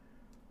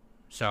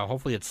 So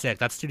hopefully it's sick.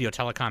 That's Studio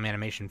Telecom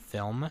Animation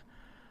Film,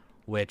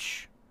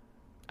 which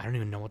I don't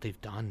even know what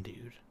they've done,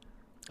 dude.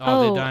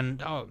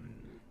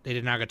 They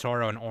did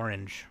Nagatoro and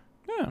Orange.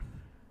 Yeah.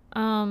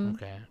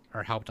 Okay,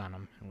 or helped on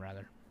them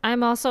rather.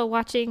 I'm also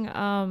watching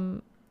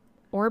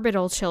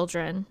Orbital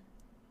Children.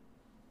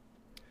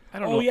 I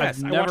don't know. Yes,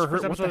 I've I never watched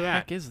heard. the What first the episode of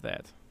heck that. is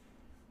that?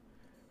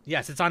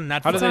 Yes, it's on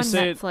Netflix. How do they on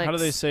say it? Netflix. How do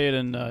they say it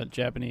in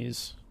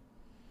Japanese?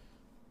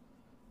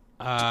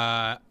 Go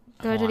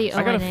to the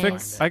I gotta ONAs.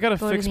 fix. I gotta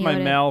Go to fix the my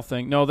ONA. Mal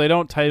thing. No, they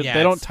don't title. Yeah,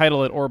 they don't it's-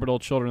 title it Orbital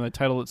Children. They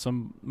title it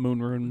some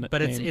moon rune.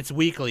 But name. it's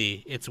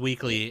weekly. It's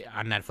weekly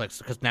on Netflix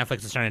because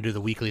Netflix is trying to do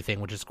the weekly thing,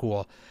 which is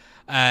cool.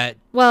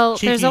 Well,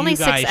 Cheeky there's only You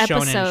 6 Guys, Shonen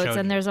episodes, Shoujo.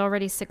 and there's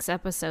already 6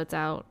 episodes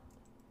out.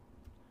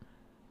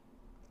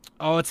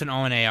 Oh, it's an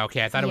ONA.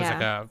 Okay, I thought it was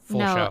like a full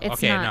no, show. It's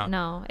Okay, not.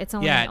 No, it's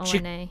only an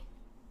ONA.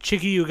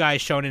 Chikyu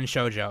Guys Shonen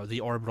Shoujo, the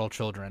Orbital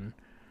Children.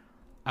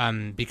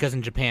 Because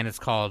in Japan it's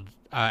called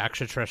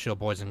Extraterrestrial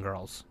Boys and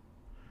Girls.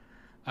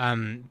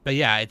 But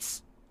yeah,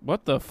 it's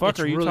what the fuck it's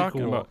are you really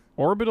talking cool. about?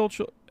 Orbital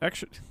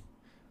extra.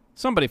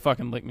 Somebody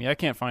fucking lick me. I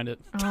can't find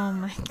it. Oh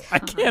my god. I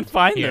can't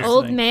find Here. this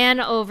Old thing. man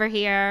over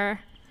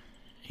here.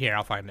 here.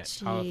 I'll find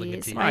it. I'll link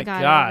it to Jeez, you. My I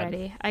got God. it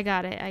already. I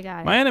got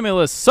it. My anime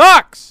list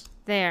sucks.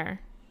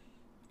 There.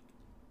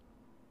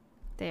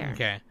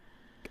 Okay.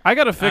 I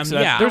gotta fix it.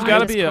 yeah. There's On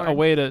gotta be a Discord.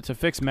 way to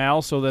fix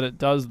Mal so that it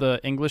does the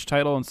English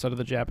title instead of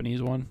the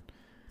Japanese one.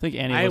 I think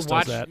Annie does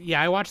that.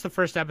 I watched the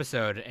first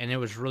episode and it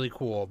was really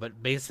cool.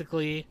 But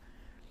basically,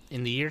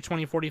 in the year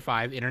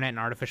 2045, internet and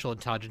artificial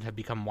intelligence have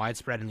become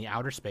widespread in the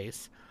outer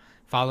space.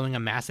 Following a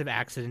massive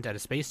accident at a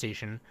space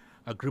station,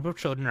 a group of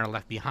children are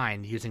left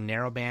behind using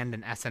narrowband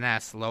and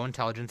SNS, low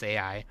intelligence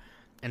AI,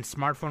 and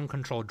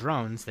smartphone-controlled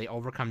drones. They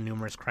overcome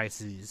numerous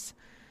crises.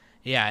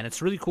 Yeah, and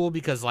it's really cool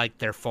because like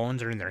their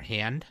phones are in their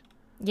hand.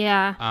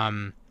 Yeah.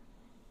 What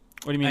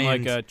do you mean,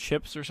 and- like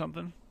chips or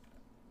something?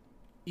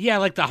 Yeah,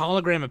 like the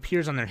hologram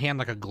appears on their hand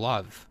like a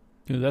glove.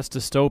 Dude, that's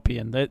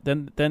dystopian.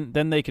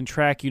 Then they can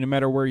track you no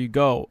matter where you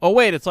go. Oh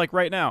wait, it's like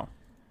right now.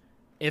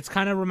 It's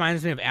kind of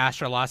reminds me of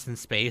Astra Lost in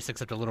Space,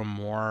 except a little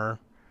more.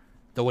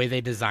 The way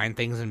they design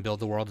things and build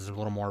the world is a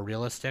little more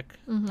realistic.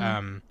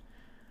 Because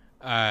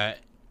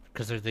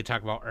they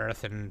talk about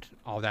Earth and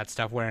all that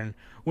stuff. Where in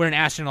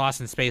Astra Lost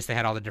in Space, they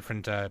had all the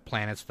different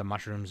planets with the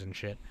mushrooms and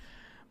shit.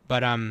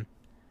 But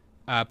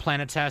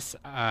Planet Test,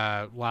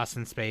 Lost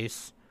in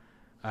Space.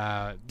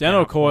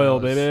 Denocoil,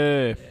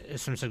 baby.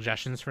 Is some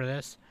suggestions for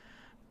this.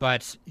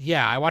 But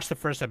yeah, I watched the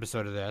first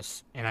episode of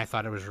this and I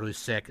thought it was really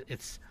sick.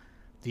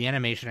 The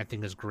animation I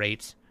think is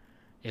great.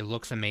 It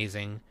looks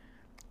amazing.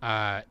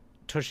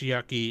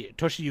 Toshiyuki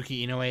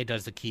Inoue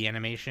does the key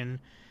animation,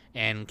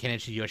 and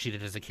Kenichi Yoshida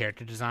does the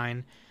character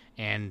design.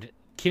 And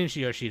Kenichi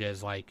Yoshida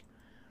is like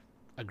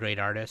a great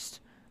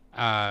artist.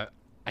 I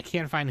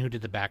can't find who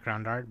did the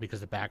background art because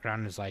the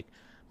background is like,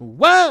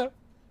 whoa.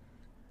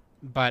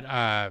 But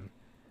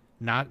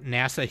not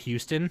NASA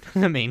Houston,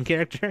 the main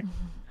character.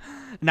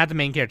 Not the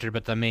main character,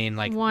 but the main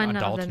like One of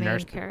adult the main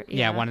nurse.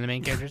 yeah. One of the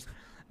main characters.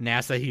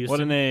 NASA Houston. What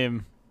a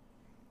name.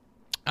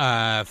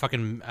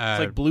 Fucking. It's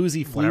like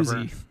bluesy whatever.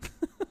 floozy.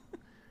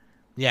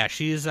 Yeah,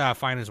 she's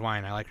fine as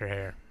wine. I like her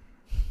hair.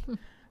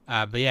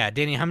 But yeah,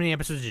 Danny, how many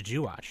episodes did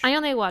you watch? I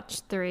only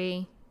watched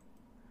 3.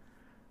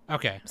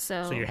 Okay,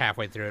 So you're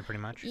halfway through it, pretty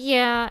much.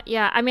 Yeah.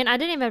 I mean, I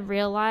didn't even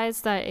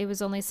realize that it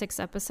was only 6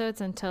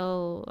 episodes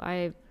until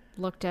I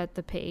looked at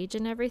the page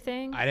and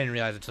everything. I didn't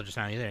realize it till just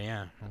now either.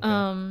 Yeah.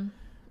 Okay.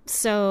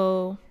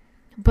 So,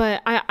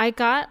 but I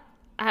got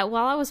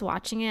while I was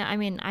watching it. I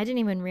mean, I didn't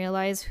even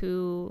realize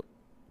who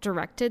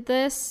directed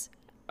this.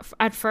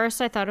 At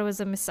first, I thought it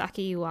was a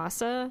Misaki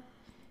Uwasa.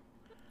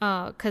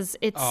 Because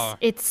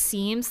it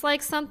seems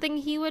like something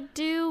he would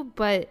do,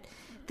 but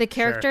the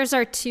characters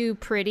are too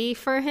pretty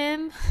for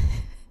him.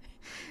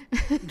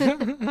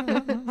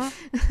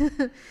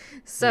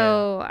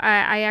 So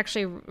I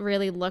actually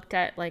really looked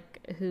at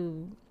like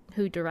who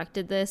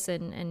directed this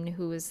and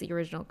who was the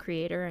original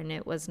creator, and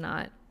it was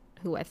not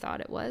who I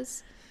thought it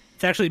was.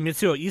 It's actually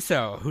Mitsuo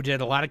Iso, who did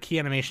a lot of key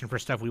animation for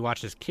stuff we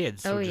watched as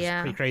kids, which is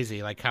pretty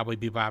crazy, like Cowboy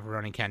Bebop,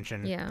 Rurouni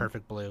Kenshin,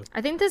 Perfect Blue.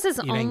 I think this is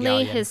only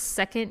Evangelion. his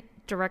second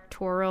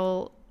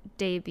directorial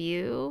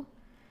debut.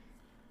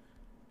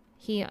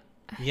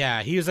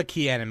 Yeah, he was a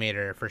key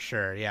animator for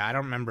sure. Yeah, I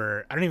don't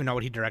even know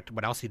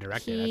what else he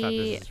directed. I thought this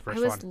was his first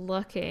I was one.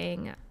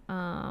 looking.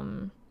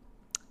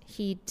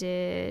 He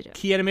did.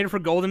 Key animator for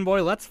Golden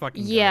Boy. Let's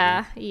fucking go.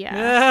 Yeah.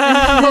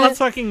 Let's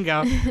fucking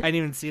go. I didn't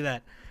even see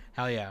that.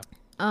 Hell yeah.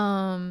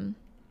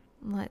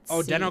 Let's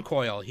Oh, see.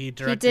 Denocoil. He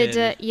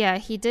directed.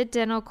 He did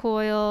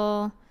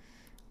Denocoil.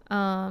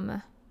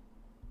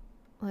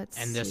 Let's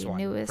And this see, one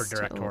for newest to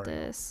director.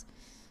 oldest.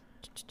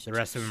 The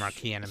rest of them are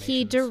key animations.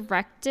 He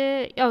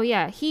directed. Oh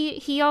yeah, he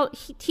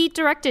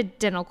directed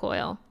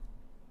Denocoil.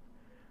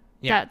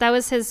 Yeah. That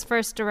was his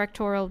first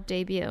directorial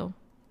debut.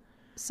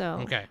 So,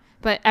 Okay.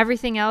 But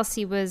everything else,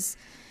 he was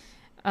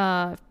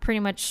pretty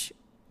much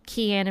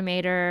key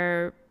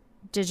animator,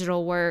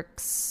 digital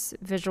works,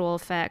 visual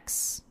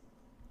effects.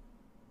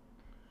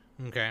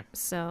 Okay.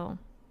 So,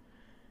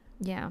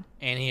 yeah.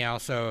 And he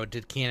also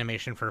did key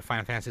animation for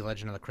Final Fantasy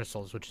Legend of the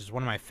Crystals, which is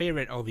one of my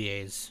favorite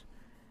OVAs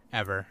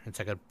ever. It's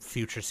like a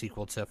future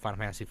sequel to Final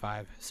Fantasy V.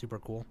 Super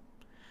cool.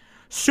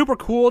 Super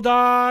cool,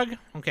 dog.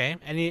 Okay.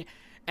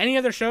 Any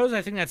other shows?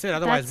 I think that's it.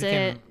 Otherwise,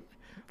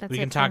 we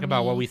can talk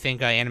about what we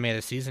think anime of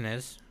the season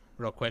is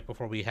real quick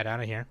before we head out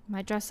of here.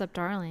 My Dress Up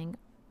Darling.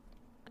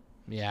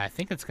 Yeah, I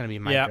think it's going to be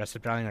My Dress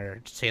Up Darling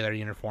or Sailor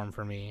Uniform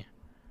for me.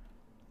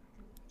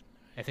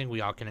 I think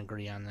we all can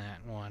agree on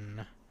that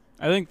one.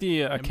 I think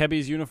the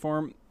Akebi's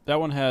Uniform, that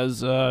one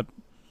has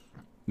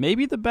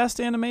maybe the best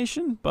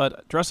animation,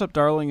 but Dress Up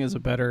Darling is a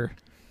better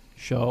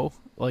show.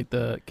 Like,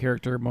 the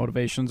character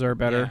motivations are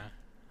better.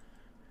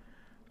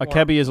 Yeah.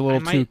 Akebi is a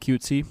little too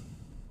cutesy.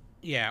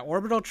 Yeah,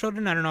 Orbital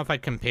Children, I don't know if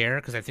I'd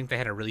compare, because I think they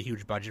had a really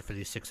huge budget for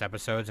these 6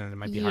 episodes, and it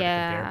might be hard to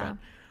compare,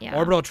 but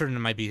Orbital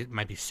Children might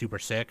be super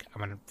sick. I'm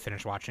going to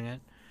finish watching it.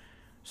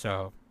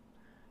 So,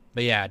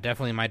 but yeah,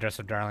 definitely My Dress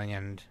Up Darling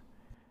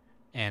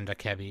and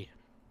Akebi,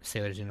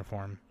 Sailor's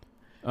Uniform.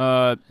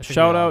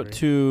 Shout out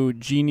to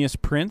Genius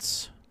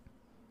Prince,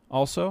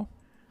 also.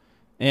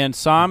 And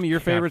Sam, your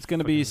favorite's going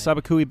to be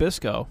Sabakui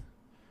Bisco.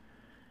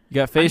 You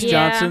got Face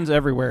Johnsons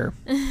everywhere.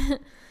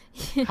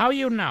 How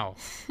you know?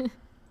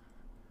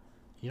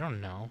 You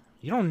don't know.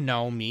 You don't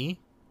know me.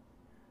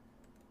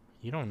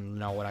 You don't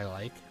know what I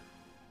like.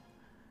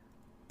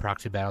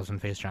 Proxy battles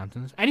and Face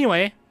Johnsons.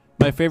 Anyway.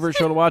 My favorite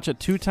show to watch at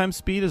 2 times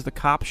speed is The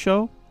Cop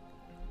Show.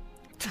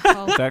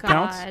 Oh, that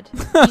God.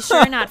 counts? You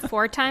sure not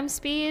 4 times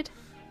speed?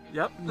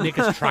 Yep. Nick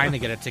is trying to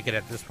get a ticket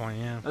at this point,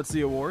 yeah. That's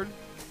the award.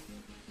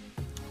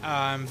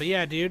 But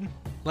yeah, dude.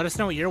 Let us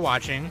know what you're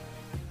watching.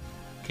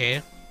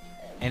 Okay?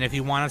 And if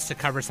you want us to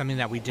cover something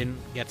that we didn't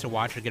get to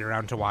watch or get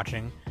around to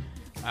watching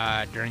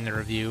during the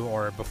review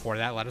or before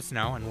that, let us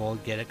know and we'll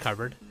get it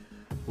covered.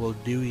 We'll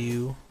do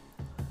you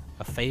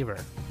a favor.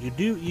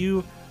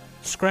 You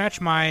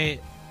scratch my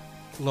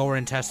lower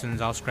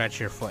intestines, I'll scratch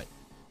your foot.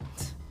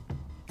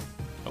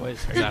 Oh, wait,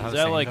 is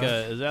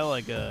that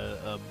like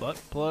a butt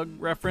plug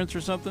reference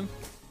or something?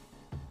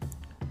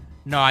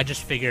 No, I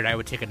just figured I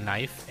would take a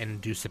knife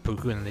and do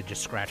seppuku and then they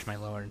just scratch my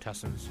lower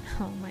intestines.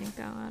 Oh my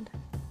God.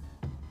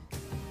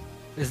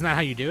 Isn't that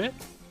how you do it?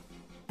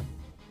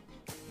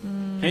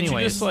 Can't you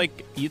just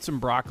like eat some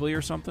broccoli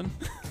or something?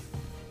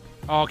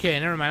 Okay,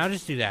 never mind. I'll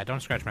just do that.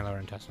 Don't scratch my lower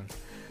intestines.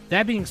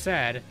 That being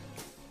said,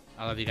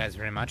 I love you guys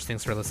very much.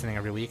 Thanks for listening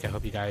every week. I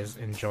hope you guys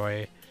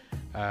enjoy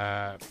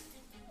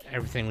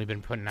everything we've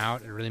been putting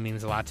out. It really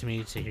means a lot to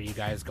me to hear you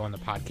guys go on the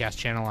podcast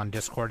channel on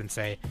Discord and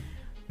say,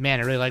 man,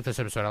 I really like this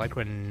episode. I like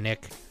when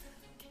Nick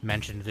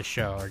mentioned this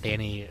show or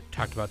Danny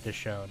talked about this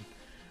show.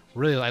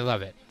 Really, I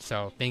love it.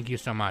 So thank you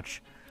so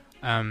much.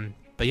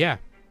 But yeah,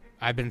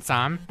 I've been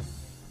Sam.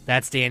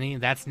 That's Danny.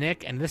 That's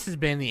Nick. And this has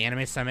been the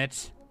Anime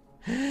Summit